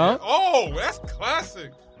 Huh? Oh, that's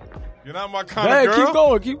classic. You're not my kind Hey, of girl. keep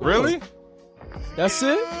going. Keep going. Really? That's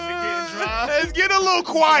it. It's getting a little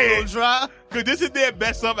quiet. Dry. Because this is their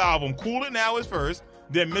best of album. Cool It Now is first.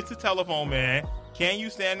 Then Mr. Telephone Man. Can You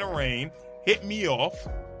Stand the Rain? Hit Me Off.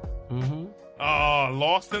 Mm-hmm.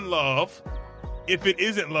 Lost in Love. If It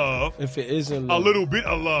Isn't Love. If it isn't A love, Little Bit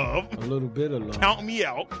of Love. a little bit of love. Count Me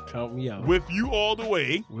Out. Count me out. With You All the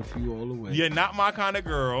Way. With you all the way. You're Not My Kind of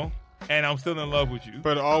Girl. and I'm still in love with you.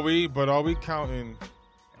 But are we counting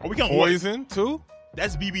Are we counting Poison too?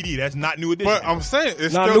 That's BBD. That's not New Edition. But I'm saying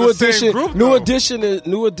it's Now, still New the same Edition, group. New though. Edition is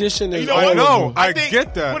New Edition is. You know all what? of No, them. I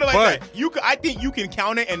get that, Put it like but- that. I think you can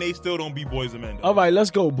count it, and they still don't be Boys and Men. Though. All right, let's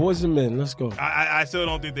go, Boys and Men. Let's go. I still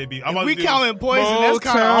don't think they be. I'm If about we to do- counting Poison, that's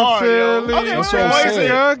kind of Motown hard, yo. Philly, Okay, That's what I'm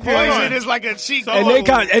saying. Poison is like a cheat So-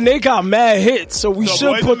 code. And they got mad hits, so we So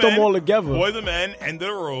should Boys put and them Men, all together. Boys and Men, End of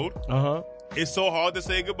the Road. Uh-huh. It's so hard to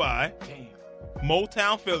say goodbye.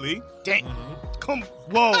 Motown Philly. Damn. Come,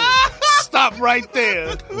 whoa. Stop right there.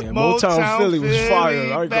 Motown Philly was fire. I ain't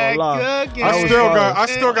gonna back lie. again. I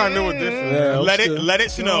still got New Edition. Yeah, Let still- it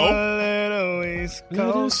snow.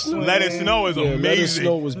 Let It Snow is Yeah, amazing. Let It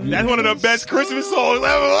Snow was That's one of the best Christmas songs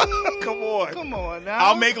ever. Come on now.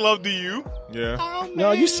 I'll Make Love to You. Yeah,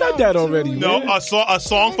 No, you said that already. No, man. a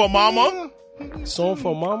song for Mama. Song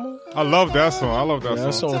for Mama. I love that song. I love that Yeah,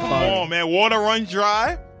 that song. song Come fire. on, man. Water Runs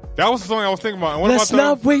Dry. That was the song I was thinking about. And what Let's about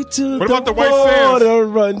not wait till what the about the White Sands? water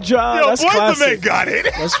run dry. Yo, That's Boys and Men classic. got it.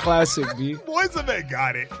 That's classic, B. Boys and Men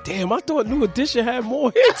got it. Damn, I thought New Edition had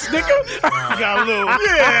more hits, nigga. You got a little.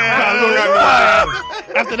 Yeah.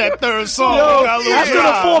 After that third song, Yo, you got a little after the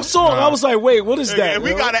dry. fourth song, I was like, wait, what is that? And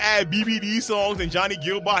we yo? gotta add BBD songs and Johnny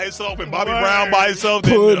Gill by himself and Bobby Brown by himself.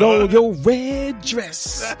 Put then, on your red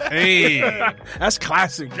dress. Hey, That's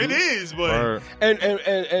classic. It B. is, but Word.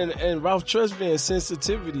 And Ralph Tresvant,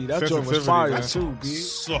 Sensitivity. That joint was Sensitivity, fire man. too, B.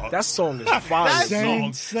 suck. That song is fire.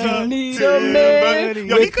 That song. You need a man. Yo,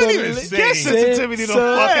 he with couldn't a even li- sing. Get sensitivity the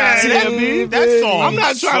fuck out of here, B. That song. I'm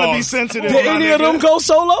not trying to be sucks. sensitive. Did my any of nigga. them go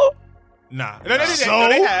solo? Nah. No, So?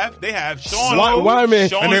 they have. Sean. Wyman.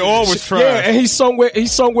 Sean And they is- all was trash. Yeah, and he sung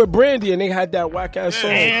with Brandy, and they had that whack ass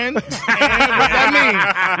song. And what that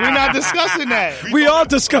mean? We're not discussing that. We are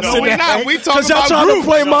discussing No, we're that. not. We talking 'Cause y'all about trying groups. to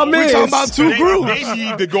play my We man. talking about two groups. They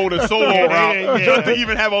need to go the solo route yeah. just to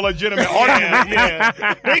even have a legitimate argument.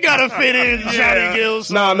 Yeah, they gotta fit in Johnny Gill.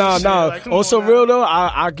 Nah. Like, come On some on now. real though,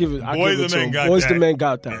 I give it. I Boys give it and to Men them. got Boys that. the Men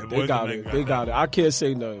got that. Yeah, They Boys got and it. Men They got got it. I can't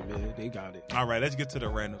say nothing, man. They got it. All right, let's get to the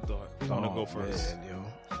random thought. I'm gonna go first. Man,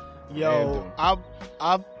 Yo,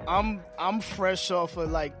 I'm fresh off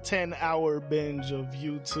of like 10-hour binge of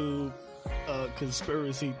YouTube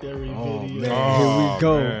conspiracy theory Oh videos. man, Oh, here we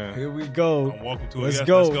go. man. Here we go. I'm welcome to it. Let's Yes,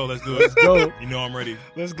 go. Let's go. Let's do it. Let's go. You know I'm ready.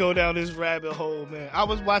 Let's go down this rabbit hole, man. I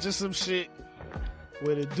was watching some shit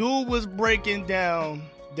where the dude was breaking down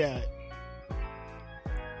that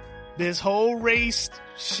this whole race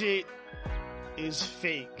shit is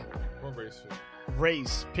fake. What race shit?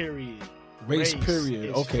 Race, period. Race Race period.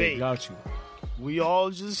 is Okay, fake. got you. We all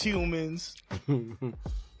just humans.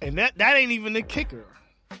 And that ain't even the kicker.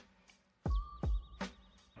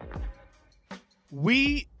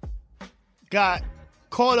 We got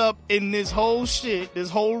caught up in this whole shit, this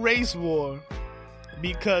whole race war,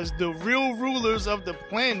 because the real rulers of the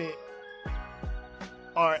planet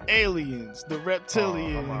are aliens, the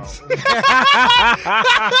reptilians.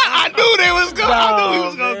 I knew they was going. I knew he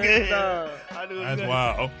was gonna get hit. I knew he was That's gonna-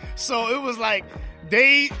 wild. So it was like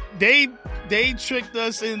they tricked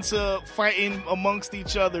us into fighting amongst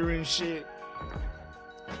each other and shit,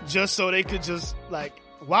 just so they could just like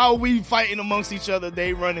while we fighting amongst each other,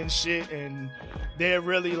 they running shit, and they're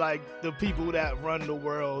really like the people that run the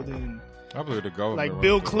world, and I believe the government. like runs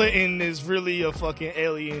Bill the world. Clinton is really a fucking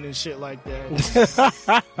alien and shit like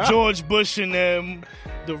that. George Bush and them,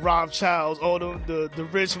 the Rothschilds, all the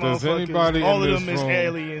rich Does motherfuckers, anybody all in of them this is room-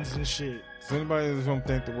 aliens and shit. Does anybody in this room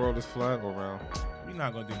think the world is flat or round? We're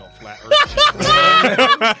not gonna do no flat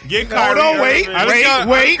earth shit. Get Kyrie. Hold on, wait. Irving. I just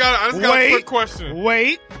got a wait. quick question.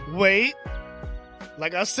 Wait.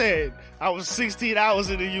 Like I said, I was 16 hours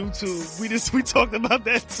into YouTube. We talked about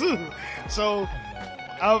that too. So,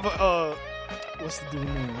 I've what's the dude's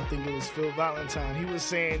name? I think it was Phil Valentine. He was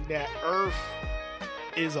saying that Earth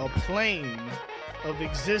is a plane of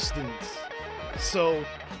existence. So,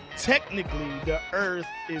 technically, the Earth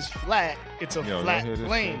is flat. It's a Yo, flat y'all hear this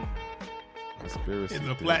plane. shit? Conspiracy. It's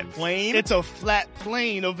a flat theories. plane. It's a flat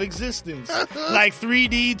plane of existence. Like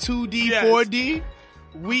 3D, 2D, Yes. 4D.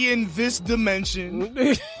 We in this dimension.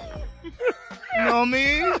 You know what I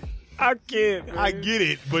mean? I can't. Man. I get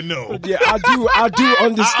it, but no. Yeah, I do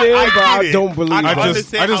understand, I but get I it. don't believe I it. I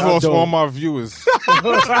understand. just I lost don't. all my viewers.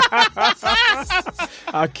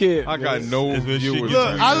 I can't. I got man. no It's been shit viewers.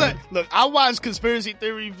 getting right Look, now. I watch conspiracy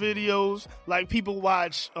theory videos like people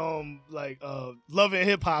watch Love and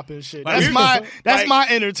Hip Hop and shit. Like, That's we- my like, my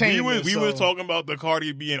entertainment. We so. was talking about the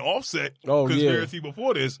Cardi being Offset Oh, conspiracy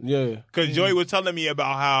before this. Yeah. Because Joey was telling me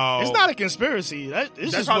about how It's not a conspiracy. It's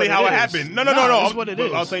that's just probably what how it is. happened. No. That's what it I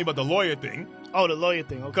was is. telling you about the lawyer thing. Oh, the lawyer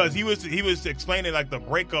thing. Okay. Because he was explaining like the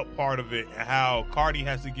breakup part of it, and how Cardi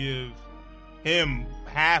has to give him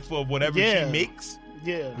half of whatever she makes.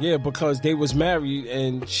 Yeah. Yeah, because they was married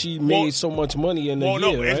and she made so much money in a year.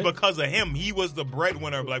 No, it's right? because of him. He was the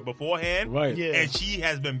breadwinner like beforehand, Right? Yeah. And she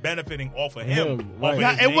has been benefiting off of him. Right. Off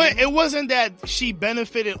Now, of his name. it wasn't that she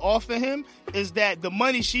benefited off of him. Is that the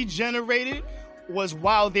money she generated was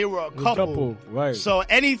while they were a couple. Right. So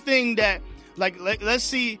anything that, like let's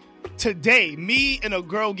see, today, me and a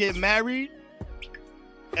girl get married,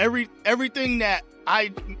 everything that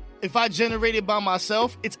if I generated by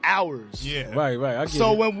myself, it's ours. Yeah. Right. I get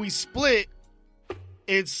So it. when we split,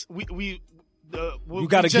 it's we You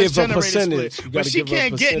gotta just give a generated percentage. split. You But gotta she give a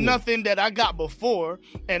can't get percentage. nothing that I got before,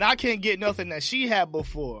 and I can't get nothing that she had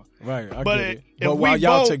before. Right. I But get it. if But we while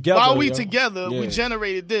y'all both, together, while we yo, together, we yeah.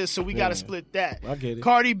 generated this, so we got to Yeah. split that. I get it.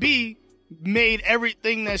 Cardi B made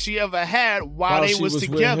everything that she ever had while While they she was was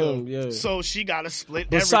with together. him, yeah. So she got to split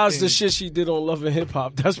Besides everything. the shit she did on Love and Hip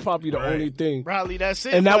Hop, that's probably the Right. only thing. Probably that's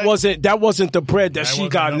it. And that but- wasn't the bread that she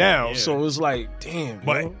wasn't got no- now. yeah. So it's like, damn.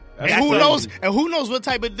 But- yo, And that's who crazy. knows? And who knows what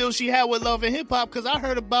type of deal she had with Love and Hip Hop? Because I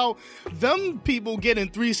heard about them people getting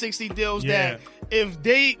 360 deals Yeah. that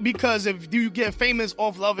because if you get famous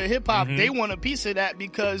off Love and Hip Hop, they want a piece of that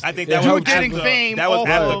because I think Yeah, that you was were getting after, fame. That was off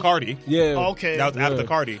after of, Cardi. Yeah. Okay. That was Yeah. after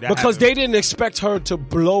Cardi. That Because happened. they didn't expect her to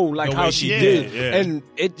blow like The how way she she did. did, yeah. And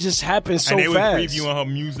it just happened so and they fast. were previewing her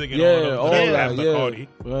music and Yeah, all all that that. after Yeah. Cardi.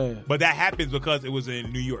 Right. But that happens because it was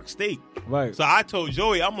in New York State. Right. So I told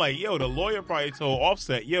Joey, I'm like, yo, the lawyer probably told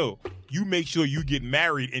Offset, yo, you make sure you get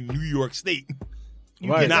married in New York State.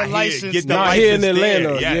 You Right. get Not the here, license. get the Not license here in there,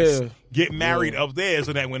 Atlanta, yes. yeah. Get married up there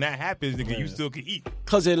so that when that happens, nigga, you still can eat.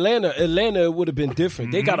 Because Atlanta would have been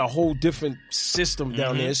different. They got a whole different system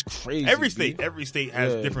down there. It's crazy. Every B. state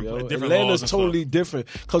has Yeah, different yo. different Atlanta's laws and totally stuff. different.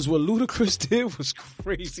 Because what Ludacris did was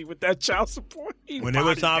crazy with that child support. When it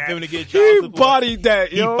was time for him to get He child support, bodied that,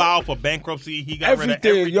 he yo. filed for bankruptcy. He got rid of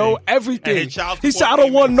Everything, everything. yo, And everything. his child He said, support "I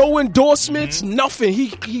don't want payments- no endorsements, nothing."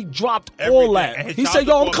 He dropped all everything. that. And his He child said,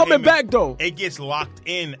 "Yo, I'm support coming payments, back though." It gets locked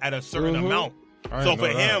in at a certain Mhm. amount. I So didn't for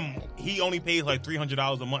know that. him, he only pays like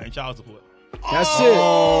 $300 a month in child support. That's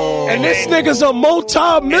Oh. it. And this nigga's a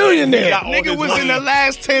multi-millionaire. He got all Nigga this was money. in the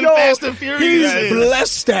last 10 Yo, Fast and Furious. He's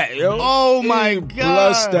blessed that, yo. Oh my He God.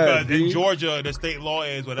 blessed that. Because in B. Georgia, the state law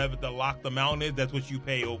is whatever the locked amount is, that's what you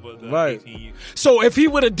pay over the Right. 18 years. So if he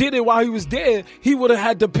would have did it while he was there, he would have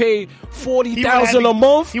had to pay $40,000 He would a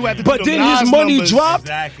month. he would have to But do then them his Nas money numbers. dropped.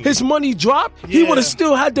 Exactly. His money dropped. He Yeah. would have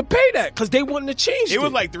still had to pay that because they wouldn't have changed it. It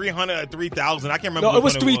was like 300 or 3,000. I can't remember. No, it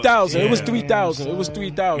was which one 3,000. It was Yeah. 3,000. It was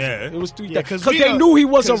 3,000. Yeah. It was 3,000. Yeah, 'cause Because we they know- knew he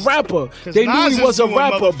was a 'cause- rapper. 'cause They knew Nas he is was a doing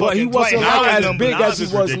rapper, but he motherfucking wasn't Dwight like Howard as numbers. big Nas as he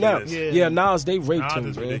is was now. ridiculous. Yeah, Nas, they raped Nas him.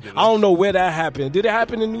 is Man. ridiculous. I don't know where that happened. Did it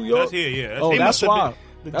happen in New York? That's here, yeah. That's Oh, here. They that's must have why. been-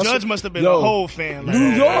 the That's judge what- must have been Yo, a whole fan. Like New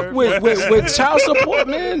that. York with child support,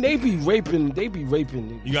 man, they be raping. They be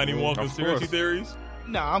raping. You got any more Of conspiracy course. theories?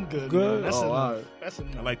 Nah, I'm good. Good? Man. That's Oh, enough. all right. That's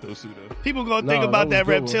enough. I like those two though. People gonna Nah, think about that that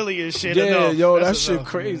was good one. reptilian shit. Yeah, enough. yo, that That's shit enough,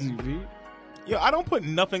 crazy, man. B. Yo, I don't put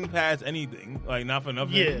nothing past anything. Like not for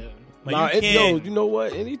nothing. Yeah. Like Nah, you can't. you know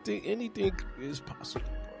what? Anything is possible.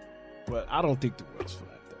 But I don't think the world's flat.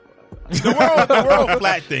 the world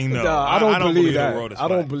flat thing though. Nah, I don't believe the that. world is I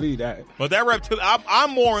don't flat. believe that. But that reptilian,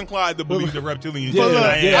 I'm more inclined to believe the reptilian Yeah, shit. than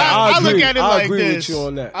I am. yeah, I look agree. at it I like agree with this. you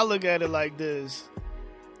on that. I look at it like this.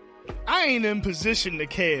 I ain't in position to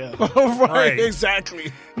care. Right,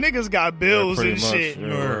 exactly. Niggas got bills pretty and much, shit. yeah,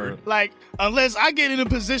 word. Like, unless I get in a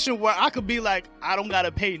position where I could be like, I don't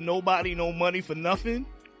gotta pay nobody no money for nothing,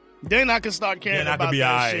 then I can start caring Then I could about be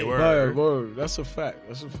that alright, shit. word. Word. That's a fact.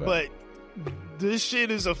 That's a fact. But this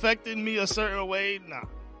shit is affecting me a certain way. Nah,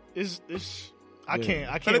 it's I Yeah.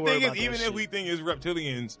 can't. But the worry thing is, about that even if shit. we think it's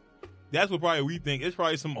reptilians, that's what probably we think. It's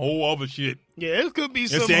probably some whole other shit. yeah, it could be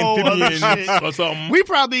It's some whole other amphibians shit. or something. We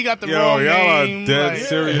probably got the Yo, wrong y'all are name. dead like,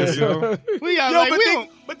 serious, yo. We got Yo, like we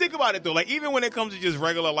but think about it though. Like even when it comes to just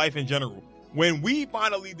regular life in general, when we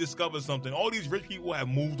finally discover something, all these rich people have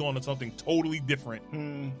moved on to something totally different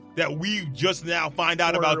that we just now find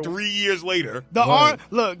out about Word. 3 years later. The Right.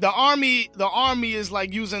 the army is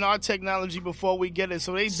like using our technology before we get it.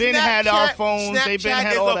 So they've been had our phones. Snapchat They've been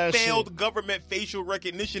had is all a that failed shit. government facial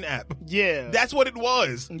recognition app. Yeah, That's what it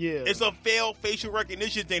was. Yeah. It's a failed facial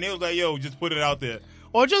recognition thing. They was like, yo, just put it out there.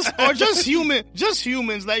 or just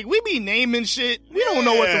humans. Like we be naming shit. We don't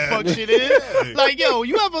know what the Yeah. fuck shit is. Like yo,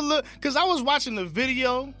 you ever look? Because I was watching the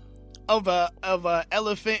video of a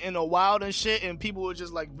elephant in the wild and shit, and people were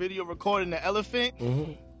just like video recording the elephant.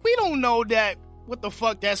 Mm-hmm. We don't know that what the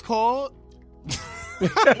fuck that's called.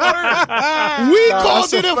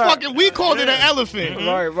 called it a a fact. fucking. We called it an elephant.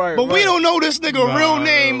 Right. But we don't know this nigga real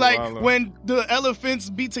name. Like wow. when the elephants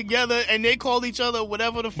be together and they call each other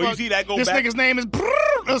whatever the fuck. But you see that go this back- nigga's name is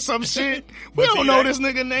or some shit. We But see, don't know that- this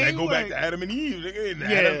nigga name. That go back like, to Adam and Eve. Nigga. And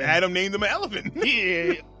Yeah. Adam named them an elephant.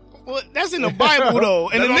 Yeah. Well, that's in the Bible though,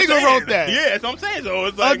 and the That's what I'm nigga saying. wrote that. Yeah, that's what I'm saying. So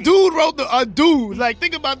it's like A dude wrote a dude. Like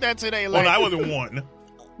think about that today. Well, Like I wasn't one.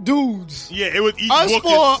 dudes. Yeah, it was each Us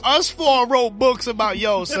book. us four wrote books about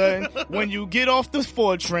yo son. When you get off the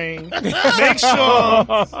 4 train, make sure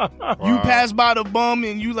you pass by the bum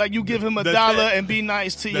and you give him The $1 ten- and be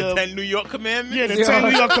nice to The your 10 New York Commandments. yeah the 10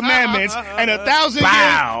 New York Commandments. And 1,000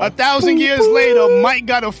 Bow. years 1,000 years later, Mike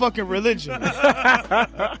got a fucking religion.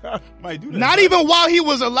 Might do that. Not even while he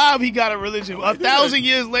was alive, he got a religion. 1,000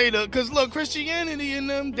 years later, because look, Christianity and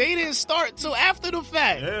them they didn't start till after the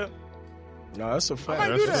fact. Yeah. No, that's a fact. might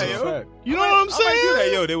do That's that, a yo. fact. You know what I'm I might do saying?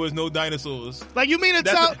 that, yo. There was no dinosaurs. Like you mean to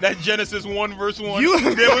tell? That's Genesis 1 verse 1. You-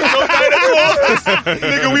 There was no dinosaurs.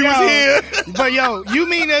 Nigga, we was Yo. here. But yo, you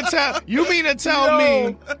mean to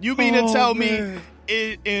tell me man.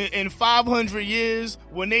 in 500 years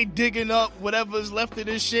when they digging up whatever's left of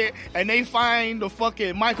this shit and they find the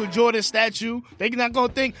fucking Michael Jordan statue, they not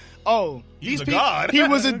gonna think, oh, He's these a people, god. he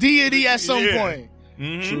was a deity at some Yeah. point.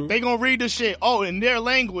 Mhm. They gonna read the shit. Oh, in their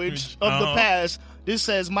language of the Uh-huh. past, this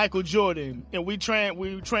says Michael Jordan, and we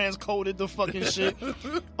transcoded the fucking shit.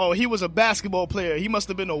 Oh, he was a basketball player. He must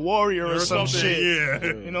have been a warrior or some something, shit.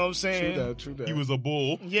 Yeah. You know what I'm saying? True that. He was a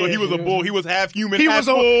bull. Yeah. So he was a bull. He was half human, He half was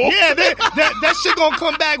a bull. yeah. That shit gonna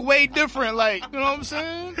come back way different. Like you know what I'm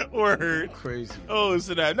saying? Word. Crazy. Oh,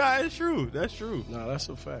 so that. Nah, that's true. That's true. No, that's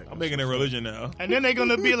a fact. I'm making a religion now. And then they're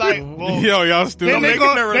gonna be like, well, Yo, y'all stupid. then they making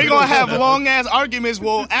gonna a they gonna have religion. long ass arguments.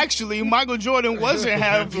 Well, actually, Michael Jordan wasn't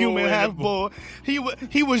half human, half bull. He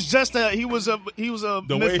was just a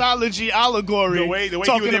The way- mythology allegory. the way he was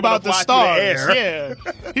talking able about to the fly stars. through the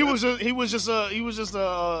Yeah, he was just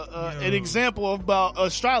an example about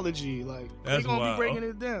astrology. Like they're That's gonna wild. be breaking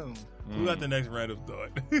it down. Who got the next random thought?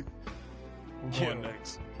 Who's on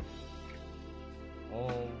next?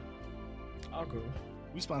 I'll go.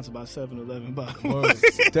 We sponsored by 7-Eleven, by the Well, way.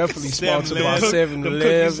 definitely sponsored by 7-Eleven. Them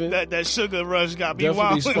cookies, 7-Eleven. that sugar rush got me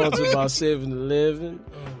Definitely wild. sponsored by 7-Eleven.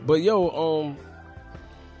 But yo,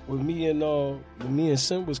 when me and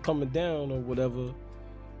Sim was coming down or whatever,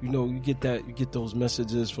 you know, you get those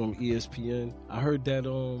messages from ESPN. I heard that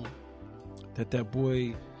that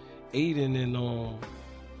boy Aiden and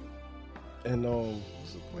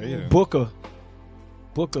Aiden. Booker.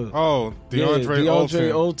 Oh, DeAndre Yeah, Olton.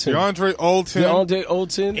 DeAndre Olton. DeAndre Olton. DeAndre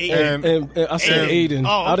Olton Aiden. and I said Aiden. Aiden.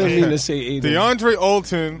 Oh, I didn't okay. mean to say Aiden. DeAndre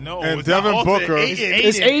Olton No, and it's not Devin Olsen, Booker. Aiden.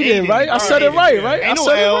 It's Aiden, right? I said it Aiden, right, yeah. right? I Ain't no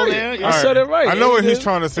said it L right. there. I All said it right. I know what Aiden he's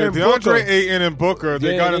trying to say. and DeAndre Booker. Ayton and Booker,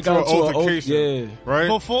 they Yeah, got they into got an into an altercation. yeah. Right?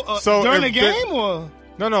 Before So during the if game, or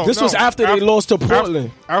No. This was after they lost to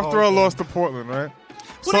Portland. After I lost to Portland, right?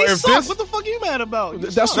 well, they suck. What the fuck are you mad about? You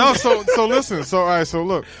That's suck. No, so listen. So all right. So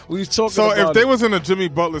look. We was talking So about if they it. was in a Jimmy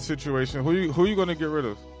Butler situation, who you going to get rid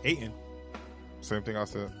of? Aiden. Same thing I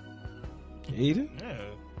said. Aiden? Yeah.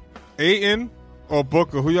 Ayton or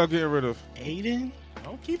Booker? Who y'all getting rid of? Aiden.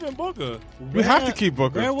 I'm keeping Booker. We have to keep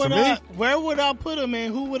Booker. Where would to me, where would I put him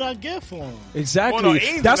and who would I get for him? Exactly. Well, no,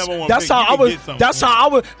 Aiden's that's the number one that's pick. how You I can was. get something That's for how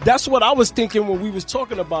I was. That's what I was thinking when we was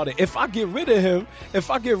talking about it. If I get rid of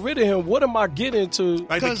him, what am I getting to?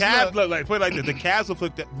 Like the 'Cause Cavs, look- like put it like this, the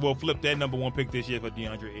Cavs will flip their number one pick this year for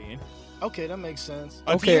DeAndre Ayton. Okay, that makes sense.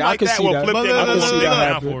 A Okay, team I like can that see will that. flip But their look, number look, one look, pick look,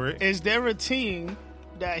 down look. for it. Is there a team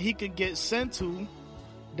that he could get sent to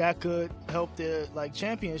that could help their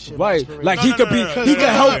championship? Right, aspirations? like No, he no, could no, be, no, no, he no, can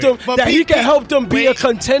no, help no. them. But That he Pete- can help them be a wait.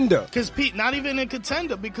 contender. Because Pete, not even a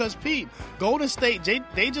contender. Because Pete, Golden State,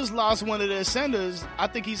 they just lost one of their centers. I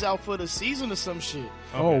think he's out for the season or some shit.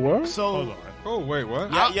 Oh, what? So Hold on. Oh wait,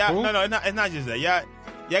 what? Yeah, Who? no, it's not just that.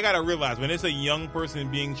 Y'all gotta realize when it's a young person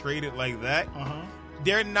being traded like that,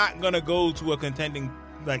 they're not gonna go to a contending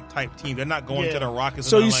type team. They're not going Yeah. to the Rockets.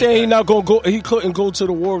 So or you nothing saying he like that. not gonna go? He couldn't go to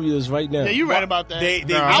the Warriors right now. yeah, you right about that. They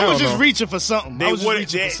Nah, I hell was just no. reaching for something. I They was just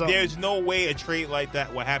wouldn't. reaching for something. There's no way a trade like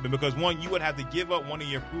that would happen because one, you would have to give up one of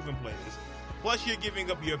your proven players. Plus, you're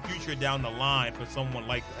giving up your future down the line for someone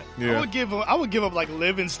like that. Yeah. I would give up like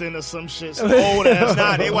Livingston or some shit. Some old ass.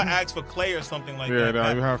 Nah, they would ask for Clay or something like Yeah, that.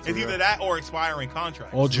 nah, you have to, It's yeah. either that or expiring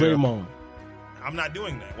contracts. Or Draymond. I'm not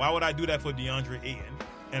doing that. Why would I do that for DeAndre Ayton?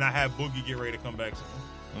 And I have Boogie get ready to come back soon.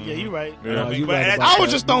 Yeah, you right. Yeah. Nah, you But right I about was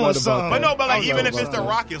that. just You throwing right about something. But that. no, but I was even right if it's about the that.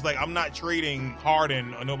 Rockets, I'm not trading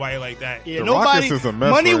Harden or nobody like that. Yeah, The nobody. Rockets is a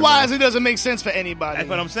mess Money right wise, now. it doesn't make sense for anybody. That's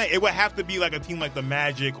what I'm saying. It would have to be like a team like the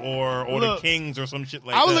Magic or the Look, Kings or some shit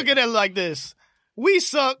like I that. would look at it like this: We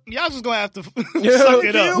suck. Y'all just gonna have to suck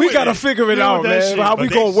it deal up. We with gotta it. figure it Deal out, with that man. shit. How But we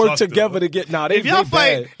they gonna work suck, together though. to get? Nah, If y'all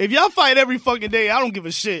fight, bad. if y'all fight every fucking day, I don't give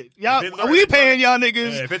a shit. Y'all, If it- we if it- paying y'all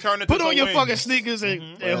niggas. Yeah, if it turn into Put on some your wins. fucking sneakers and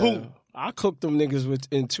hoop. I cook them niggas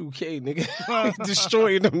in 2K, nigga.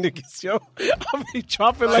 Destroying them niggas, yo. I be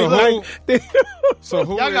dropping So like So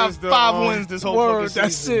who Y'all got is the 5 wins this whole word. fucking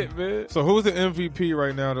That's season. it, man. So who's the MVP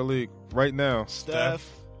right now in the league? Right now, Steph.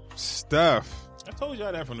 Steph. I told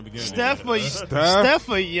y'all that from the beginning. Steph or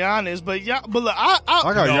Giannis, but look, I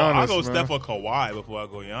got No, Giannis. I'll go man. Steph or Kawhi before I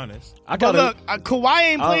go Giannis. I but got look, Kawhi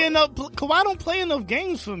ain't playing up. Kawhi don't play enough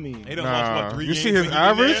games for me. They done Nah. lost what 3 You games see his when he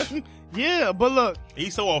been there? average? Yeah, but look,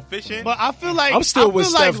 He's so efficient. but I feel like I'm still with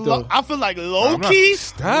Steph, like, though. I feel like I'm low not key,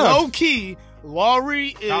 Steph.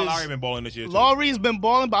 Laurie Kyle Lowry is. been balling this year too. Laurie's been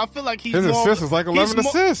balling, but I feel like he's His more. assists is like 11 he's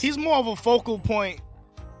assists. He's more of a focal point.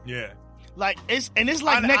 Yeah, Like it's like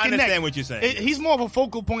I neck and neck. understand what you're saying. He's more of a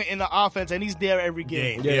focal point in the offense, and he's there every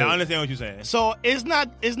game. Yeah, Yeah. I understand what you're saying. So it's not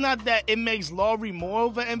that it makes Laurie more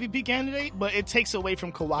of an MVP candidate, but it takes away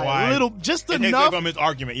from Kawhi Kawhi. a little, just It takes enough. away from his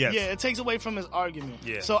argument. Yes. Yeah, it takes away from his argument.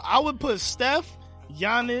 Yeah. So I would put Steph,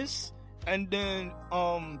 Giannis, and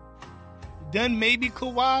then maybe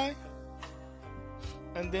Kawhi,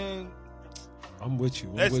 and then I'm with you.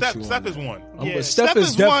 I'm That's with Steph, you on Steph that. is one. I'm with Steph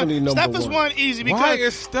is definitely one. number Steph is one. one easy because Why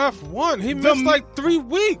is Steph one? He missed like 3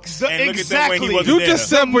 weeks. And look at that when he exactly. wasn't You there. just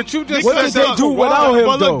said, but you just What said did they that do Kawhi- without him,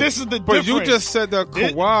 But though? look, this is the But difference. you just said that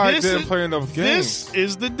Kawhi This didn't is- play enough games. This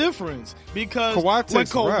is the difference because Kawhi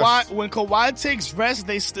takes rest. when Kawhi takes rest,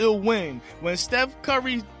 they still win. When Steph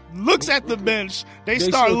Curry looks at the bench, they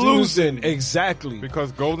start still losing. Exactly.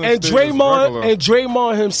 Because Golden And State is regular.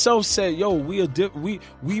 Draymond himself said, "Yo,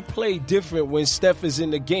 we play different when Steph is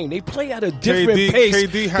in the game. They play at a different pace.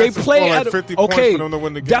 KD has they to play score like at a, 50 points okay. for them to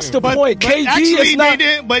win the That's game. the point. But KD actually, is not.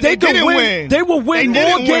 they could didn't win. They will win They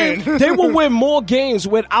more didn't games. win. They will win more games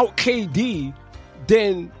without KD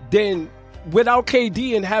than without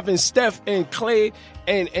KD and having Steph and Clay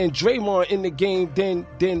and Draymond in the game than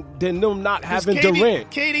them not having Durant.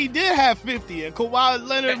 KD did have 50, and Kawhi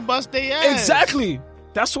Leonard bust their ass. Exactly.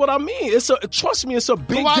 That's what I mean. Trust me, it's a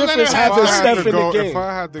big Kawhi difference Leonard If having I had Steph to in the go- game. If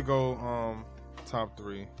I had to go top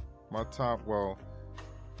 3, my top, well,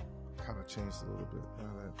 kind of changed a little bit.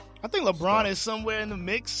 I think LeBron is somewhere in the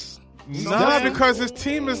mix. Nah, because his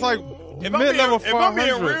team is like If mid-level I'm being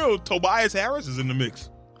 500. real, Tobias Harris is in the mix.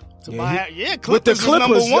 Yeah, Clippers With the is number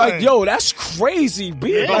Clippers, one. like, yo, that's crazy,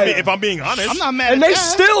 B. Yeah. Like, If I'm being honest, I'm not mad and at they that.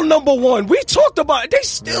 still number one. We talked about it. They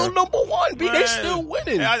still Yeah. number one, B. They Man, still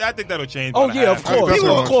winning. I think that'll change. Oh by the yeah, of half. course, That's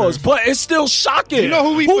what of I'm course. saying. But it's still shocking. You know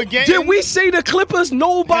who we forgetting? Did we say the Clippers?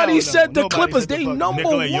 Nobody Hell no. said the Nobody Clippers. said the They fucking number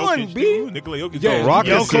Nikola one, Jokic, B. too. Nikola Jokic. Yeah, too.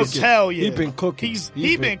 Rockets Jokic, is- hell yeah. He been cooking.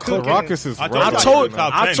 He been The cooking. Rockets is I told I you regular. told,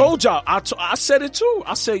 Top I 10. told y'all. I said it too.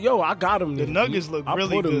 I said, yo, I got him. The there. Nuggets look I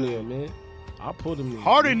really put him good. there, man. I put him there.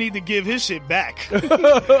 Harden need to give his shit back.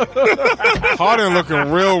 Harden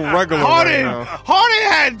looking real regular right now.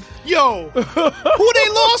 Harden had who they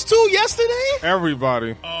lost to yesterday?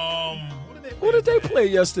 Everybody. Who did they play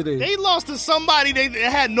yesterday? They lost to somebody they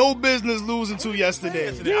had no business losing to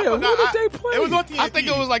yesterday. Yeah, who did they play? It was on TNT. I think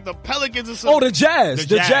it was like the Pelicans or something. Oh, the Jazz. The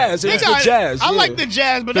The Jazz. Jazz. It They was got- the Jazz. I yeah. like the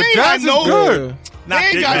Jazz, but The they ain't Jazz got is no. good. Not They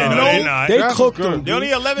ain't this got man, no- they're not. They Jazz is cooked good. them. They only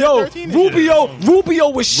dude. 11 Yo, and 13 this year. Rubio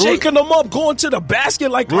was shaking them up, going to the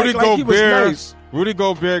basket like Rudy he was Gobert. nice. Rudy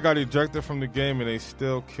Gobert got ejected from the game and they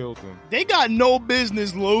still killed him. They got no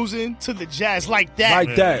business losing to the Jazz like that.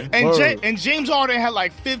 Like that. And Word. and James Harden had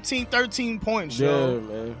like 15, 13 points, Yeah, yo.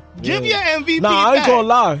 man. Give Yeah. your MVP Nah, I ain't back. gonna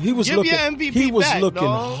lie. He was Give looking. your MVP he was back, looking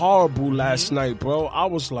dog. horrible last night, bro. I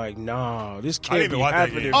was like, nah, this I didn't can't even be watch that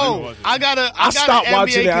happening. game. Oh, I got I stopped an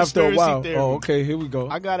watching NBA it after a conspiracy while. theory. Oh, okay, here we go.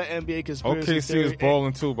 I got an NBA conspiracy OKC theory. is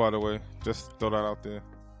balling too, by the way. Just throw that out there.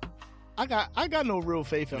 I got no real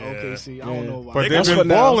faith in Yeah. OKC. I Yeah. don't know why. But That's they've for been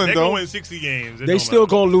now. balling They're though. going 60 games. It They don't still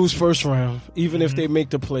matter. gonna lose first round, even if they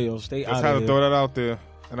make the playoffs. They Just out had of to throw here. that out there.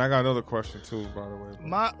 And I got another question too, by the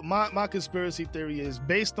way. My conspiracy theory is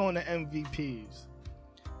based on the MVPs.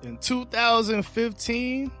 In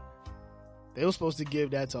 2015, they were supposed to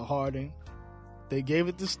give that to Harden. They gave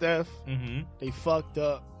it to Steph. Mhm. They fucked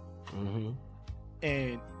up. Mhm.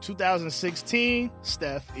 In 2016,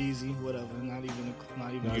 Steph, easy, whatever. Not even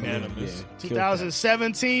Unanimous. Yeah,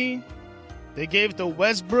 2017, they gave it to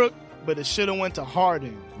Westbrook, but it should have went to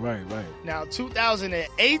Harden. Right, right. Now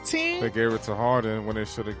 2018, They gave it to Harden when they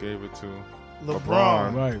should have gave it to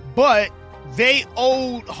LeBron. Right. But they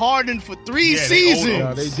owed Harden for 3 Yeah, they owed seasons. him.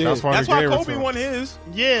 Yeah, they did. That's why That's they why gave it to Kobe him. won his.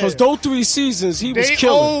 Yeah. Because those 3 seasons, he was They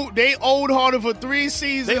killing. owed Harden for 3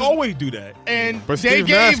 seasons. They always do that. and But they Steve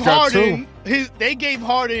gave Nash got Harden they gave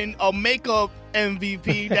Harden a makeup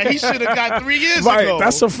MVP that he should have got 3 years Right, ago.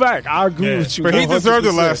 that's a fact. I agree with you. But he deserved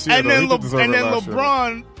it 100%. last year. And though. then He did deserve it last year.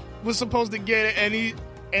 LeBron was supposed to get it, and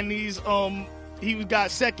he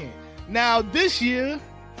got second. Now this year,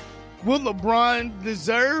 will LeBron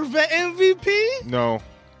deserve an MVP? No,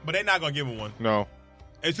 But they're not gonna give him one. no.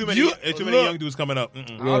 It's too many. It's too many look, young dudes coming up. I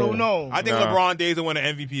don't know. I think Nah. LeBron days of when the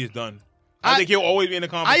MVP is done. I think he'll always be in the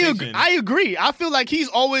conversation. I agree. I feel like he's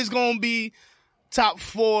always going to be top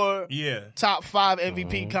 4, Yeah. top 5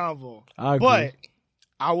 MVP convo. I agree. But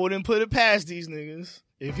I wouldn't put it past these niggas.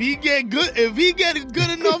 If he get good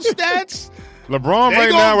enough stats, LeBron They right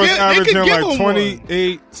gonna now is give- they averaging could give like him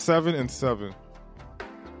 28, 7, and 7.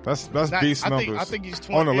 That's beast numbers. I think he's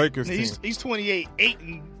 20, on the Lakers he's, team. He's 28, 8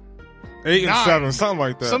 and 8 and 9. 7, something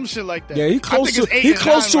like that. some shit like that. Yeah, he I close think to it's 8 he and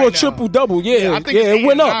close 9 to right a now. triple double. Yeah, I Yeah, think it's yeah. 8 It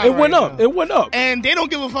went and up. 9 It went right up. now. It went up. And they don't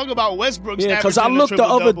give a fuck about Westbrook's Yeah, because I averaging a looked the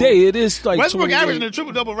other triple-double. day. It is like Westbrook 28. averaging a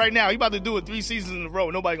triple double right now. He about to do it 3 seasons in a row.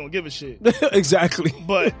 Nobody gonna give a shit. Exactly.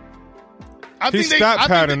 But I He's think stat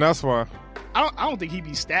pattern, that's why. I don't think he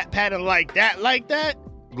be stat pattern like that. Like that.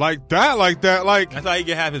 That's how he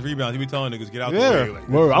get half his rebounds. He be telling niggas get out Yeah. the way. Like,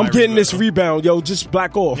 Word, I'm getting this rebound, yo. Just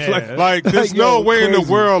black off. Yeah. Like, there's Yo, no way in the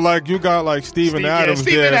crazy. world, like, you got, like, Steven Adams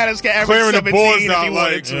Steven there Adams can average clearing the 17 boards if out, he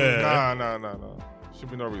wanted like, to. Yeah. nah.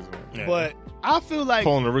 Should be no reason. Yeah. But I feel like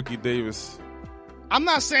Pulling the Ricky Davis. I'm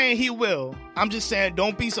not saying he will. I'm just saying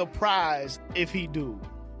don't be surprised if he do.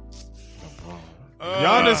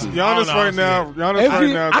 Giannis right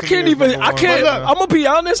now. I can't even. I can't. I'm gonna be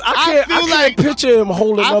honest. I can't picture him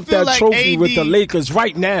holding I up feel that like trophy AD with the Lakers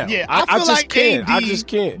right now. Yeah, I feel just like can't. AD, I just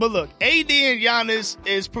can't. But look, AD and Giannis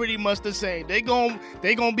is pretty much the same. They gon'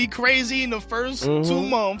 be crazy in the first 2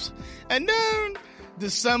 months, and then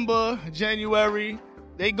December, January,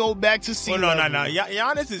 they go back to sea. No.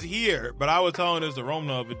 Giannis is here, but I was telling this to Rome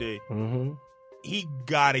the other day. Mm-hmm. He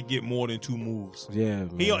gotta get more than 2 moves. Yeah,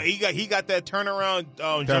 man. He got that turnaround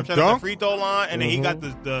jump shot at the dunk? free throw line, and then he got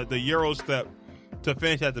the Euro step to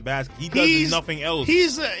finish at the basket. He does nothing else.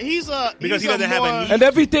 Because he doesn't have a need. And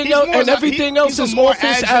everything else, he's is more off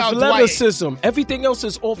his agile Dwight. athleticism. Everything else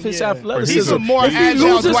is off his Yeah. athleticism. He's a more If he agile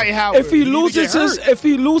loses- Dwight Howard. If he He need to loses get his, hurt. if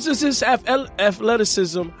he loses his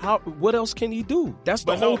athleticism, what else can he do? That's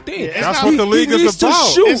the But whole no, thing. it's That's not- what the league he is needs about.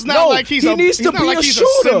 To shoot. It's not no, like he's he a, needs he's to not be like a he's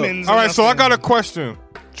shooter. Simmons All or right, so I nothing. got a question.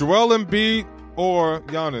 Joel Embiid or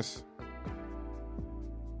Giannis?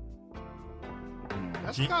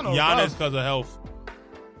 That's kind of Giannis because of health.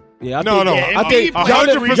 Yeah, I No, think, no, I think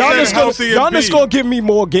 100% healthy Giannis Embiid. gonna give me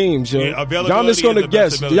more games, yo. Yeah, availability Giannis gonna is the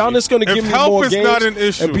best ability. Giannis gonna If give me health more is games not an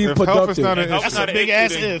issue, and be if health is productive. not an If health That's is a not an big issue,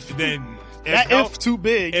 ass then- if. Then That health- if too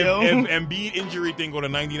big, if yo. Embiid injury thing go to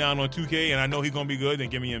 99 on 2K, and I know he's gonna be good, then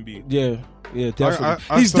give me Embiid. Yeah, definitely.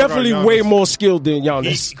 I He's still got definitely Giannis. way more skilled than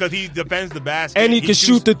Giannis. Because he defends the basket, And he can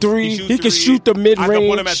shoot the three. He can shoot the mid I can put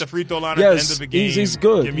him range. at the free throw line at the end Yes, of the game. he's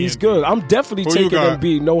good. Give me He's Embiid. good. I'm definitely Who you taking got?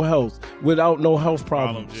 Embiid, no health, without no health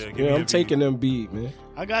problems. Problems, yeah, give me I'm Embiid. taking Embiid, man.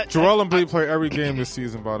 I got Joel Embiid played every game this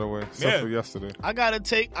season, by the way, except Yeah. for yesterday. I gotta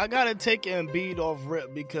take Embiid off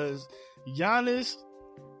rip because Giannis,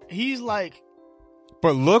 he's like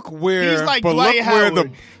But look where, Dwight but look Howard. where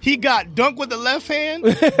He got dunk with the left hand,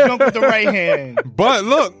 dunk with the right hand. but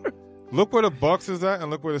look where the Bucks is at, and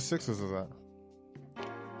look where the Sixers is at.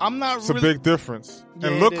 I'm not It's a really. big difference. Yeah,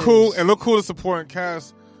 And it look is. who the supporting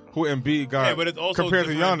cast who Embiid got Yeah, but it's also compared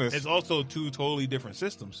to different- Giannis. It's also 2 totally different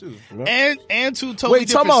systems too. And two totally Wait,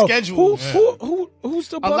 talking different about schedules. who's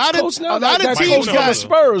the A Bucks lot of- coach now? a lot of that teams coach from the got-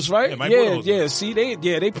 Spurs, right? Yeah, Mike Budenholzer. Yeah. See,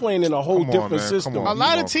 they playing in a whole Come on, different man. system. Come A on. lot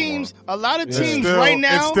Come of on. teams It's still, right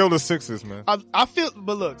now. it's still the Sixers, man. I feel,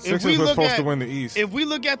 but look, if Sixers we were look supposed at to win the East. if we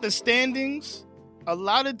look at the standings, a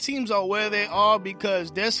lot of teams are where they are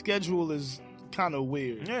because their schedule is kind of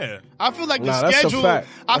weird. Yeah. I feel like Nah, the that's a schedule. fact.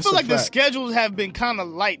 I That's feel a like the fact. schedules have been kind of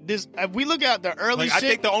light. This, if we look at the early Like, I shit,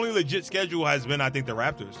 think the only legit schedule has been, I think, the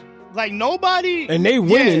Raptors. like nobody And they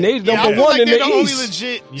winning. They I number feel one like in they're the only East.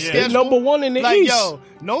 legit Yeah. schedule. They number one in the like, East. Yo,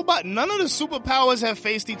 none of the superpowers have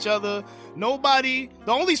faced each other. Nobody.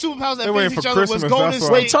 The only superpowers that They waiting faced each for other was Christmas, Golden that's why.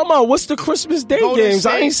 State. Wait, talking about what's the Christmas Day Golden games?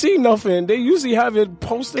 I State. ain't seen nothing. They usually have it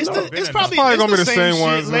posted It's, up. the, it's been probably, Probably it's gonna be the same shit.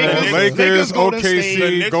 ones, man. Lakers, Golden OKC.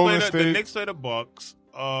 State, Golden The State. Knicks play the Bucks.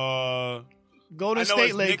 Golden I know State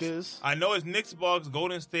it's Lakers. Knicks, I know it's Knicks, Bucks,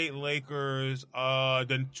 Golden State, Lakers.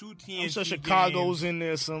 The 2 TNT I'm sure Chicago's games. in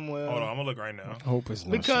there somewhere. Hold on, I'm gonna look right now. I hope it's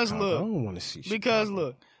not Because Chicago. look, I don't want to see Chicago. Because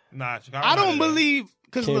look, Nah, Chicago. I don't not in there. believe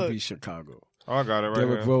because Can't look, be Chicago. Oh, I got it right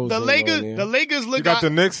Derrick here. Rose the ain't Lakers, on there. the Lakers You look. got the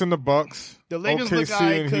Knicks and the Bucks. The Lakers OKC look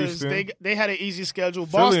alright and because Houston. they had an easy schedule.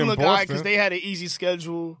 Philly Boston and look alright because Boston. they had an easy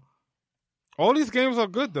schedule. All these games are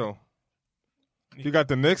good though. You got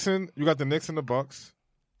the Knicks and the Bucks.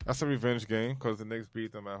 That's a revenge game because the Knicks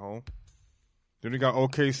beat them at home. Then we got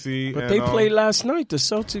OKC. But and, they played last night. The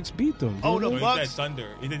Celtics beat them. Oh, didn't the they? He said Bucks. Thunder.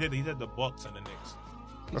 He said the Bucks and the Knicks.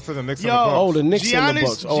 I said the Knicks Yo, and the Bucks. Oh, the Knicks and the Giannis-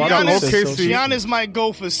 Bucks. Oh, I got thought you said OKC. Celtics. Giannis might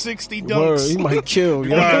go for 60 Word, dunks. he might kill. on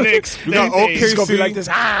Yeah. the Knicks. We got They- It's gonna be OKC. like this.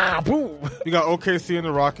 Ah, boom. You got OKC and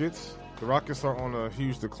the Rockets. The Rockets are on a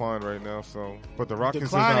huge decline right now. But the Rockets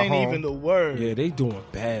Decline is at ain't home. even the word. Yeah, they doing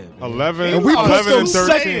bad. Man. 11, And we put 11 them and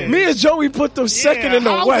 13. second. Me and Joey put them second in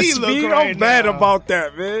the how we West. look Me, right I'm mad now. about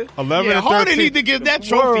that, man. 11 Yeah, and Harden 13. need to give that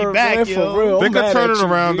trophy Word, back, man, yo. for real. They I'm could mad turn at it you,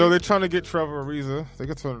 around, B. though. They're trying to get Trevor Ariza. They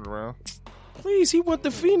could turn it around. Please, he went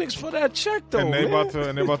to Phoenix for that check, though. And they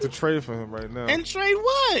man. about to trade for him right now. And trade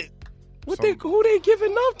what? Who they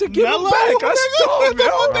giving up to give Melo? him back? I What still,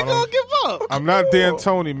 they gonna give up? I'm not Dan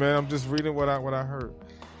Tony, man. I'm just reading what I heard.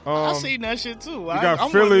 I seen that shit too. You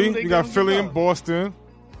got Philly. You got Philly and Boston. Boston.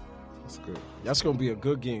 That's good. That's gonna be a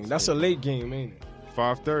good game. That's a late game, ain't it?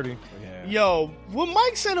 5:30. Yo, what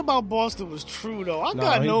Mike said about Boston was true though. I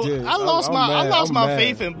did. lost I'm my mad. my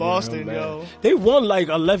faith in Boston, I'm yo. mad. They won like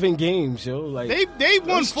 11 games, yo. Like They won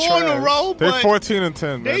That's 4 in a trash. row, They're but 14 and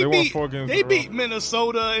 10, man. They won beat 4 games. They in a row. beat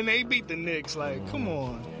Minnesota and they beat the Knicks. Like, come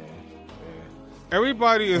on.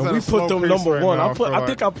 Everybody is. and at we a slow put them pace number right one. now, I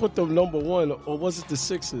think I put them number one, or was it the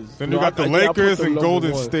Sixers? Then No, you got the I think I put Lakers them and number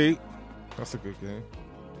Golden one. State. That's a good game.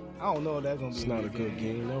 I don't know if that's gonna be. It's not a good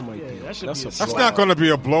game. That might Yeah, be. that should That's be a a That's blowout. not going to be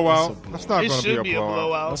a blowout. That's a That's not It going to should be a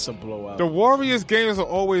blowout. That's a blowout. The Warriors games are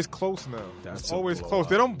always close now. That's It's a always blowout. close.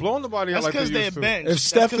 They don't blow nobody out That's like they because they're used to. bench. If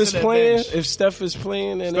Steph is playing, and Steph is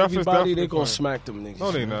everybody, they definitely gonna playing. smack them niggas.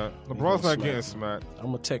 No, they man. not. They LeBron's gonna not smack getting them. smacked. I'm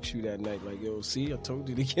gonna text you that night, like, yo, see, I told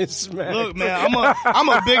you they get smacked. Look, man, I'm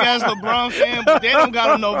a big ass LeBron fan, but they don't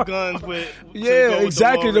got enough guns with. Yeah,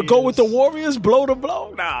 exactly. To go with the Warriors, blow to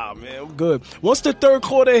blow. Nah, man, I'm good. Once the third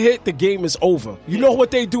quarter hit, the game is over. You know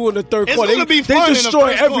what they do in the third It's quarter? gonna be They fun in the destroy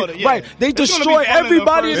first every quarter, yeah. right. They It's gonna be destroy fun in the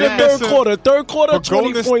everybody in the first third half. quarter. Third quarter, But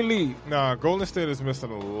Golden 20-point lead. Nah, Golden State is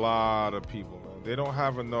missing a lot of people, man. They don't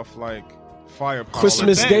have enough like firepower.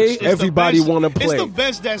 Christmas bench. Day, It's the everybody bench. want to It's play. the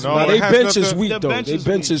bench that's No, Nah, it they has bench is nothing- weak the though. bench They is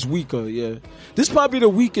bench weak. is weaker. Yeah, this probably the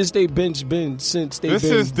weakest they bench been since they've This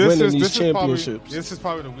been is winning these championships. This is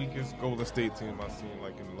probably the weakest Golden State team I've seen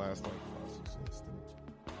like in the last like 5, 6 years.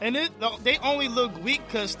 And they only look weak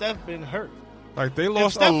because Steph been hurt. Like they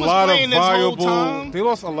lost Steph a was lot of playing this whole valuable. time- They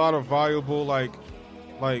lost a lot of valuable like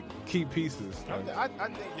key pieces. Like, I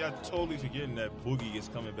think y'all totally forgetting that Boogie is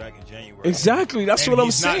coming back in January. Exactly, that's And what I'm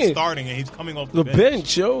he's saying. Not starting, and he's coming off The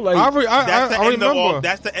bench, yo, like I That's the end of all. remember.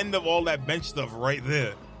 That's the end of all that bench stuff right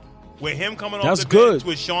there. With him coming off That's the good. bench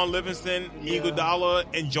with Sean Livingston, Iguodala,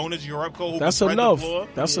 and Jonas Jerebko, who that's can spread enough. The floor.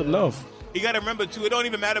 That's enough. You got to remember too. It don't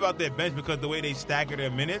even matter about their bench because the way they stagger their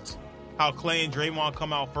minutes, how Clay and Draymond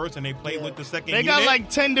come out first and they play with the second. They got unit. like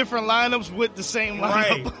 10 different lineups with the same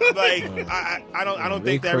right. lineup. Like I don't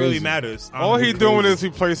They think that really crazy. matters. All he Honestly. doing is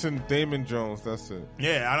replacing Damon Jones. That's it.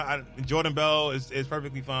 Yeah, Jordan Bell is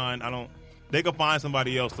perfectly fine. They could find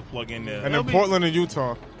somebody else to plug in there. And then Portland and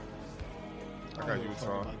Utah. I got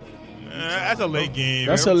Utah. That's a late game.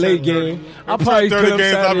 That's a late game. I probably 30 could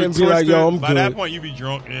games, have I'll sat be there and be like, yo, I'm By good. that point, you be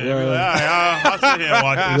drunk. Yeah, Yeah. Be like, all right, I'll sit here and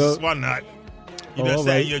watch this. Yeah. Why not? You Oh, done all sat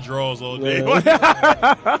right. in your drawers all day. Yeah.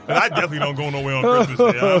 But I definitely don't go nowhere on Christmas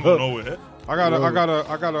Day. I don't go nowhere. I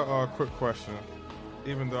got a quick question.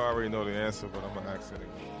 Even though I already know the answer, but I'm gonna ask it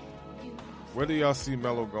again. Where do y'all see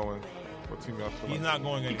Melo going? What team y'all feel He's like? not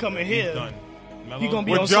going anywhere. coming He's here. done. He gonna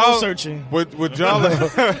be Would on y'all- soul searching. Would y'all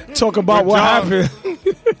Talk about what Would y'all-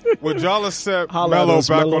 happened. would y'all accept Holla at Melo us,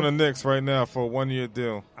 back Melo. on the Knicks right now for a 1-year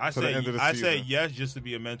deal I to the end of the I season? say yes just to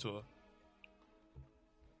be a mentor.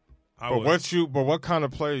 But what kind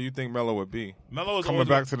of player you think Melo would be? Melo is coming always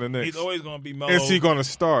back to the Knicks? He's always going to be Melo. Is he going to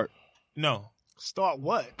start? No, Start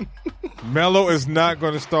what? Melo is not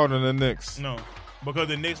going to start on the Knicks. no, because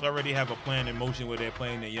the Knicks already have a plan in motion where they're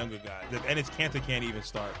playing their younger guys. And it's Cantor can't even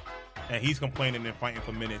start, and he's complaining and fighting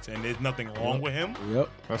for minutes, and there's nothing wrong with him. Yep.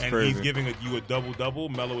 That's And crazy. he's giving you a double-double.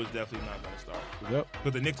 Melo is definitely not going to start. Yep.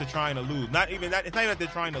 Because the Knicks are trying to lose. Not even that. It's not even that they're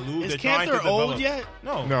trying to lose. Is they're trying to Cantor old develop. yet?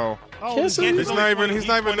 No. No. Oh, Cancer- he's- He's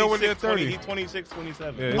not even nowhere near 30. He's 26,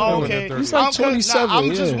 27. Yeah, he's Oh, nowhere okay. near 30. He's like I'm 27, I'm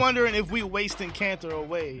just yeah. wondering if we wasting Cantor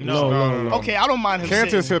away. No. Okay, I don't mind him.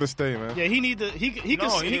 Cantor's sitting. here to stay, man. Yeah, he need to. He No,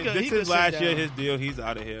 could. this could is sit last year down. his deal. He's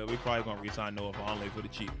out of here. We probably gonna resign Noah Vonleh for the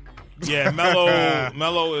cheap. Yeah,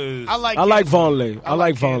 Melo is. I like I like Cantor. Vonleh. I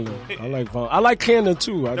like Cantor. Vonleh. I like Vonleh. I like Cannon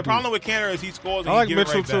too. I The do. problem with Cantor is he scores and I like he give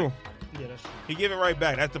Mitchell it right too. back. Yeah, that's true. He give it right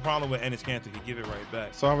back. That's the problem with Enes Kanter. He give it right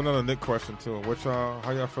back. So I have another Nick question too.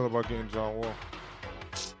 How y'all feel about getting John Wall?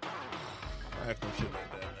 I ask him shit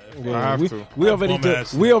like that. Man. Yeah, I have we, to. we already Bum did,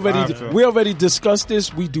 ass. we I already have to. we already discussed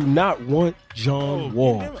this. We do not want Oh, John get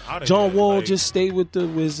Wall. him outta John here, Wall like- just stay with the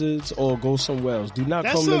Wizards or go somewhere else. Do not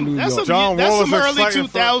That's come to some New that's York. some, John that's Wall some is early exciting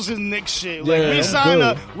for- 2000 Knicks shit. Yeah, Like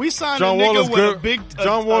I'm we signed John a Wall nigga is with good. a big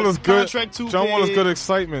John Wall is good. contract too John Wall is big. good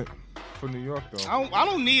excitement for New York though. I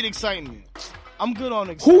don't need excitement. I'm good on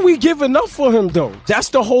excitement. Who we giving up for him though? That's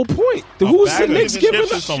the whole point. Who's the bag of Knicks chips giving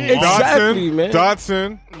is up? some Exactly, Dotson, man.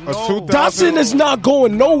 Dotson, a No. 2000. Dotson is not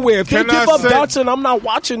going nowhere. If they Can give I up say- Dotson, I'm not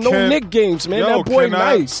watching no Can- Knick games, man. Yo, that boy can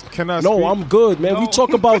I- nice. can I no, speak? I'm good, man. We No.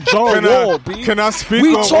 talk about John Can I- Wall, B. can I speak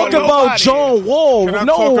We on- talk about Nobody. John Wall. Can I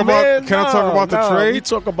no, talk about- man. can I talk about the nah. trade? We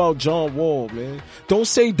talk about John Wall, man. Don't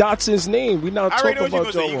say Dotson's name. We not I already talking know what about you're John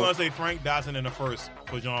going to say. You're Wall. going to say Frank Dotson in the first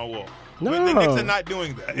for John Wall. No. But the Knicks are not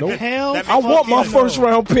doing that. Nope. Hell, That I makes want no my sense. first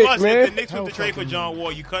round pick, Plus, man. if the Knicks Hell with the trade for fucking John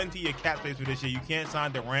Wall, you cut into your cap space for this year. You can't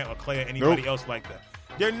sign Durant or Clay or anybody Nope. else like that.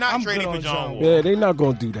 They're not I'm trading good for on John John Wall. Yeah, they not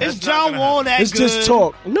gonna do that. Is That's not John gonna Wall happen. that It's good? just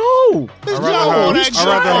talk. No, Is I'd John rather Wall have- that I'd good?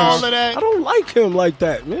 rather have- All of that. I don't like him like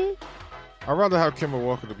that, man. I'd rather have Kemba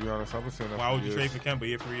Walker to be honest. I've been saying that. Why for would you years. trade for Kemba?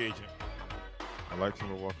 He a free agent. I like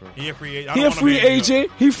Kemba Walker. He a free agent. I He don't a want him free in New York.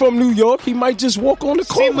 agent. He from New York. He might just walk on the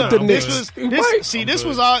See, court with look, the this Knicks. was- He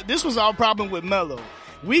might. this was our problem with Melo.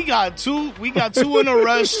 We got two in a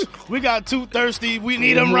rush. We got two thirsty. We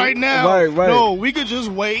need them right now. Right. No, we could just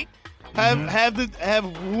wait. Have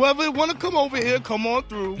whoever want to come over here come on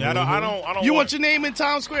through. Yeah, I don't. You want your name in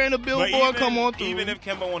Times Square and a but billboard? Come on through. Even if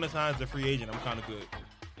Kemba want to sign as a free agent, I'm kind of good.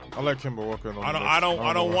 I like Kemba Walker. On the I Knicks.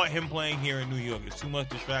 don't know. want him playing here in New York. It's too much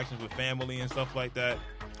distractions with family and stuff like that.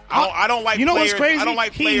 I don't like. You know players, what's crazy? I don't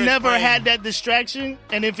like He players never playing- had that distraction,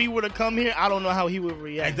 and if he were to come here, I don't know how he would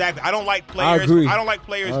react. Exactly. I don't like players. agree. I don't like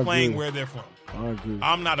players I playing agree. where they're from. I agree.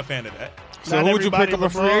 I'm not a fan of that. So Not who would you pick everybody up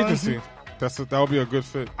a free LeBron. agency? That would be a good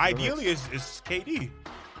fit. Ideally, it's KD.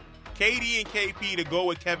 KD and KP to go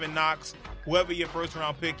with Kevin Knox, whoever your first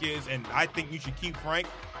round pick is, and I think you should keep Frank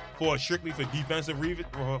for strictly for defensive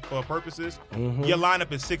for purposes. Mm-hmm. Your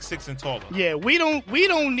lineup is 6'6" and taller. Yeah, we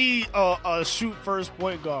don't need a shoot first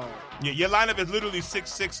point guard. Yeah, your lineup is literally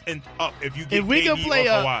 6'6" and up. If you get If we KD could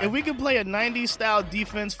play or Kawhi. 90s style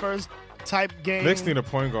defense first type game. Knicks need a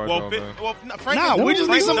point guard well, though, man. Frank Nah, is- we just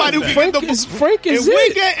Frank need somebody does who that. can Frank is it.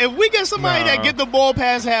 if we get somebody that Nah. get the ball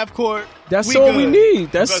past half court, That's we all good. we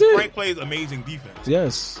need. That's Because it. Frank plays amazing defense.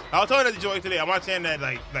 Yes. I was talking to Joey today. I'm not saying that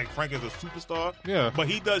like Frank is a superstar. Yeah. But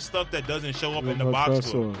he does stuff that doesn't show up in the Like box that's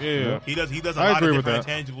score. all. Yeah. He does a I lot agree of with different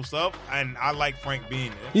that. intangible stuff, and I like Frank being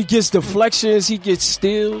there. He gets deflections. He gets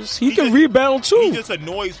steals. He can just- rebound too. He just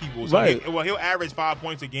annoys people. So Right. he'll average 5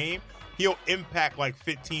 points a game. He'll impact like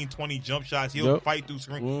 15, 20 jump shots. He'll Yep. fight through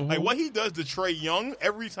screen. Mhm. Like what he does to Trae Young,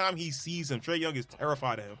 every time he sees him, Trae Young is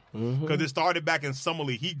terrified of him. Mm-hmm. Because it started back in Summer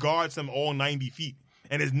League. He guards him all 90 feet.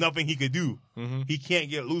 And there's nothing he could do. He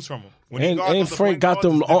can't get loose from him. When he and guards and up the Frank point got guards,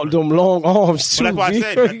 them it's different. them long arms too. But that's why I B.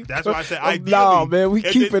 said. That's why I said. Ideally, Nah, man, we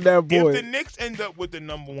if keeping that boy. If the Knicks end up with the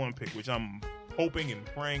number 1 pick, which I'm hoping and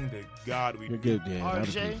praying to God we You're good, yeah. That'd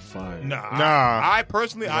RJ? be fine. Nah, Nah. I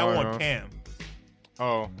personally, I Nah, want no. Cam.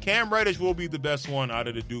 Oh, Cam Reddish will be the best one out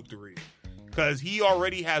of the Duke three. Because he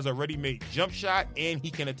already has a ready-made jump shot and he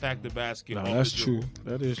can attack the basket. Nah, off that's the dribble. true.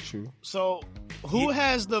 That is true. So who Yeah.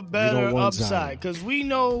 has the don't better want upside? Zion. Because we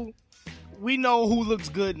know who looks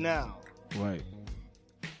good now. Right.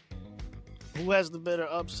 Who has the better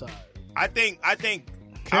upside? I think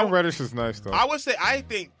Cam I- Reddish is nice though. I would say I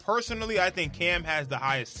think Cam has the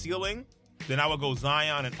highest ceiling. Then I would go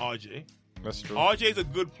Zion and RJ. That's true. RJ's a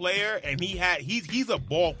good player and he's a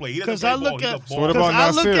ball player. He doesn't Because play I ball. look He's a at ball So what player. about I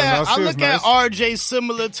look Nasir? at Nasir's nice. RJ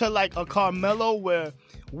similar to like a Carmelo, where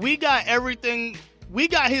we got everything. We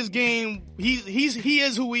got his game. He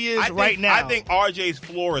is who he is I think, right now. I think RJ's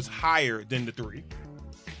floor is higher than the three.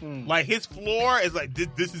 Like his floor is like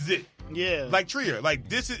this is it. Yeah. Like Trier, like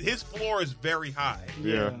this is his floor is very high.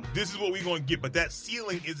 Yeah. This is what we're gonna get, but that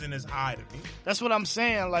ceiling isn't as high to me. That's what I'm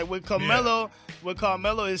saying. Like with Carmelo,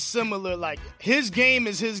 is similar. Like his game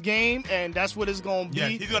is his game, and that's what it's gonna be. Yeah,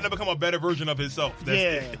 he's gonna become a better version of himself.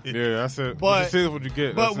 That's it. Yeah, that's it. But- This is what you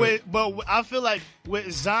get. But That's it. I feel like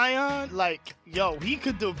with Zion, like he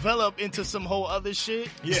could develop into some whole other shit.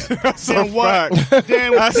 Yeah. That's a Than what? fact.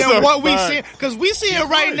 Than That's a what we fact. see, because we see it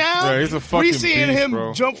right now. Yeah, he's a we fucking seeing beast, him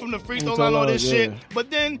bro. jump from the free throw He's line, all a this lot, shit. yeah. But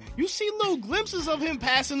then you see little glimpses of him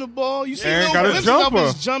passing the ball. You see And little got a glimpses jumper. of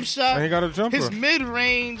his jump shot. And he got a jumper. His mid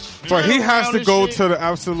range. But he has to go to the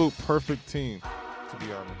absolute perfect team, to be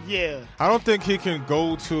honest. Yeah, I don't think he can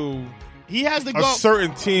go to he has to a go.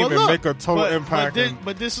 certain team But and look, make a total but- impact. But, and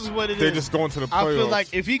but this is what it is. they're just going to the I playoffs. feel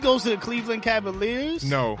like if he goes to the Cleveland Cavaliers,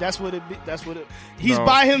 No. that's what it. He's No.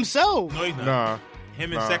 by himself. No, he's not. Nah.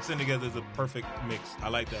 Him and Sexton together is a perfect mix. I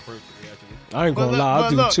like that perfectly, actually. I ain't gonna lie, I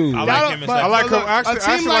do too. I like him and I like him. Look, Actually,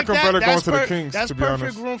 a team like him better going to the per- Kings. That's To be perfect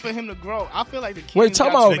honest, room for him to grow. I feel like the Kings. Wait,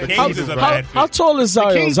 talk got about too The many Kings is a pieces. bad fit. how tall is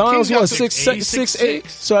Zion? Kings Zion's got what, 6'8", 6'8"?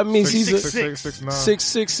 So that means he's a 6'6".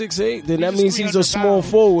 6'6", 6'8". Then that He's means he's a 300 small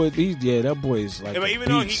pounds. forward. That boy is like. Yeah, but a even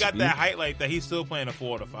though he beast, got B. that height like that, he's still playing the 4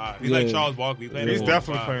 or the 5. He's Yeah. like Charles Barkley. He's, playing the he's 4 or the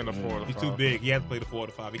definitely 5. playing the 4. He's too big. He has to play the 4 or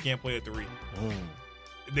the 5. He can't play the 3. Mm.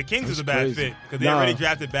 The Kings That's is a bad crazy. fit because they Nah. already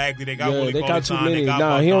drafted Bagley. They got Yeah, Willie they got too Cauley-Stein, many. they got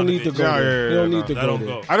Nah, he don't need to Bogdanovich. go Yeah, there. yeah, He don't yeah, need to that go don't there.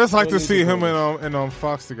 go. I just like Don't to need see to him go and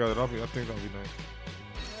Fox together. I think that'll be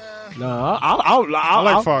nice. Nah, I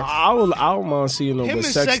like Fox. I don't mind seeing him Him with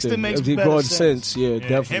and Sexton. Sexton makes If he better going sense. sense, yeah, Yeah,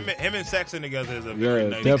 definitely. him and Sexton together is a Yeah, very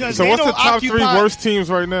nice. definitely. Because So they what's the don't top 3 occupy- worst teams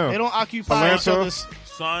right now? They don't occupy Atlanta? each other's.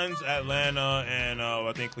 Suns, Atlanta, and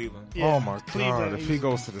I think Cleveland. Yeah, Oh my Cleveland god! If he easy.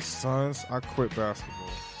 goes to the Suns, I quit basketball.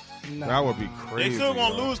 Nah. That would be crazy. They still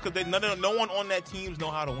gonna yo. lose because no one on that teams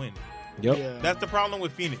know how to win. Yep. Yeah. That's the problem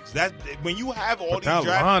with Phoenix. That's when you have all But these that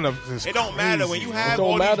draft. lineup is It don't matter when you crazy, have It don't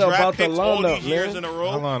all these matter draft about the picks all lineup, these years man. in a That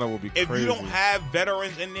row. lineup will be If crazy. you don't have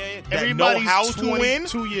veterans in there that Everybody's know how to win,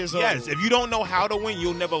 22 years old. yes. If you don't know how to win,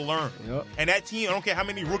 you'll never learn. Yep. And that team, I don't care how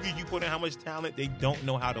many rookies you put in, how much talent, they don't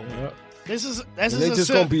know how to win. Yep. This is they a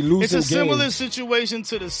just gonna be losing It's a similar games. situation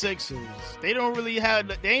to the Sixers. They ain't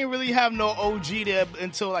really have no OG there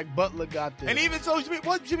until like Butler got there. And even so,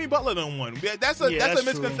 Jimmy Butler done won. That's a that's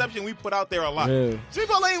misconception we put out there a lot. Yeah. Jimmy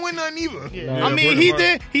Butler ain't win nothing either. yeah. Nah. I mean, pretty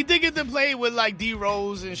much. he did get to play with like D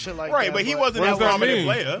Rose and shit like that. Right, but he wasn't What a does that prominent mean?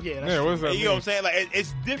 player. Yeah, that's Yeah, true. what does that You know what I'm mean? saying? Like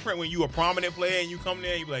it's different when you a prominent player and you come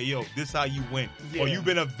there and you be like, yo, this how you win. Yeah. Or you've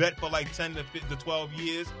been a vet for like 10 to 12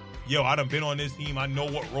 years. Yo, I done been on this team. I know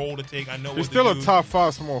what role to take. I know He's what still to a do. top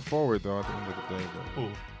 5 small forward though. At the end of the day, but Who?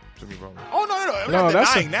 Jimmy Butler. Oh no, I'm No, not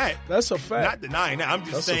that's denying a- that. That's a fact. Not denying that. I'm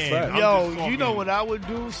just That's a saying. fact. I'm Yo, just you know talking- what I would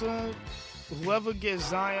do, son? Whoever gets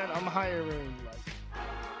Zion, I'm hiring like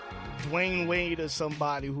Dwayne Wade or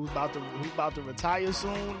somebody who's about to retire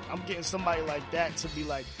soon. I'm getting somebody like that to be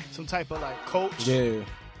like some type of like coach. Yeah.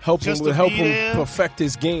 Help Just him to help be him there, perfect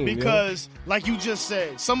his game. Because, like you just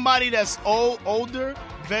said, somebody that's older,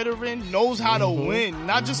 veteran, knows how to win.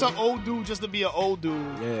 Not just an old dude just to be an old dude.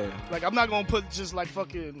 Yeah. Like, I'm not going to put just like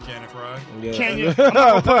fucking Shannon Fry. Yeah. Canyon. I'm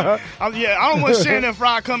not gonna put, I don't want Shannon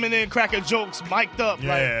Fry coming in cracking jokes, mic'd up. Yeah,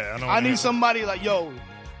 like, I know I that. need somebody like, yo,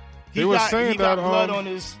 They were saying he got that, blood on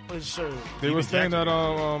his shirt. They were Even saying that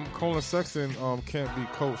Jackson. Colin Sexton can't be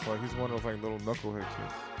coached. Like he's one of those like little knucklehead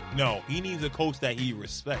kids. No, he needs a coach that he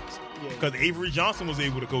respects. Yeah. Because Avery Johnson was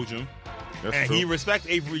able to coach him. That's And true. he respects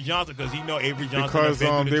Avery Johnson because he know Avery Johnson. Because has been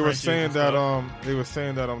through the they were trenches saying and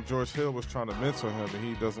that stuff. George Hill was trying to mentor him and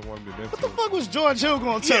he doesn't want to be mentored. What the fuck was George Hill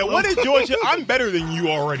going to tell Yeah, him? what is George Hill? I'm better than you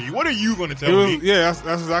already. What are you going to tell me? That's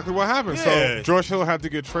exactly what happened. Yeah. So George Hill had to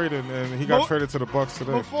get traded and he got Well, traded to the Bucks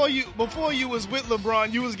today. Before you was with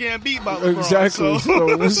LeBron, you was getting beat by LeBron. Exactly. So.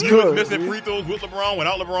 So what's You was good? missing free throws with LeBron,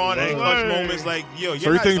 without LeBron, and clutch Right. moments like, yo,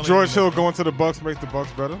 So you think George Hill going to the Bucks make the Bucks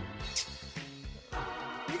better?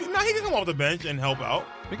 He can come off the bench and help out.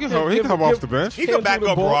 He can come off the bench. He can back handle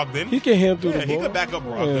up the ball. Brogdon. He can handle Yeah, the he ball. can back up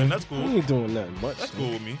Brogdon. That's cool. He ain't doing nothing much. That's man.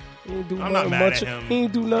 cool with me. He ain't do I'm nothing not mad much. at him. He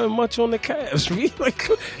ain't do nothing much on the Cavs.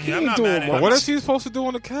 He I'm ain't not doing mad at much. him. What is he supposed to do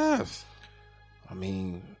on the Cavs? I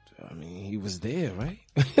mean, he was there, right?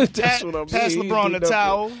 That's what I mean. Pass He ain't LeBron do the nothing.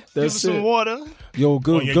 towel. Give him That's some it. water. Yo, Oh,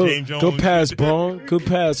 good, yeah, good, James Jones. good pass, Braun. Good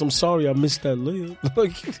pass. I'm sorry I missed that layup.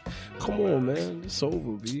 Like, come on, man. It's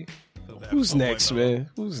over, B. Who's next, man?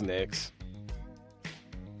 Who's next?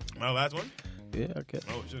 My last one? Yeah, I guess.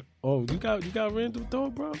 Oh, shit. Oh, you got Randall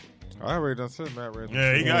Dog, bro? I already done said Matt Randall.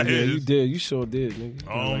 Yeah, he got Yeah, his. you did. You sure did, nigga. You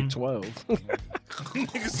got like 12.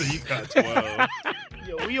 Nigga said you got 12.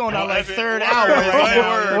 Yo, we on our Oh, like that's it. third Word, hour right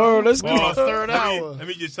word. now. Word, let's Well, go. Third hour. Let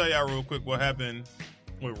me just tell y'all real quick what happened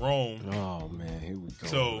with Rome. Oh, man. Here we go.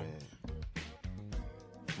 So- man.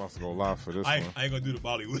 Must go live for this I one. ain't gonna do the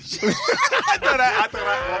Bollywood shit. I thought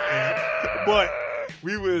I off air. But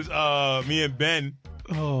we was me and Ben,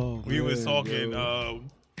 we was talking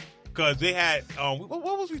because they had what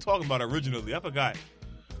was we talking about originally? I forgot.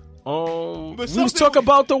 We was something talking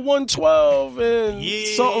about the 112 and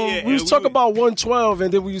Yeah, something. yeah, We was and talking we- about 112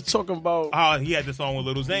 and then we was talking about How he had the song with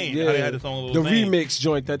Lil Zane. How they had the song with the Lil Zane. remix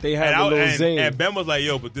joint that they had And, with Lil and, Zane. and Ben was like,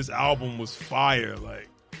 "Yo, but this album was fire." Like,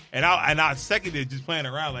 and I seconded just playing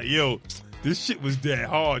around like, "Yo, this shit was dead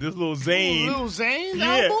hard." This Lil Zane. Lil Zane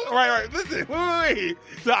Yeah, album? right. Listen, wait.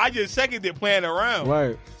 So I just seconded playing around.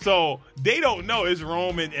 Right. So they don't know it's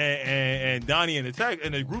Rome and Donnie in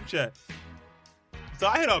the group chat. So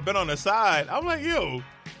I hit up Ben on the side. I'm like, yo,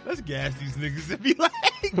 let's gas these niggas and be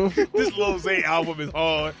like, this Lil Zane album is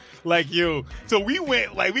hard. Like, yo, so we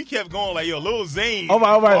went, like, we kept going, like, yo, Lil Zane. All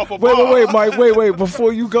right. off a Wait, bar. Mike. Wait.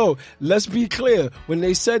 Before you go, let's be clear. When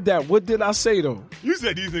they said that, what did I say though? You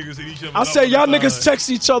said these niggas hit each other. I up said on y'all the niggas side. text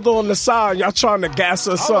each other on the side. Y'all trying to gas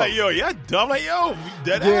us I'm up. like, yo, y'all dumb. Like, yo, we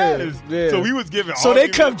dead Yeah, ass. yeah. So we was giving. So they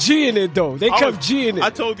arguments. kept G'ing it though. They kept G'ing it.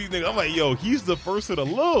 I told these niggas, I'm like, yo, he's the first of the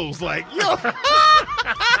lows. Like, yo.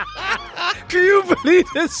 Can you believe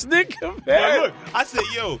this nigga, Like, man? look, I said,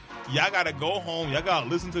 yo, y'all gotta go home. Y'all gotta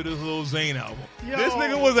listen to this Lil Zane album. Yo. This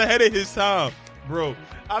nigga was ahead of his time, bro.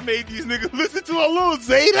 I made these niggas listen to a Lil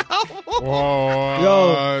Zane album. What?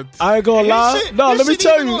 Yo, I ain't gonna lie. This shit- No, this let me shit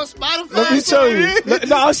tell even you. on Spotify? Let me tell you.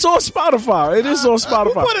 No, I saw Spotify. It is on Who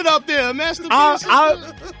Spotify. put it up there, Masterpiece?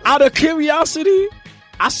 Out of curiosity,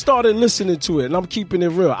 I started listening to it, and I'm keeping it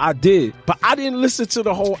real. I did, but I didn't listen to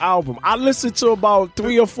the whole album. I listened to about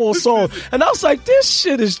 3 or 4 songs, and I was like, "This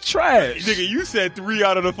shit is trash." Nigga, you said 3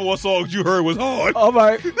 out of the 4 songs you heard was hard. All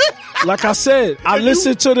right, like I said, I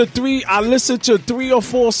listened to 3 or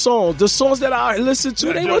 4 songs. The songs that I listened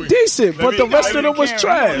to, they were Joey, decent, let but me- the rest let of me them was carry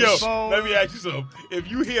trash. on. Yo, let me ask you something.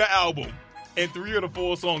 If you hear an album and 3 of the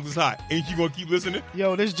 4 songs is hot, ain't you gonna keep listening?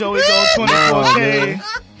 Yo, this Joey Go 24K. man.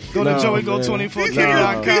 Go to Nah, These niggas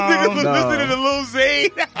joeygo24k.com. listening to Lil Zane.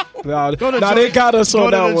 Nah, Go to they got us go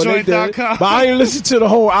on to that one. They did. thejoint.com. But I ain't listened to the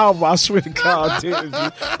whole album. I swear to God, damn, G.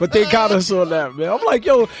 But they got us on that, man. I'm like,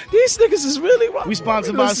 yo, these niggas is really. We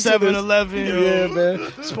sponsored by Listen to this. 7-Eleven. Yeah,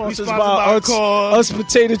 man. Sponsored by by Cause. us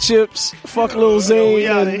potato chips. Fuck Lil Zane. We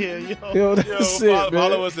out of and- here, yo. Yo, Yo, that's it,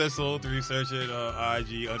 follow man. us at Soul3 Search it,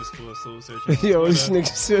 IG _Soul Search. Yo, this nigga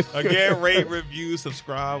said. Again, rate, review,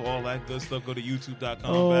 subscribe, all that good stuff. Go to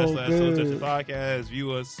youtube.com/Soul man. Search Podcast.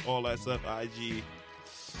 View us, all that stuff. IG.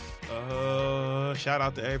 Shout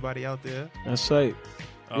out to everybody out there. That's right.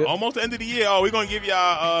 Yep. Almost the end of the year. Oh, we're gonna give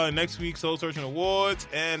y'all next week Soul Searching Awards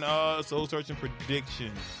and Soul Searching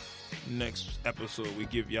Prediction. Next episode, we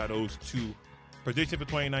give y'all those 2 prediction for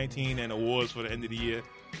 2019 and awards for the end of the year.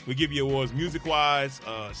 We give you awards music wise,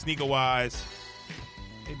 sneaker wise,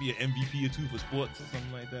 maybe an MVP or 2 for sports or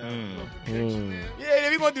something like that. Yeah,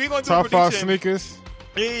 we're gonna do Top a 5 prediction. sneakers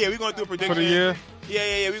Yeah, we're gonna do a prediction for the year.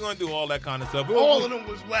 Yeah, we're gonna do all that kind of stuff. All of them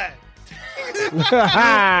was whack.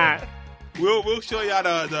 We'll show y'all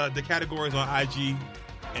the categories on IG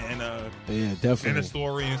and Yeah, and the definitely.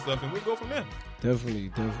 story and stuff, and we'll go from there.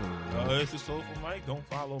 Definitely. It's the Soulful Mike. Don't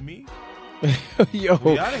follow me. Yo.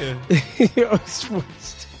 We out of here. Yo,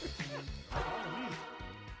 it's-